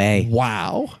Michael Bay.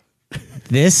 Wow.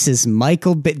 This is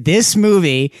Michael Bay. This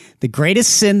movie, the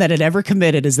greatest sin that it ever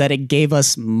committed is that it gave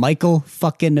us Michael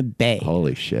fucking Bay.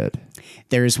 Holy shit.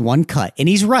 There's one cut, and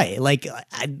he's right. Like,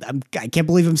 I can't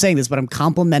believe I'm saying this, but I'm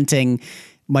complimenting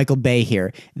Michael Bay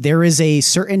here. There is a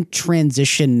certain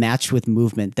transition matched with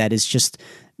movement that is just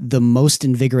the most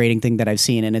invigorating thing that I've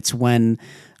seen, and it's when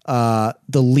the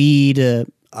lead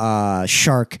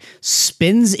shark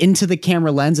spins into the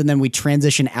camera lens, and then we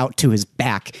transition out to his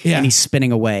back, and he's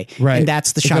spinning away. Right. And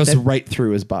that's the it shot goes that right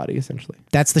through his body, essentially.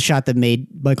 That's the shot that made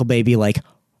Michael Bay be like,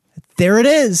 there it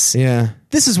is. Yeah.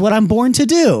 This is what I'm born to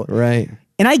do. Right.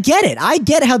 And I get it. I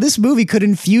get how this movie could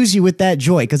infuse you with that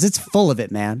joy because it's full of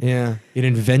it, man. Yeah. It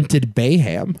invented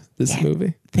Bayham, this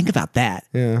movie. Think about that.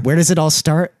 Yeah. Where does it all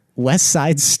start? West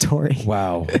Side Story.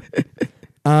 Wow.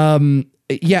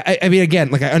 Yeah, I mean, again,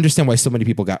 like I understand why so many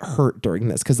people got hurt during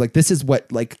this because, like, this is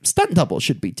what like stunt doubles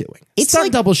should be doing.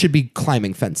 Stunt doubles should be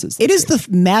climbing fences. It is the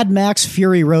Mad Max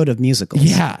Fury Road of musicals.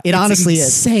 Yeah, it honestly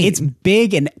insane. is. It's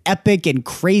big and epic and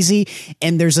crazy,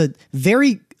 and there's a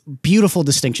very beautiful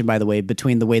distinction, by the way,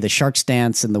 between the way the Sharks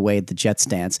dance and the way the Jets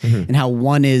dance, and how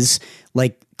one is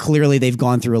like clearly they've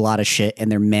gone through a lot of shit and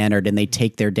they're mannered and they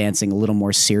take their dancing a little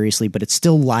more seriously, but it's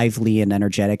still lively and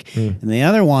energetic. And the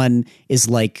other one is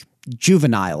like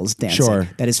juveniles dancing. Sure.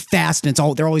 That is fast and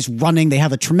they're always running. They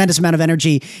have a tremendous amount of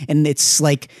energy and it's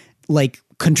like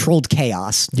controlled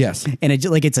chaos. Yes. And it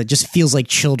just feels like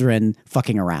children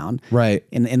fucking around. Right.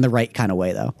 In the right kind of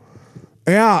way though.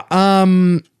 Yeah.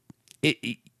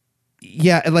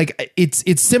 Yeah, like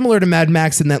it's similar to Mad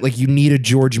Max in that like you need a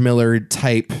George Miller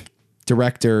type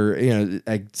director, you know,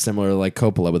 like similar to like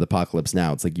Coppola with Apocalypse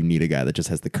Now. It's like you need a guy that just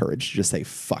has the courage to just say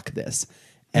fuck this.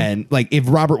 And like if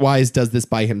Robert Wise does this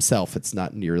by himself, it's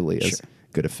not nearly as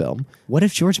good a film. What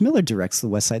if George Miller directs the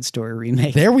West Side Story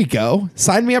remake? There we go.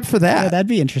 Sign me up for that. Yeah, that'd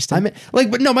be interesting. I mean, like,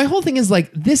 but no, my whole thing is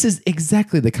like this is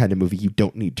exactly the kind of movie you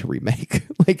don't need to remake.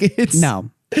 Like it's No.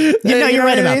 You're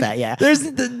right about that. Yeah, there's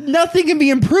nothing can be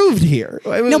improved here.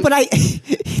 No, but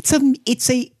it's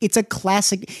a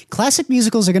classic. Classic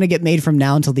musicals are going to get made from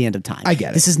now until the end of time. I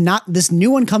get it. This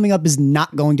new one coming up is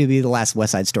not going to be the last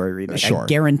West Side Story remake. Sure. I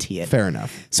guarantee it. Fair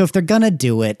enough. So if they're gonna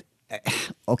do it,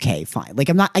 okay, fine. Like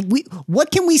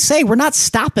what can we say? We're not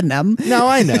stopping them. No,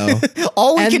 I know.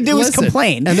 All we can do is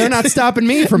complain. And they're not stopping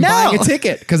me from No. buying a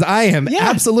ticket because I am Yeah.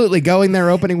 absolutely going there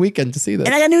opening weekend to see this.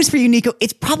 And I got news for you, Nico.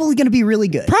 It's probably going to be really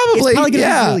good. Probably, It's probably gonna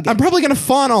yeah. be really good. I'm probably going to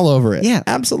fawn all over it. Yeah.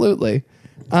 Absolutely.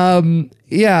 The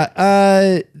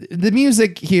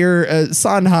music here,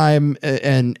 Sondheim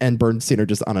and Bernstein are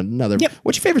just on another. Yep.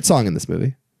 What's your favorite song in this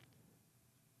movie?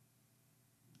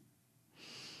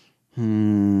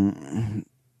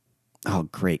 Oh,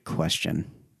 great question.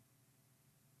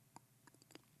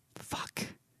 Fuck.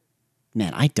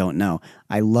 Man, I don't know.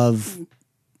 I love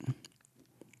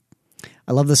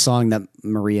the song that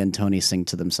Maria and Tony sing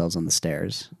to themselves on the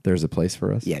stairs. There's a Place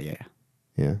for Us. Yeah.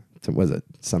 Yeah. So was it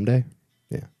Someday?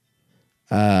 Yeah.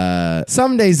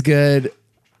 Someday's good.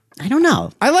 I don't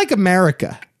know. I like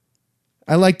America.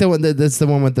 I like the one that's the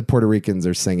one with the Puerto Ricans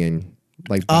are singing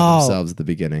like by themselves at the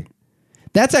beginning.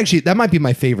 That might be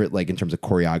my favorite, like in terms of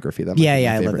choreography. That might be my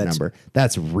I love favorite that. number.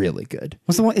 That's really good.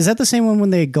 What's the one? Is that the same one when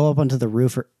they go up onto the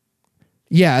roof?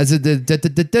 Yeah, is it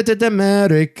the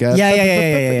America?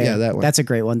 Yeah, that one. That's a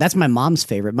great one. That's my mom's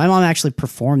favorite. My mom actually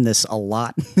performed this a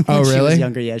lot when Oh, she really? was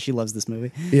younger. Yeah, she loves this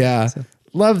movie. Yeah.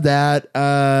 Love that.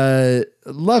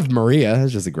 Love Maria.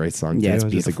 It's just a great song, too. Yeah, it's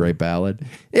just a beautiful. great ballad.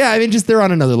 Yeah, I mean, just they're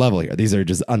on another level here. These are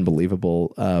just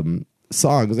unbelievable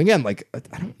songs. Again, like,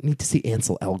 I don't need to see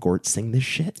Ansel Elgort sing this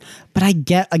shit. But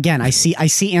I see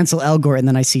Ansel Elgort and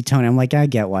then I see Tony. I'm like, I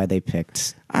get why they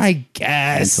picked. I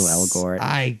guess. Ansel Elgort.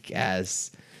 I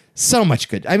guess. So much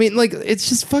good. I mean, like, it's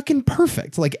just fucking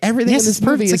perfect. Like, everything Yes, in this it's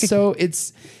perfect. movie It's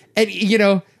is like and, you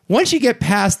know, once you get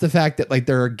past the fact that, like,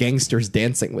 there are gangsters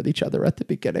dancing with each other at the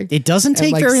beginning. It doesn't and,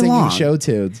 take like, very singing long. show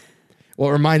tunes. Well,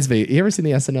 it reminds me, you ever seen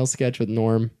the SNL sketch with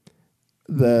Norm?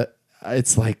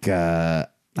 It's like, I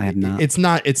have not. It's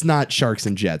not sharks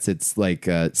and jets. It's like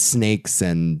snakes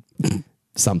and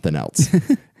something else.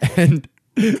 And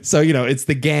so, you know, it's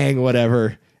the gang,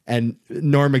 whatever. And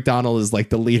Norm Macdonald is like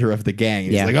the leader of the gang.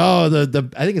 He's like, oh,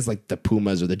 I think it's like the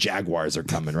Pumas or the Jaguars are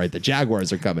coming, right? The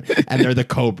Jaguars are coming, and they're the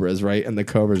Cobras, right? And the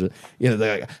Cobras, are, you know,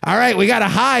 they're like, all right, we got to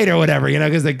hide or whatever, you know,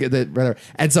 because whatever.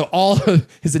 And so all of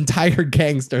his entire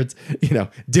gang starts, you know,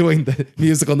 doing the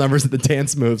musical numbers and the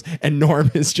dance moves, and Norm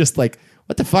is just like,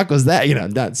 what the fuck was that? You know,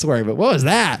 not swearing, but what was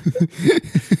that?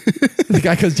 The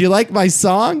guy goes, do you like my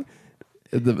song?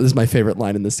 This is my favorite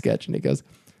line in the sketch, and he goes,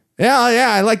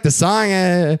 yeah, I like the song.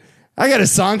 I got a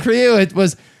song for you. It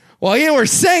was, While you were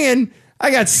singing,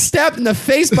 I got stabbed in the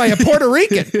face by a Puerto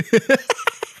Rican.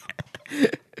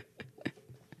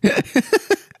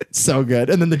 So good.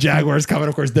 And then the Jaguars come, and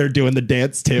of course they're doing the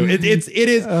dance too. It is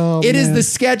the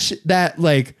sketch that,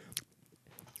 like,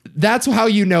 that's how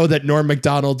you know that Norm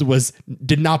Macdonald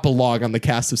did not belong on the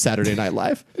cast of Saturday Night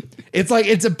Live. It's like,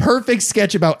 it's a perfect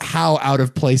sketch about how out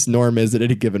of place Norm is at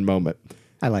any given moment.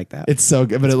 I like that. It's so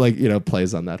good, but it, like, you know,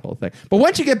 plays on that whole thing. But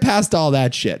once you get past all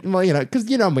that shit, well, you know, because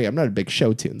you know me, I'm not a big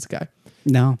show tunes guy.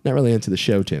 No, Not really into the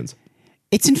show tunes.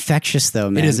 it's infectious though,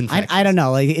 man. It is infectious. I don't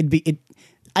know. Like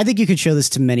I think you could show this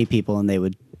to many people and they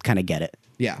would kind of get it.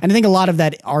 Yeah. And I think a lot of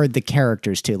that are the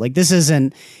characters too. Like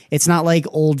it's not like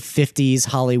old 50s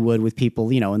Hollywood with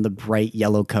people, you know, in the bright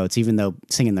yellow coats, even though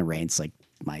Singing in the Rain's like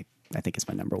I think it's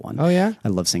my number one. Oh, yeah? I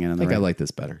love Singing in the I think Rain. I like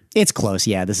this better. It's close.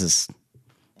 Yeah. This is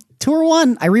Tour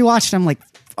 1. I rewatched it. I'm like,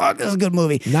 fuck, this is a good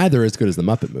movie. Neither as good as the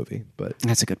Muppet movie, but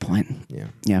That's a good point. yeah.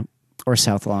 Yeah. Or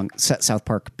South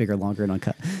Park, Bigger, Longer, and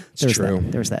Uncut. There's True.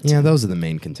 There's that. Yeah, too. those are the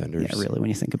main contenders. Yeah, really, when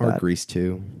you think Or about it. Grease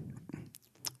 2.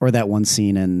 Or that one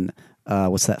scene in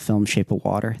what's that film, Shape of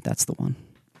Water? That's the one.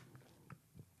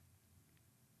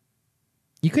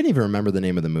 You couldn't even remember the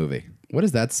name of the movie. What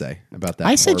does that say about that?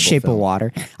 I said horrible Shape film? of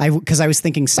Water. Because I was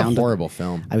thinking It's a Sound. horrible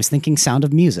film. I was thinking Sound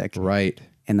of Music, Right.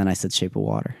 and then I said Shape of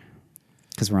Water.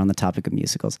 Because we're on the topic of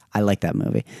musicals. I like that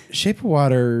movie. Shape of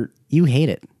Water You hate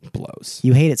it. blows.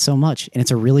 You hate it so much, and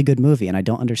it's a really good movie, and I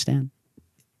don't understand.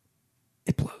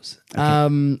 It blows.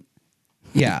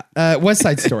 Yeah. West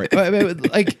Side Story.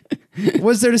 Like,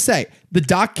 what's there to say? The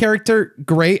Doc character,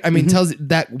 great. I mean, tells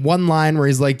that one line where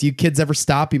he's like, "Do you kids ever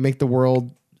stop? You make the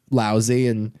world lousy."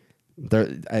 And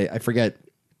I forget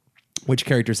which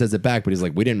character says it back, but he's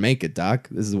like, "We didn't make it, Doc.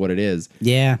 This is what it is."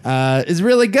 Yeah. Is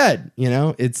really good. You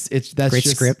know, that's Great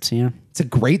just, script, yeah. It's a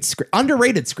great script,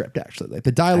 underrated script actually. Like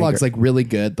the dialogue's like really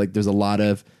good. Like there's a lot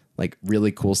of like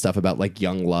really cool stuff about like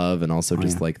young love and also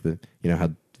just like the, you know,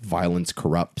 how violence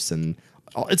corrupts, and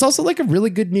it's also like a really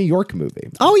good New York movie.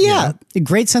 Oh yeah, a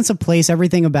great sense of place.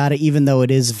 Everything about it, even though it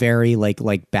is very like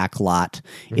backlot,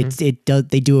 it does.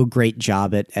 They do a great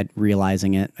job at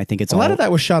realizing it. I think it's A lot of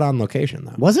that was shot on location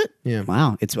though. Was it? Yeah.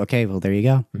 Wow. It's okay. Well, there you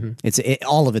go.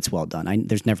 All of it's well done.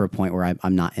 There's never a point where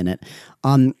I'm not in it.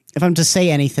 If I'm to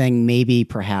say anything, maybe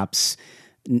perhaps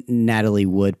Natalie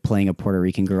Wood playing a Puerto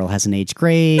Rican girl hasn't aged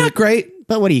great. Not great.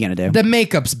 But what are you gonna do? The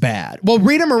makeup's bad. Well,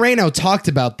 Rita Moreno talked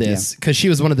about this because she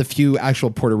was one of the few actual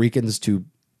Puerto Ricans to,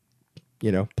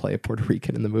 you know, play a Puerto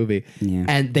Rican in the movie. Yeah.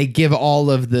 And they give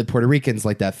all of the Puerto Ricans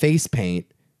like that face paint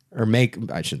or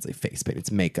I shouldn't say face paint,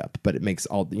 it's makeup, but it makes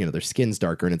all, you know, their skin's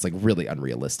darker and it's like really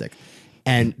unrealistic.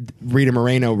 And Rita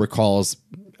Moreno recalls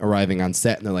arriving on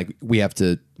set and they're like, "We have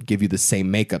to give you the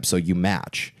same makeup so you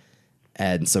match."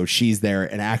 And so she's there,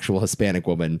 an actual Hispanic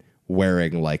woman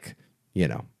wearing like, you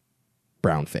know,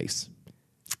 brown face.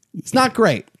 It's not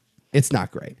great. It's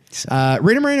not great.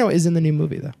 Rita Moreno is in the new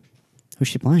movie though. Who's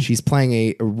she playing? She's playing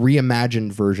a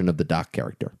reimagined version of the Doc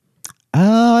character.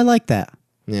 Oh, I like that.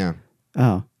 Yeah.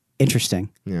 Oh, interesting.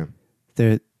 Yeah.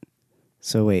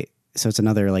 So it's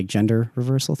another like gender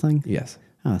reversal thing. Yes.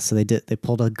 Oh, so they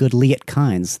pulled a good Liet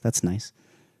Kynes. That's nice.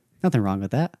 Nothing wrong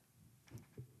with that.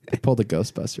 They pulled the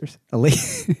Ghostbusters.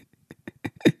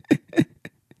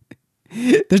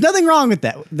 There's nothing wrong with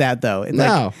that though.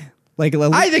 No. Like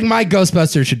I think my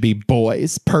Ghostbusters should be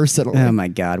boys, personally. oh my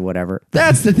God, whatever.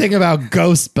 That's the thing about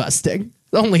ghost busting.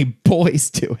 Only boys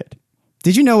do it.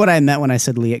 Did you know what I meant when I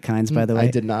said Liet Kynes, by the way?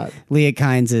 I did not. Liet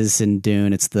Kynes is in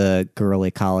Dune. It's the girl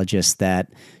ecologist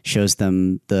that shows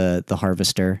them the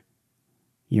harvester.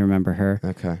 You remember her?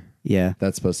 Okay. Yeah.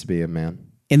 That's supposed to be a man.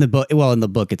 In the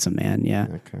book, it's a man, yeah.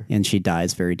 Okay. And she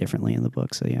dies very differently in the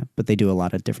book, so yeah. But they do a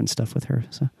lot of different stuff with her,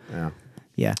 so Yeah.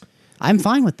 yeah. I'm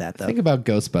fine with that, though. Think about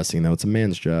ghost busting, though. It's a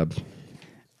man's job.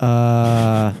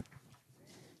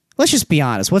 Let's just be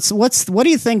honest. What do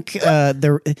you think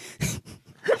the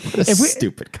What a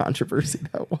stupid controversy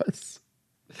that was.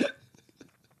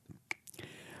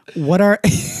 what are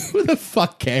Who the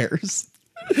fuck cares?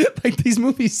 Like, these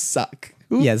movies suck.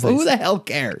 Who the hell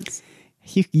cares?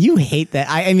 you hate that?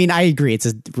 I mean, I agree. It's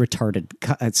a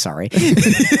retarded. Sorry,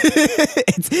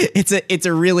 it's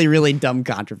a really really dumb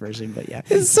controversy. But yeah,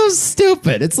 It's so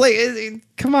stupid. It's like,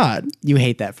 come on. you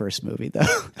hate that first movie though.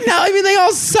 No, I mean, they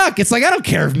all suck. It's like, I don't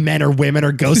care if men or women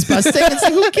are ghost busting. It's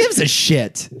like, who gives a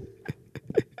shit?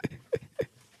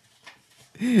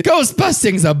 Ghost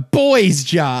busting's a boy's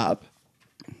job.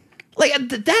 Like,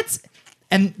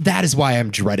 that is why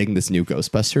I'm dreading this new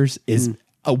Ghostbusters is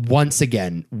once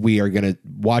again, we are going to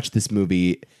watch this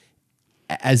movie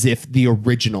as if the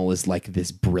original is like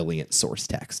this brilliant source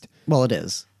text. Well, it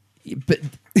is. but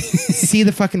see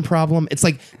the fucking problem? It's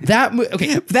like that.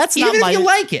 Okay, That's even not if my- you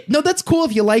like it. No, that's cool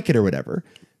if you like it or whatever.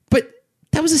 But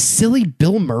that was a silly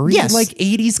Bill Murray Yes. like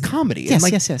 80s comedy. Yes, and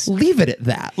like, yes. leave it at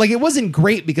that. Like it wasn't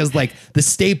great because like the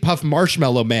Stay Puft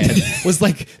Marshmallow Man was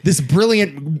like this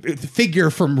brilliant figure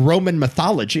from Roman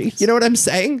mythology. You know what I'm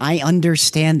saying? I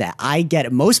understand that. I get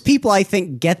it. Most people, I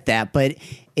think, get that, but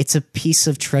it's a piece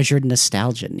of treasured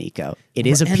nostalgia, Nico. It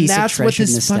is a And piece of that's what treasured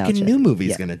this nostalgia. fucking new movie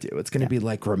is Yeah. gonna do. It's gonna be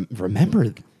like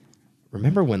remember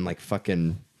when like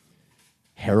fucking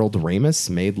Harold Ramis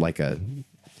made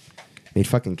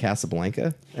fucking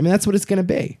Casablanca. I mean, that's what it's gonna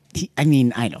be. I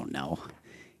mean, I don't know.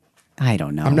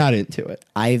 I'm not into it.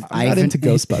 I'm I'm not into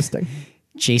ghost busting.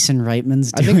 Jason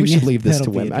Reitman's I doing think we should it. leave this to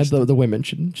That'll be women. interesting. The women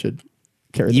should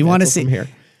carry. You want to see from here?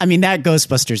 I mean, that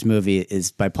Ghostbusters movie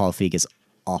is by Paul Feig is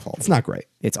awful. It's not great.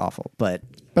 It's awful, but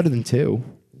Better than 2.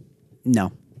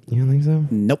 no, You don't think so?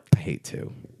 nope. I hate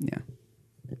 2. Yeah,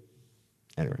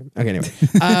 Anyway.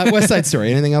 West Side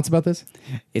Story. Anything else about this?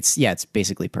 it's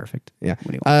basically perfect. Yeah. What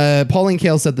do you want? Pauline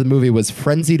Kael said the movie was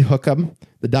frenzied hookup.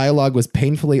 The dialogue was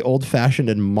painfully old-fashioned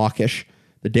and mawkish.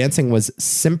 The dancing was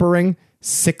simpering,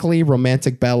 sickly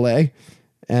romantic ballet.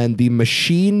 And the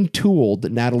machine-tooled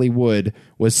Natalie Wood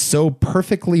was so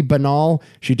perfectly banal,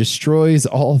 she destroys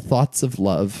all thoughts of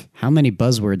love. How many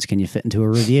buzzwords can you fit into a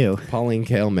review? Pauline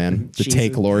Kael, man. The Jesus.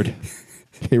 Take Lord.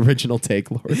 The original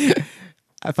Take Lord.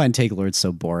 I find Take Lord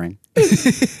so boring.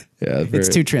 Yeah, It's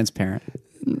too transparent.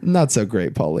 not so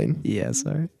great, Pauline. Yeah,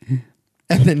 sorry.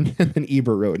 And then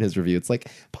Ebert wrote in his review, it's like,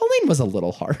 Pauline was a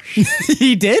little harsh.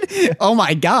 He did? Oh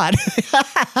my God.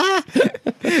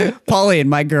 Pauline,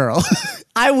 my girl.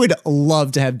 I would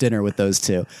love to have dinner with those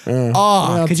two.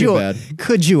 well, too bad.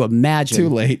 Could you imagine? Too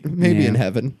late. Maybe Yeah. in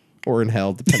heaven or in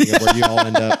hell, depending on where you all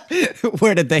end up.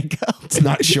 Where did they go? It's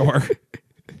not sure.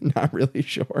 Not really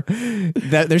sure.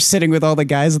 That they're sitting with all the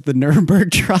guys at the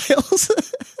Nuremberg trials.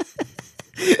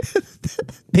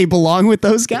 They belong with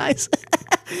those guys.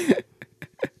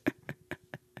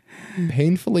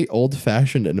 Painfully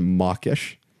old-fashioned and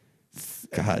mawkish.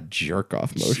 God, jerk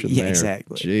off motion Yeah, there.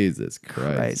 exactly. Jesus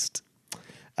Christ.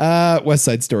 Christ. West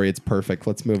Side Story. It's perfect.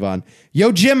 Let's move on.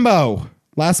 Yojimbo.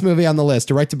 Last movie on the list,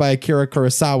 directed by Akira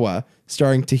Kurosawa,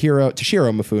 starring Toshiro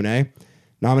Mifune.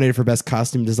 Nominated for Best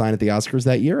Costume Design at the Oscars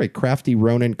that year, a crafty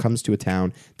Ronin comes to a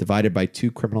town divided by 2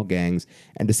 criminal gangs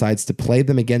and decides to play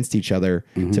them against each other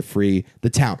to free the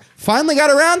town. Finally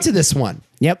got around to this one.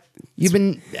 Yep. You've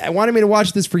been wanting me to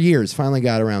watch this for years. Finally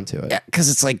got around to it. Yeah, because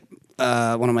it's like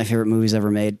one of my favorite movies ever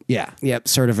made. Yeah. Yep.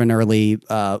 Sort of an early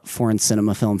foreign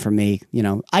cinema film for me.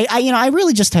 I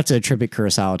really just have to attribute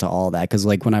Kurosawa to all that because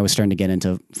like when I was starting to get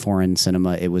into foreign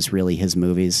cinema, it was really his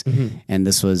movies. And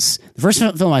this was the first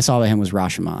film I saw by him was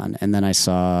Rashomon, and then I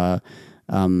saw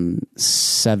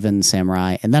Seven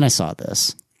Samurai, and then I saw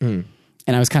this. And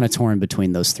I was kind of torn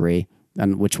between those 3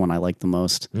 and which one I liked the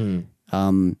most.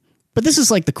 But this is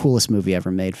like the coolest movie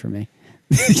ever made for me.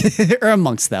 Or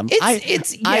amongst them.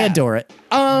 I adore it.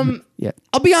 Yeah.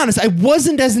 I'll be honest, I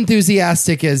wasn't as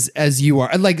enthusiastic as you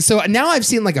are. Like, so now I've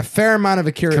seen like a fair amount of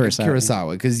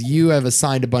Kurosawa because you have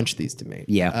assigned a bunch of these to me.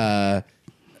 Yeah.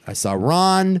 I saw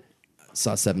Ron,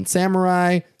 saw Seven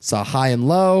Samurai, saw High and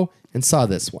Low, and saw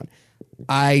this one.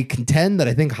 I contend that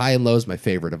I think High and Low is my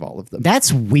favorite of all of them.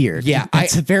 That's weird. Yeah,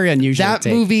 That's a very unusual That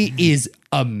take. movie is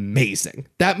amazing.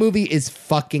 That movie is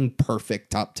fucking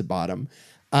perfect top to bottom.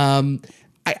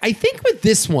 I think with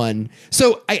this one,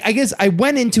 so I guess I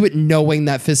went into it knowing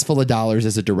that Fistful of Dollars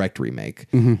is a direct remake.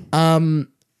 And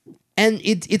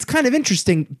it's kind of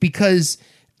interesting because,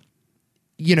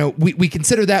 you know, we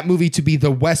consider that movie to be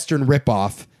the Western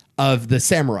ripoff of the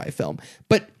samurai film.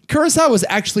 But Kurosawa was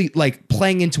actually like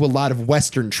playing into a lot of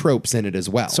Western tropes in it as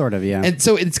well. Sort of, yeah. And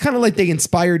so it's kind of like they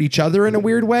inspired each other in a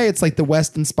weird way. It's like the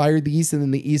West inspired the East and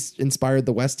then the East inspired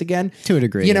the West again. To a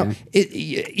degree, You know,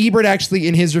 Ebert actually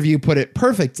in his review put it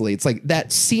perfectly. It's like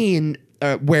that scene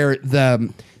where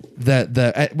the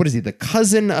what is he? The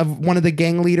cousin of one of the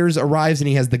gang leaders arrives and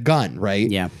he has the gun, right?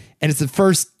 Yeah. And it's the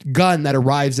first gun that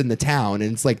arrives in the town.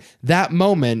 And it's like that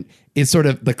moment is sort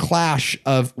of the clash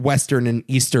of Western and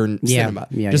Eastern cinema.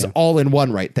 Just all in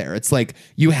one right there. It's like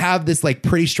you have this like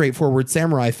pretty straightforward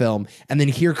samurai film. And then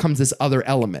here comes this other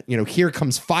element. You know, here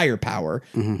comes firepower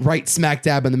right smack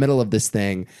dab in the middle of this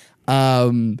thing.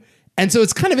 And so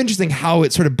it's kind of interesting how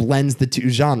it sort of blends the 2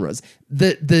 genres.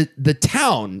 The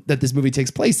town that this movie takes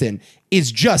place in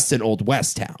is just an Old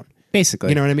West town. Basically.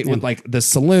 You know what I mean? With like the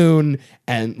saloon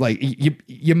and like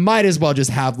you might as well just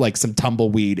have like some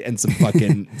tumbleweed and some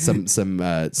fucking some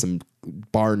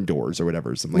barn doors or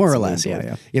whatever. Some, like, More or saloon less, yeah,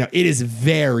 doors. yeah. It is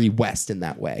very West in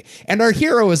that way. And our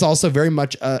hero is also very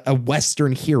much a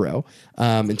Western hero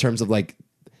in terms of like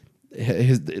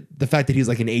the fact that he's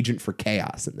like an agent for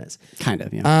chaos in this. Kind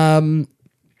of, yeah.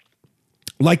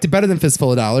 Liked it better than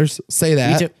Fistful of Dollars. Say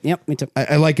that. Me too. Yep, me too.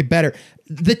 I like it better.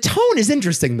 The tone is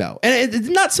interesting though. And it's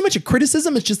not so much a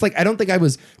criticism. It's just like, I don't think I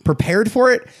was prepared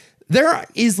for it. There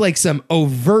is like some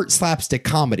overt slapstick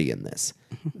comedy in this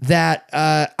that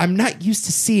I'm not used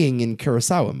to seeing in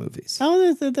Kurosawa movies.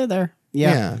 Oh, they're there.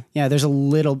 Yeah. Yeah, there's a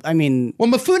little, I mean. Well,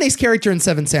 Mifune's character in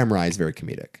Seven Samurai is very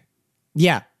comedic.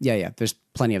 Yeah. There's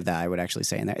plenty of that, I would actually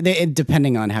say in there.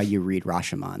 Depending on how you read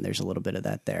Rashomon, there's a little bit of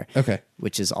that there. Okay.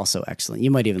 Which is also excellent.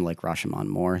 You might even like Rashomon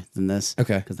more than this.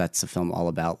 Okay. Because that's a film all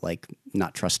about like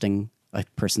not trusting a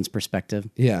person's perspective.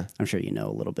 Yeah. I'm sure you know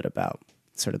a little bit about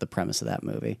sort of the premise of that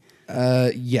movie.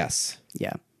 Yes.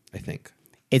 Yeah. I think.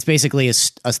 It's basically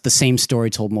the same story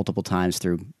told multiple times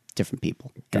through different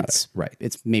people. Got it. Right.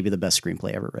 It's maybe the best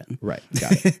screenplay ever written. Right.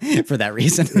 Got it. For that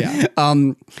reason. Yeah.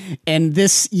 And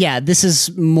this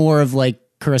is more of like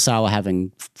Kurosawa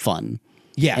having fun.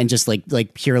 Yeah. And just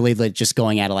like purely like just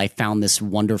going at it. I found this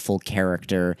wonderful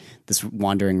character, this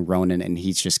wandering Ronin, and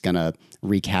he's just gonna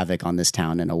wreak havoc on this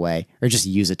town in a way, or just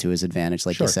use it to his advantage,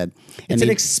 like you said. It's an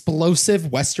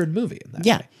explosive Western movie in that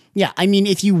way. Yeah. I mean,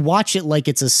 if you watch it like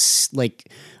it's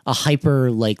a hyper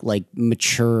like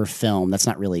mature film, that's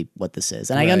not really what this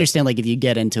is. And I understand like if you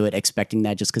get into it expecting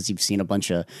that just because you've seen a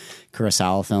bunch of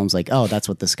Kurosawa films, like, oh, that's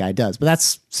what this guy does. But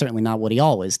that's certainly not what he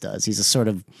always does. He's a sort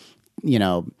of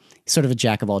a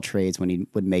jack of all trades when he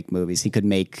would make movies. He could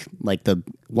make like the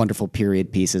wonderful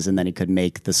period pieces, and then he could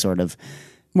make the sort of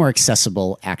more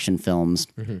accessible action films.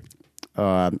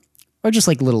 Or just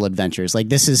like little adventures. Like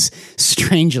this is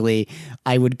strangely,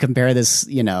 I would compare this,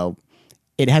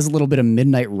 it has a little bit of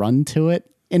Midnight Run to it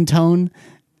in tone.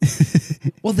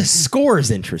 Well, the score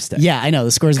is interesting. Yeah, I know. The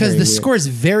score is because the score is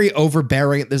very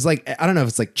overbearing. There's like, I don't know if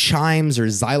it's like chimes or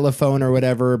xylophone or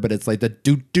whatever, but it's like the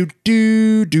do do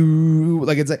do do.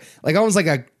 Like it's like almost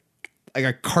like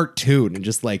a cartoon, and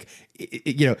just like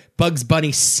Bugs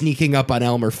Bunny sneaking up on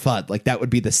Elmer Fudd. Like that would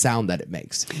be the sound that it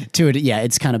makes. To it, yeah,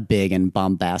 it's kind of big and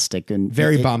bombastic and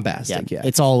very bombastic. Yeah,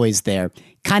 it's always there.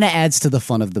 Kind of adds to the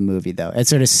fun of the movie, though. It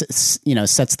sort of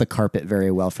sets the carpet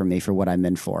very well for me for what I'm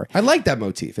in for. I like that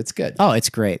motif. It's good. Oh, it's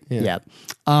great. Yeah.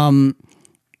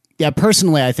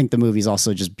 Personally, I think the movie's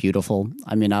also just beautiful.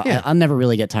 I mean, I'll never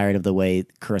really get tired of the way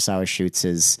Kurosawa shoots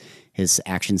his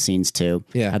action scenes too.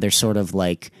 Yeah, they're sort of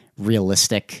like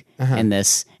realistic in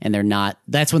this, and they're not.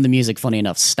 That's when the music, funny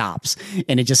enough, stops,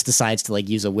 and it just decides to like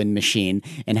use a wind machine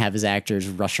and have his actors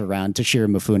rush around Toshiro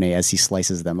Mifune as he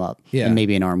slices them up. Yeah, and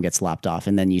maybe an arm gets lopped off,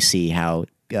 and then you see how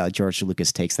George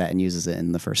Lucas takes that and uses it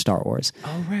in the first Star Wars.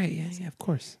 Oh right, yeah, of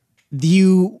course.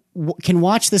 You can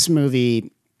watch this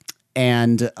movie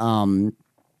and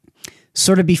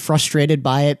sort of be frustrated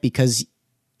by it because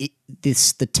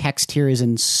the text here is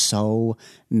in so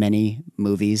many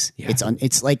movies. Yeah.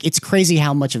 It's crazy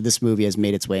how much of this movie has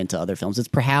made its way into other films. It's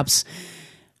perhaps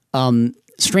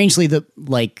strangely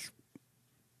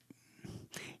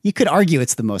you could argue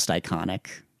it's the most iconic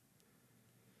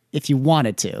if you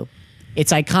wanted to.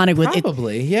 It's iconic with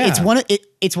probably, yeah.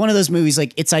 It's one of those movies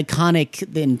like it's iconic.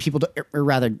 Then people, or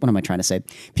rather, what am I trying to say?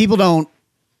 People don't.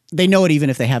 They know it even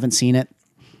if they haven't seen it.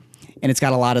 And it's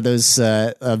got a lot of those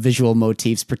visual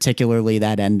motifs, particularly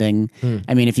that ending.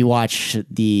 I mean, if you watch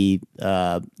the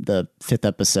 5th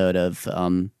episode of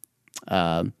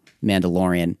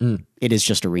Mandalorian, it is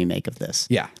just a remake of this.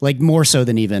 Yeah. Like more so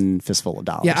than even Fistful of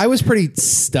Dollars. Yeah, I was pretty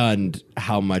stunned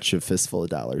how much of Fistful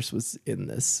of Dollars was in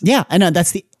this. Yeah, I know.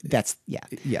 That's yeah.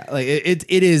 Yeah, like it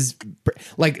is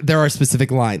like there are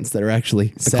specific lines that are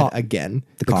actually said again.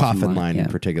 The coffin line in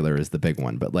particular is the big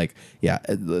one, but like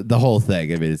the whole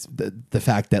thing. I mean, it's the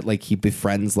fact that like he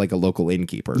befriends like a local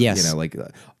innkeeper. Yes. Like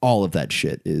all of that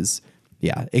shit is.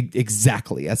 Yeah,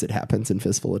 exactly as it happens in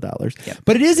Fistful of Dollars. Yep.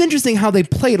 But it is interesting how they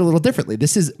play it a little differently.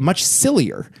 This is much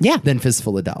sillier than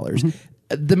Fistful of Dollars.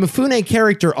 Mm-hmm. The Mifune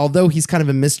character, although he's kind of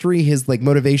a mystery, his like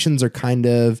motivations are kind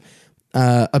of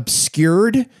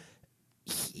obscured.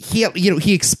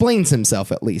 He explains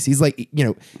himself at least. He's like,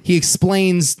 he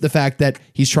explains the fact that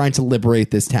he's trying to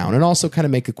liberate this town and also kind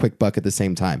of make a quick buck at the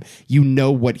same time. You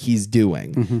know what he's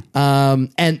doing. Mm-hmm.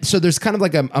 And so there's kind of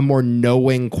like a more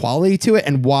knowing quality to it,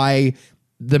 and why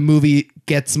the movie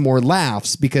gets more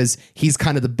laughs because he's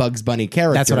kind of the Bugs Bunny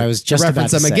character. That's what I was just to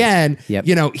reference about to him say. Again.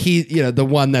 Yep. The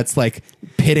one that's like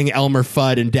pitting Elmer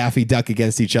Fudd and Daffy Duck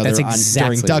against each other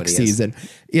during duck season.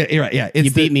 Yeah, you're right. Yeah, you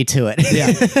beat me to it.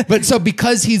 Yeah, but so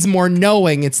because he's more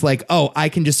knowing, it's like, oh, I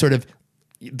can just sort of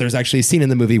there's actually a scene in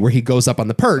the movie where he goes up on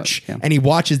the perch and he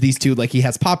watches these two, like he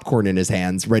has popcorn in his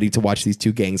hands, ready to watch these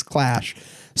two gangs clash.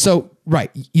 So,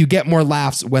 right, you get more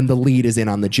laughs when the lead is in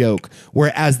on the joke.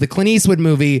 Whereas the Clint Eastwood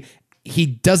movie, he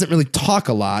doesn't really talk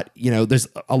a lot. There's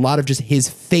a lot of just his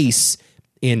face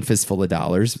in Fistful of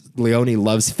Dollars. Leone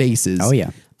loves faces. Oh,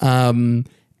 yeah. And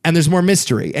there's more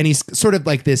mystery. And he's sort of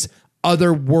like this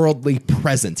otherworldly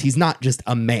presence. He's not just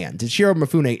a man. Toshiro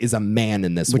Mifune is a man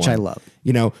in this Which one. I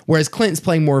love. Whereas Clinton's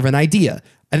playing more of an idea.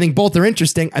 I think both are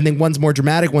interesting. I think one's more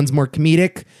dramatic, one's more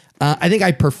comedic. I think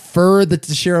I prefer the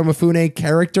Toshiro Mifune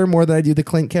character more than I do the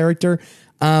Clint character.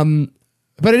 But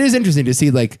it is interesting to see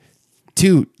like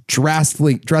two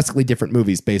drastically different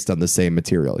movies based on the same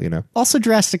material, Also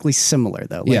drastically similar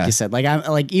though. Like Yeah. you said,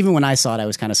 like even when I saw it, I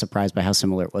was kind of surprised by how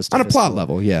similar it was to on a Fistful. plot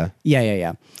level. Yeah.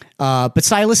 Yeah. But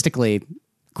stylistically,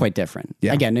 quite different.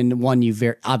 Yeah. Again, in one, you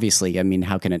very obviously, I mean,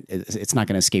 how can it's not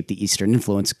going to escape the Eastern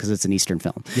influence because it's an Eastern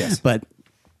film. Yes. But,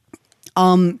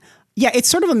 yeah, it's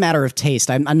sort of a matter of taste.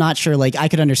 I'm not sure. Like, I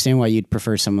could understand why you'd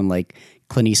prefer someone like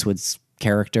Clint Eastwood's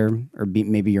character, or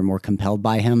maybe you're more compelled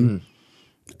by him.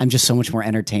 I'm just so much more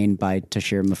entertained by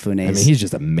Toshiro Mifune's. I mean, he's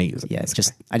just amazing. Yeah,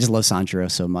 I just love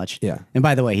Sanjuro so much. Yeah. And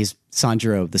by the way,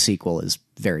 Sanjuro, the sequel, is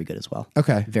very good as well.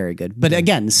 Okay. Very good. But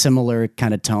again, similar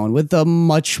kind of tone with a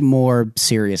much more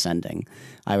serious ending,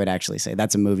 I would actually say.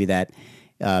 That's a movie that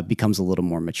becomes a little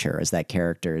more mature as that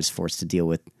character is forced to deal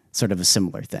with sort of a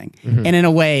similar thing. And in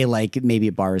a way, like maybe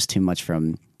it borrows too much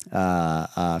from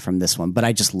this one, but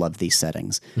I just love these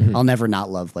settings. I'll never not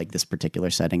love like this particular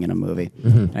setting in a movie.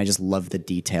 And I just love the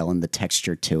detail and the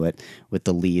texture to it with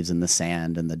the leaves and the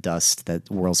sand and the dust that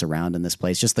whirls around in this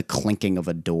place. Just the clinking of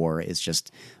a door is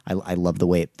just, I love the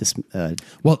way this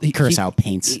Kurosawa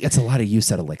paints. It's a lot of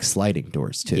use out of like sliding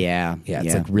doors too. Yeah.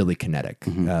 It's like really kinetic.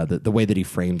 The way that he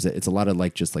frames it, it's a lot of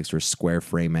like just like sort of square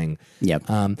framing. Yep.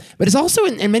 But it's also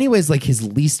in many ways like his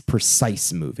least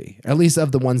precise movie, at least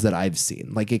of the ones that I've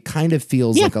seen. Like it kind of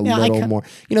feels like a little more,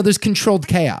 there's controlled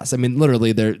chaos. I mean,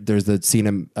 literally there's the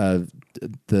scene of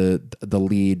the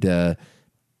lead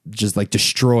just like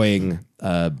destroying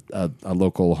a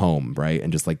local home, right?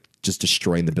 And just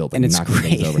destroying the building And it's knocking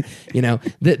things over.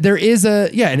 There is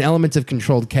an element of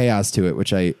controlled chaos to it,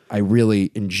 which I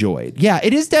really enjoyed. Yeah,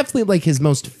 it is definitely like his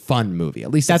most fun movie.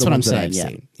 At least That's the what I'm ones that saying.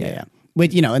 I've seen. Yeah.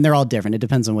 But, and they're all different. It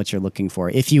depends on what you're looking for.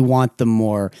 If you want the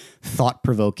more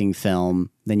thought-provoking film,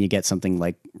 then you get something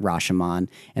like Rashomon. And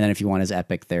then if you want his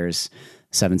epic, there's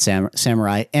Seven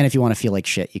Samurai. And if you want to feel like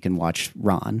shit, you can watch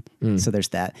Ron. So there's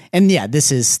that. And yeah,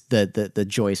 this is the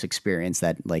joyous experience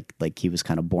that like he was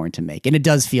kind of born to make. And it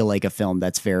does feel like a film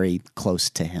that's very close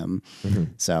to him.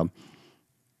 So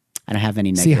I don't have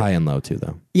any negative. See High and Low too,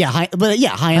 though. Yeah,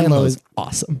 High and Low is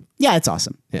awesome. Yeah, it's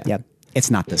awesome. Yeah. It's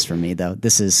not this for me though.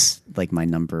 This is like my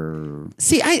number.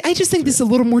 See, I just think this is a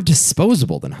little more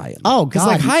disposable than High and Low. Oh, because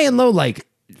God. like High and Low like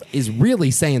is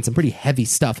really saying some pretty heavy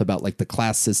stuff about like the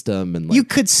class system and like You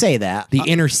could say that. the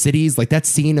inner cities. Like that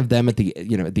scene of them at the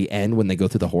at the end when they go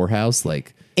through the whorehouse.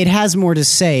 Like It has more to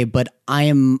say, but I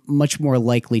am much more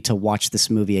likely to watch this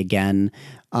movie again.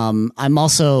 I'm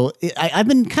also. I've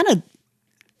been kind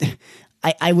of.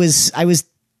 I was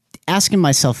asking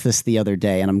myself this the other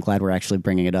day, and I'm glad we're actually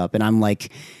bringing it up. And I'm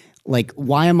like,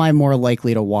 why am I more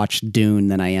likely to watch Dune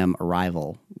than I am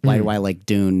Arrival? Why do I like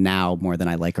Dune now more than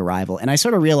I like Arrival? And I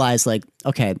sort of realized, like,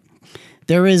 okay,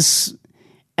 there is,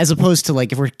 as opposed to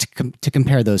like if we're to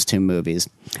compare those two movies,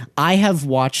 I have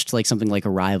watched like something like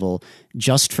Arrival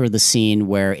just for the scene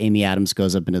where Amy Adams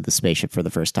goes up into the spaceship for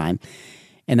the first time.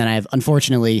 And then I have,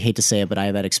 unfortunately, hate to say it, but I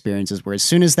have had experiences where as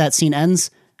soon as that scene ends,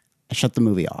 I shut the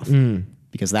movie off.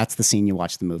 Because that's the scene you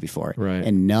watch the movie for. Right.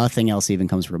 And nothing else even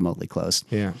comes remotely close.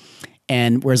 yeah.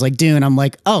 And whereas like Dune, I'm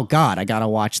like, oh God, I gotta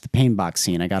watch the pain box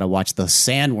scene. I gotta watch the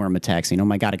sandworm attack scene. Oh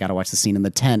my God, I gotta watch the scene in the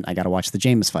tent. I gotta watch the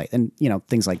Jameis fight. And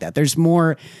things like that. There's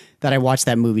more that I watch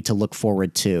that movie to look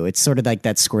forward to. It's sort of like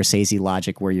that Scorsese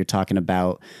logic where you're talking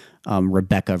about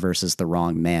Rebecca versus the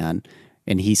wrong man.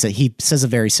 And he says a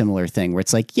very similar thing where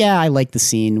it's like, yeah, I like the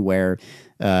scene where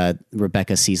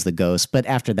Rebecca sees the ghost, but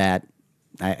after that,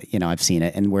 I've seen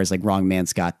it. And whereas like Wrong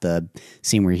Man's got the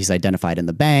scene where he's identified in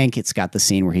the bank, it's got the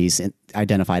scene where he's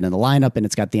identified in the lineup, and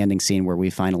it's got the ending scene where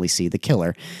we finally see the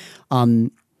killer.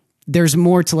 There's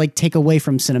more to like take away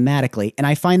from cinematically, and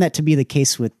I find that to be the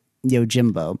case with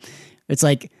Yojimbo. It's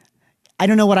like I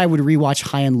don't know what I would rewatch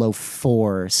High and Low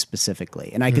for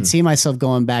specifically, and I could see myself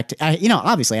going back to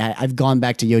obviously I've gone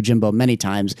back to Yojimbo many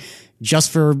times just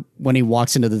for when he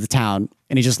walks into the town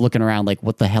And he's just looking around like,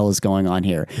 what the hell is going on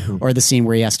here? Or the scene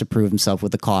where he has to prove himself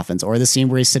with the coffins, or the scene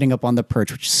where he's sitting up on the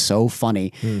perch, which is so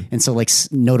funny and so like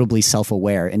notably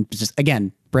self-aware and just,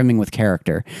 again, brimming with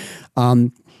character.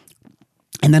 And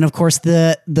then, of course,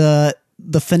 the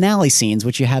finale scenes,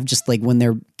 which you have just like when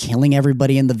they're killing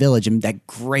everybody in the village, and that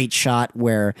great shot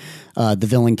where the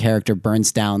villain character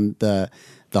burns down the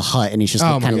hut, and he's just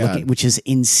kind of looking, which is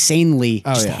insanely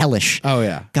hellish. Oh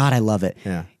yeah, God, I love it.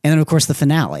 Yeah. And then of course the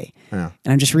finale. Yeah.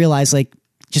 And I just realized, like,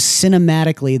 just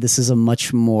cinematically, this is a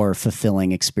much more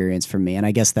fulfilling experience for me, and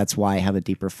I guess that's why I have a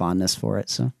deeper fondness for it.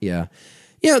 So yeah.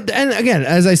 Yeah, and again,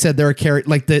 as I said, there are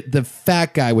like the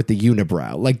fat guy with the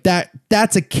unibrow, like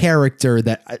that's a character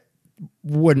that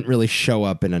wouldn't really show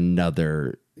up in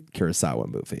another Kurosawa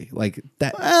movie, like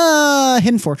that.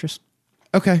 Hidden Fortress.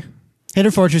 Okay.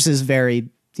 Hidden Fortress is very,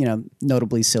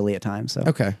 notably silly at times. So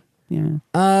Okay.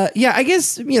 yeah. Yeah, I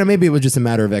guess, maybe it was just a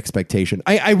matter of expectation.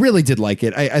 I really did like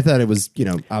it. I thought it was,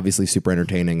 obviously super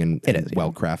entertaining and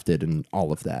well crafted and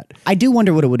all of that. I do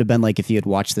wonder what it would have been like if you had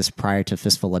watched this prior to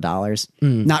Fistful of Dollars.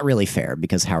 Not really fair,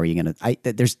 because how are you going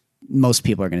to, there's most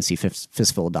people are going to see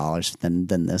Fistful of Dollars than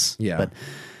this. Yeah. But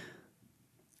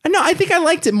no, I think I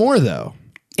liked it more though.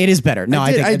 it is better. No,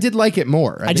 I did like it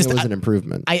more. I think just- it was an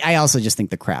improvement. I also just think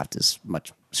the craft is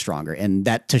much stronger, and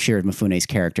that Toshiro Mifune's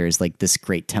character is like this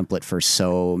great template for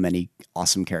so many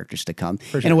awesome characters to come.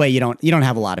 In a way, you don't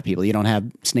have a lot of people. You don't have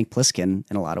Snake Plissken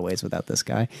in a lot of ways without this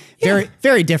guy. Very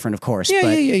very different, of course. yeah,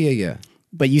 but, yeah.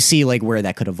 But you see like where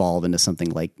that could evolve into something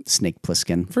like Snake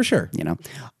Plissken For sure.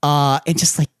 And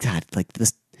just like God, like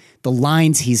this. The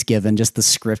lines he's given, just the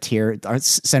script here, are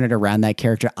centered around that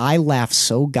character. I laugh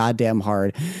so goddamn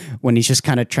hard when he's just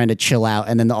kind of trying to chill out,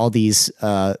 and then all these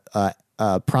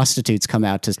prostitutes come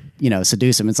out to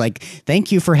seduce him. It's like,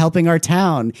 thank you for helping our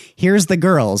town. Here's the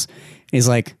girls. And he's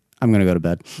like, I'm gonna go to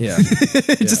bed. Yeah.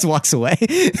 Just walks away.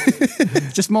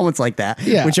 Just moments like that.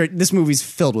 Yeah. This movie's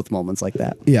filled with moments like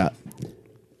that. Yeah.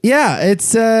 Yeah,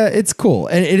 it's cool.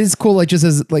 And it is cool, like, just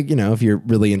as, like, if you're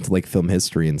really into like film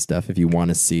history and stuff, if you want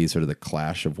to see sort of the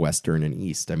clash of Western and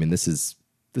East, I mean, this is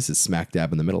smack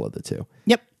dab in the middle of the two.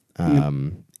 Yep.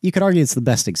 You could argue it's the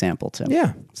best example too.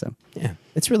 Yeah. So Yeah.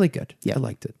 It's really good. Yeah. I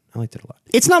liked it a lot.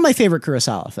 it's not my favorite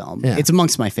Kurosawa film. Yeah. It's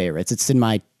amongst my favorites. It's in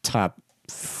my top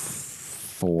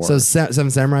 4. So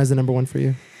Seven Samurai is the number one for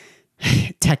you?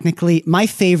 Technically, my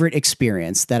favorite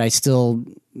experience that I still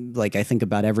like, I think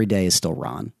about every day, is still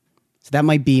Ron. So that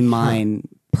might be mine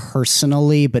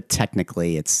personally, but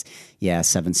technically it's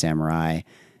Seven Samurai.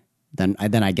 Then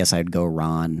I guess I'd go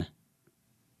Ron.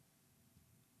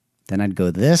 Then I'd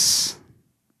go this.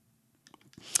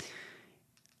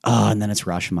 Oh, and then it's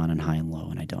Rashomon and High and Low,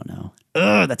 and I don't know.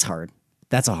 Ugh, that's hard.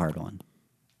 That's a hard one.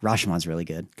 Rashomon's really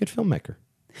good. Good filmmaker.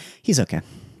 He's okay.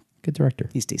 Good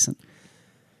director. He's decent.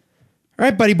 All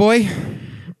right, buddy boy.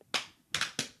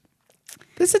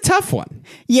 This is a tough one.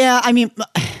 Yeah, I mean,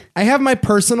 I have my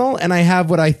personal, and I have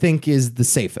what I think is the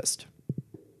safest.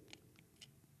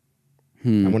 I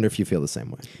wonder if you feel the same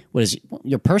way. what is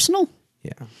your personal?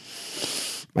 Yeah.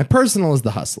 My personal is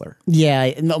The Hustler.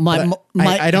 Yeah, no,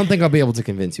 I don't think I'll be able to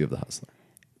convince you of The Hustler.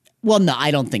 well, no,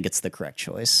 I don't think it's the correct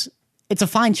choice. It's a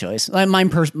fine choice.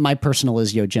 My personal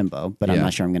is Yojimbo, but I'm Yeah.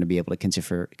 not sure I'm going to be able to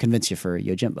convince you for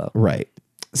Yojimbo. Right.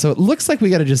 So it looks like we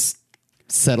got to just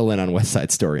settle in on West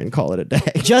Side Story and call it a day.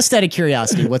 Just out of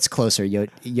curiosity, what's closer,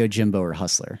 Yojimbo or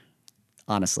Hustler?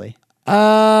 Honestly,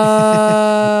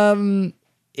 I mean,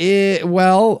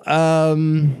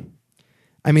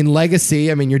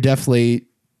 Legacy. I mean, you're definitely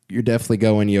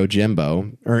going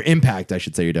Yojimbo, or Impact, I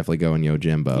should say. You're definitely going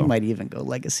Yojimbo. you might even go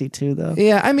Legacy too, though.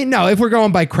 Yeah, I mean, no, if we're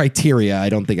going by criteria, I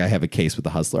don't think I have a case with The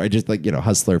Hustler. I just like,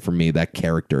 Hustler for me, that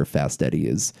character of Fast Eddie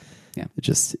is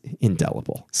just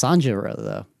indelible. Sanjuro,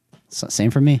 though, same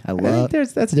for me. I I think love.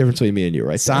 that's the difference between me and you,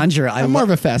 right? there. Sanjuro, I'm more of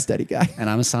a Fast Eddie guy. And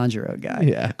I'm a Sanjuro guy.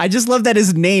 Yeah. I just love that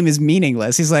his name is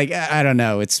meaningless. He's like, I don't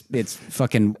know. It's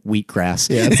fucking wheatgrass.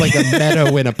 Yeah, it's like a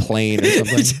meadow in a plain or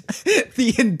something.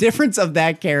 The indifference of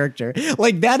that character,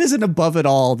 like, that is an above it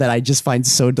all that I just find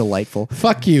so delightful.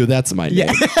 Fuck you, that's my name.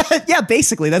 Yeah,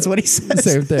 basically, that's what he says.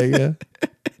 Same thing, yeah.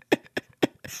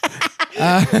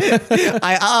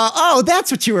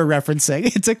 That's what you were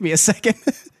referencing. It took me a second.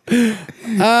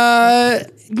 Man,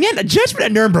 Judgment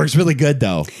at Nuremberg is really good,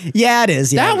 though. Yeah, it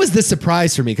is. Yeah. That was the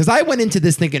surprise for me, because I went into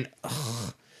this thinking,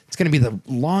 it's going to be the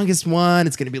longest one.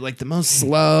 It's going to be like the most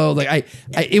slow. Like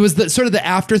it was the sort of the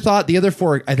afterthought. The other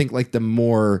four, I think, like the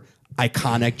more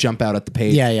iconic jump out at the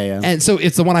page. Yeah. And so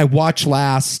it's the one I watched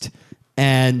last,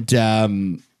 and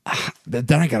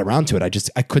then I got around to it.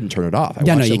 I couldn't turn it off. I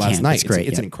watched you it last can't. night. It's great,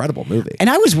 It's yeah. an incredible movie. And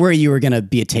I was worried you were going to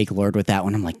be a take Lord with that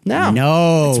one. I'm like,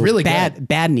 no. It's really bad, good.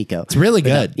 Bad Nico. It's really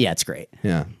good. Yeah, it's great.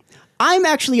 Yeah. I'm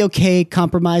actually okay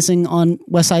compromising on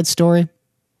West Side Story,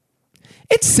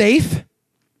 It's safe,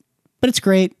 but it's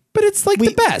great. but it's like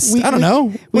the best. I don't know.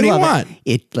 What do you love want?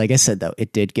 It, like I said, though,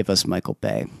 it did give us Michael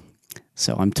Bay.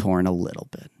 So I'm torn a little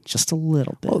bit. Just a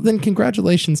little bit. Well, then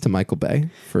congratulations to Michael Bay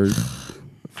for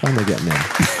finally getting in.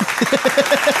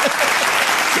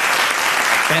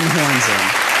 Ben Horn's in.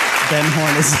 Ben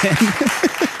Horn is in.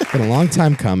 Been a long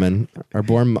time coming. Our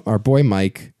boy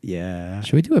Mike. Yeah.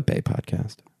 Should we do a Bay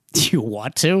podcast? Do you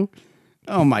want to?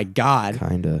 Oh, my God.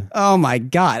 Kinda. Oh, my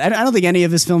God. I don't think any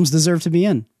of his films deserve to be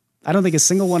in. I don't think a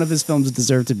single one of his films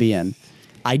deserve to be in.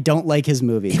 I don't like his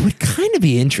movie. It would kind of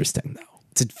be interesting, though.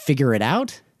 To figure it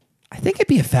out, I think it'd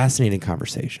be a fascinating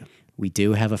conversation. we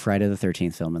do have a Friday the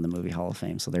 13th film in the Movie Hall of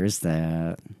Fame. So there's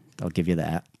that. I'll give you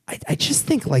that. I just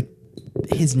think like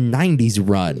his 90s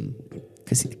run,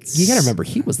 because you got to remember,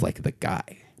 he was like the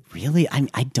guy. Really?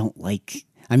 I don't like...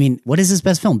 I mean, what is his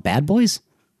best film? Bad Boys?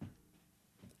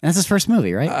 That's his first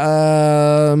movie, right?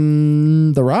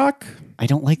 The Rock? I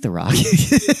don't like The Rock.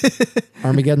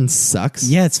 Armageddon sucks.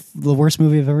 Yeah, it's the worst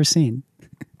movie I've ever seen.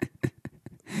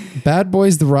 Bad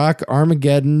Boys, The Rock,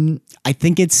 Armageddon, I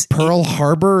think it's... Pearl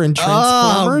Harbor, and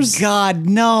Transformers. Oh, God,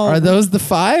 no. Are those the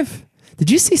 5? Did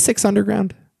you see Six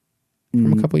Underground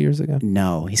from a couple years ago?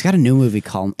 No, he's got a new movie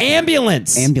called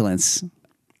Ambulance. Ambulance.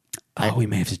 We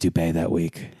may have to do Bay that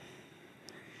week.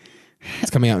 It's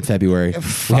coming out in February.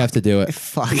 We have to do it.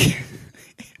 Fuck.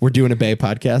 We're doing a Bay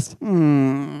podcast.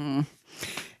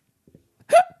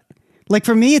 Like,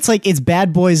 for me, it's like it's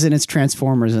Bad Boys and it's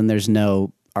Transformers and there's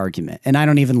no argument. And I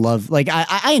don't even love... Like,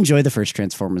 I enjoy the first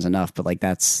Transformers enough, but, like,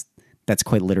 that's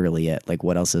quite literally it. Like,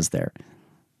 what else is there?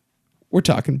 We're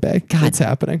talking Bay. God. It's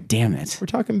happening. Damn it. We're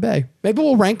talking Bay. Maybe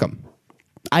we'll rank them.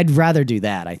 I'd rather do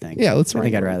that, I think. Yeah, let's I rank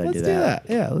think I'd 'em. rather Let's do that.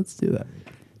 Yeah, let's do that.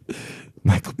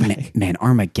 Michael Bay. Man,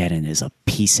 Armageddon is a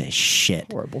piece of shit.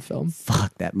 Horrible film.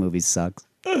 Fuck, that movie sucks.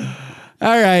 All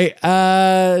right.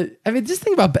 I mean, just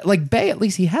think about like Bay. At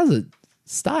least he has a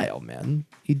style, man.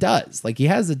 He does. Like he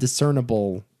has a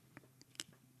discernible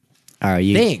Are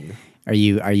you thing. Are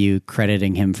you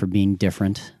crediting him for being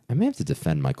different? I may have to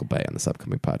defend Michael Bay on this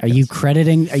upcoming podcast.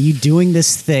 Are you doing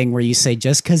this thing where you say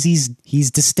just because he's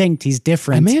distinct, he's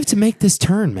different? I may have to make this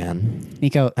turn, man.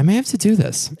 Nico, I may have to do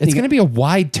this. It's going to be a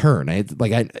wide turn. It's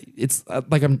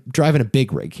like I'm driving a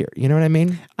big rig here. You know what I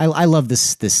mean? I love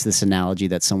this analogy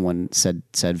that someone said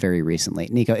very recently.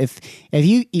 Nico, if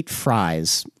you eat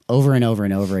fries over and over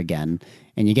and over again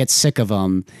and you get sick of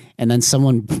them and then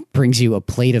someone brings you a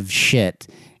plate of shit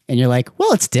and you're like,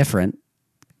 well, it's different.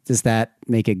 Does that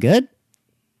make it good?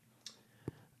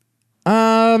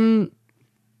 Or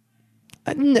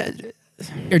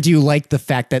do you like the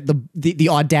fact that the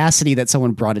audacity that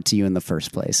someone brought it to you in the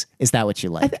first place? Is that what you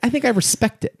like? I think I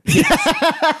respect it.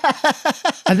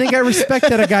 I think I respect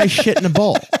that a guy shit in a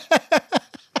bowl.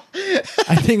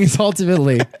 I think it's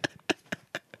ultimately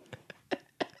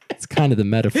it's kind of the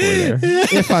metaphor there.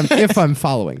 If I'm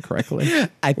following correctly,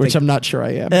 which I'm not sure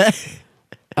I am.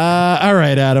 All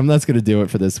right, Adam, that's going to do it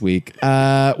for this week.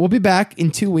 We'll be back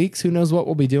in 2 weeks. Who knows what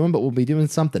we'll be doing, but we'll be doing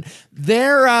something.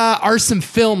 There are some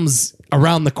films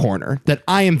around the corner that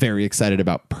I am very excited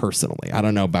about personally. I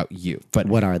don't know about you, but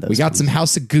What are those We got films? some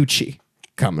House of Gucci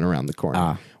coming around the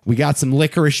corner. We got some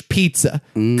Licorice Pizza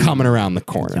coming around the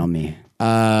corner. Yummy.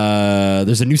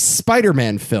 There's a new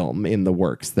Spider-Man film in the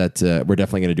works that we're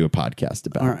definitely going to do a podcast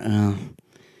about.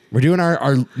 We're doing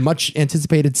our much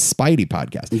anticipated Spidey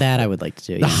podcast. That I would like to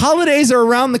do. The Yeah, holidays are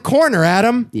around the corner,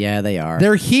 Adam. yeah they are.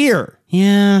 They're here.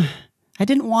 Yeah. I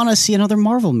didn't want to see another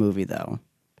Marvel movie, though.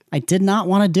 I did not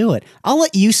want to do it. I'll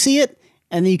let you see it,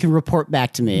 and then you can report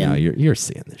back to me. No, And you're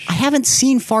seeing this I shit. haven't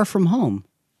seen Far From Home.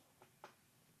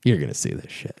 You're going to see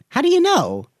this shit. How do you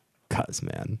know? Cuz,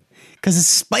 man. Because it's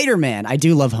Spider-Man. I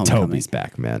do love Homecoming. Toby's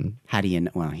back, man. How do you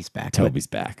know? Well, he's back. But Toby's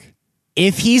back.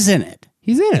 if he's in it,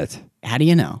 He's in it. how do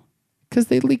you know? Because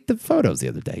they leaked the photos the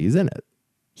other day. He's in it.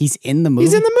 He's in the movie?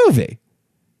 He's in the movie.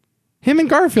 Him and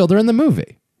Garfield are in the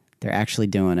movie. They're actually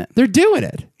doing it. They're doing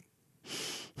it.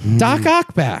 Doc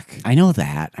Ock back. I know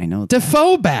that. I know that.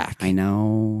 Defoe back. I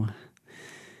know.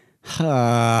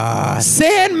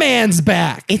 Sandman's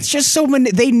back. It's just so many.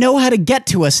 They know how to get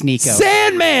to us, Nico.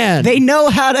 Sandman. They know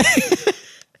how to.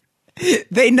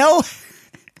 They know.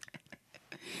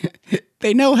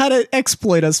 They know how to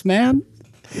exploit us, man.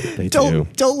 They do.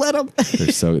 Don't let them.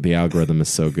 The algorithm is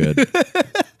so good.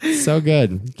 So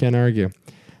good. Can't argue.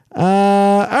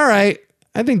 All right.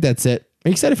 I think that's it. Are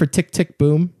you excited for Tick Tick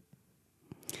Boom?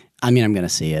 I mean, I'm going to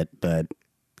see it, but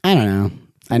I don't know.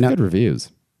 I know. Good reviews.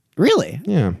 Really?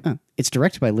 Yeah, Oh, it's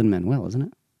directed by Lin-Manuel, isn't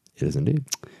it? it is indeed.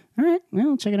 All right. Well,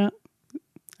 I'll check it out.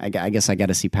 I guess I got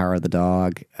to see Power of the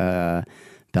Dog,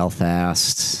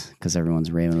 Belfast, because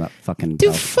everyone's raving about fucking Dude,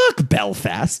 Belfast. fuck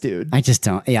Belfast, dude. I just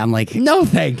don't. Yeah, I'm like, No,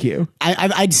 thank you.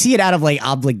 I'd see it out of like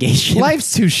obligation.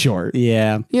 Life's too short.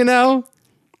 Yeah. You know?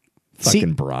 See-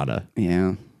 Fucking Brana.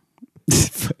 Yeah.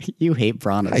 You hate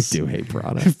Brana. I do hate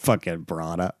Brana. Fucking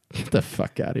Brana. Get the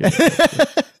fuck out of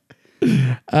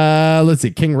here. Let's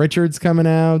see. King Richard's coming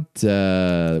out.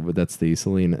 That's the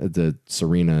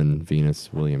Serena and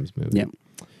Venus Williams movie. Yep.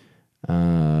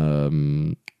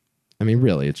 I mean,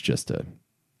 really, it's just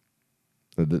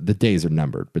the days are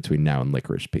numbered between now and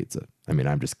Licorice Pizza. I mean,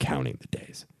 I'm just counting the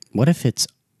days. What if it's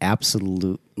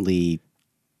absolutely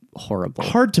horrible?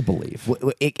 Hard to believe.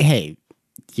 Hey,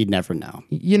 you'd never know.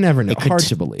 You never know. Hard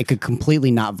to believe. It could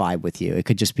completely not vibe with you. It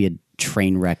could just be a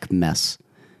train wreck mess.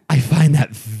 I find that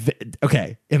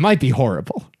okay. It might be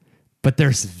horrible, but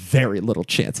there's very little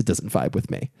chance it doesn't vibe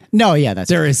with me. No, yeah,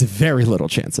 There is very little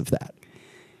chance of that.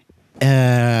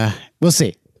 We'll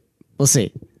see. We'll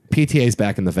see. PTA's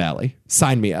back in the valley.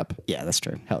 Sign me up. Yeah, that's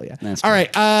true. Hell yeah. That's All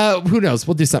right. Who knows?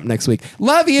 We'll do something next week.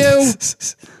 Love you.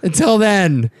 Until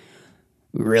then.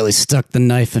 We really stuck the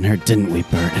knife in her, didn't we,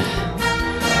 Bert?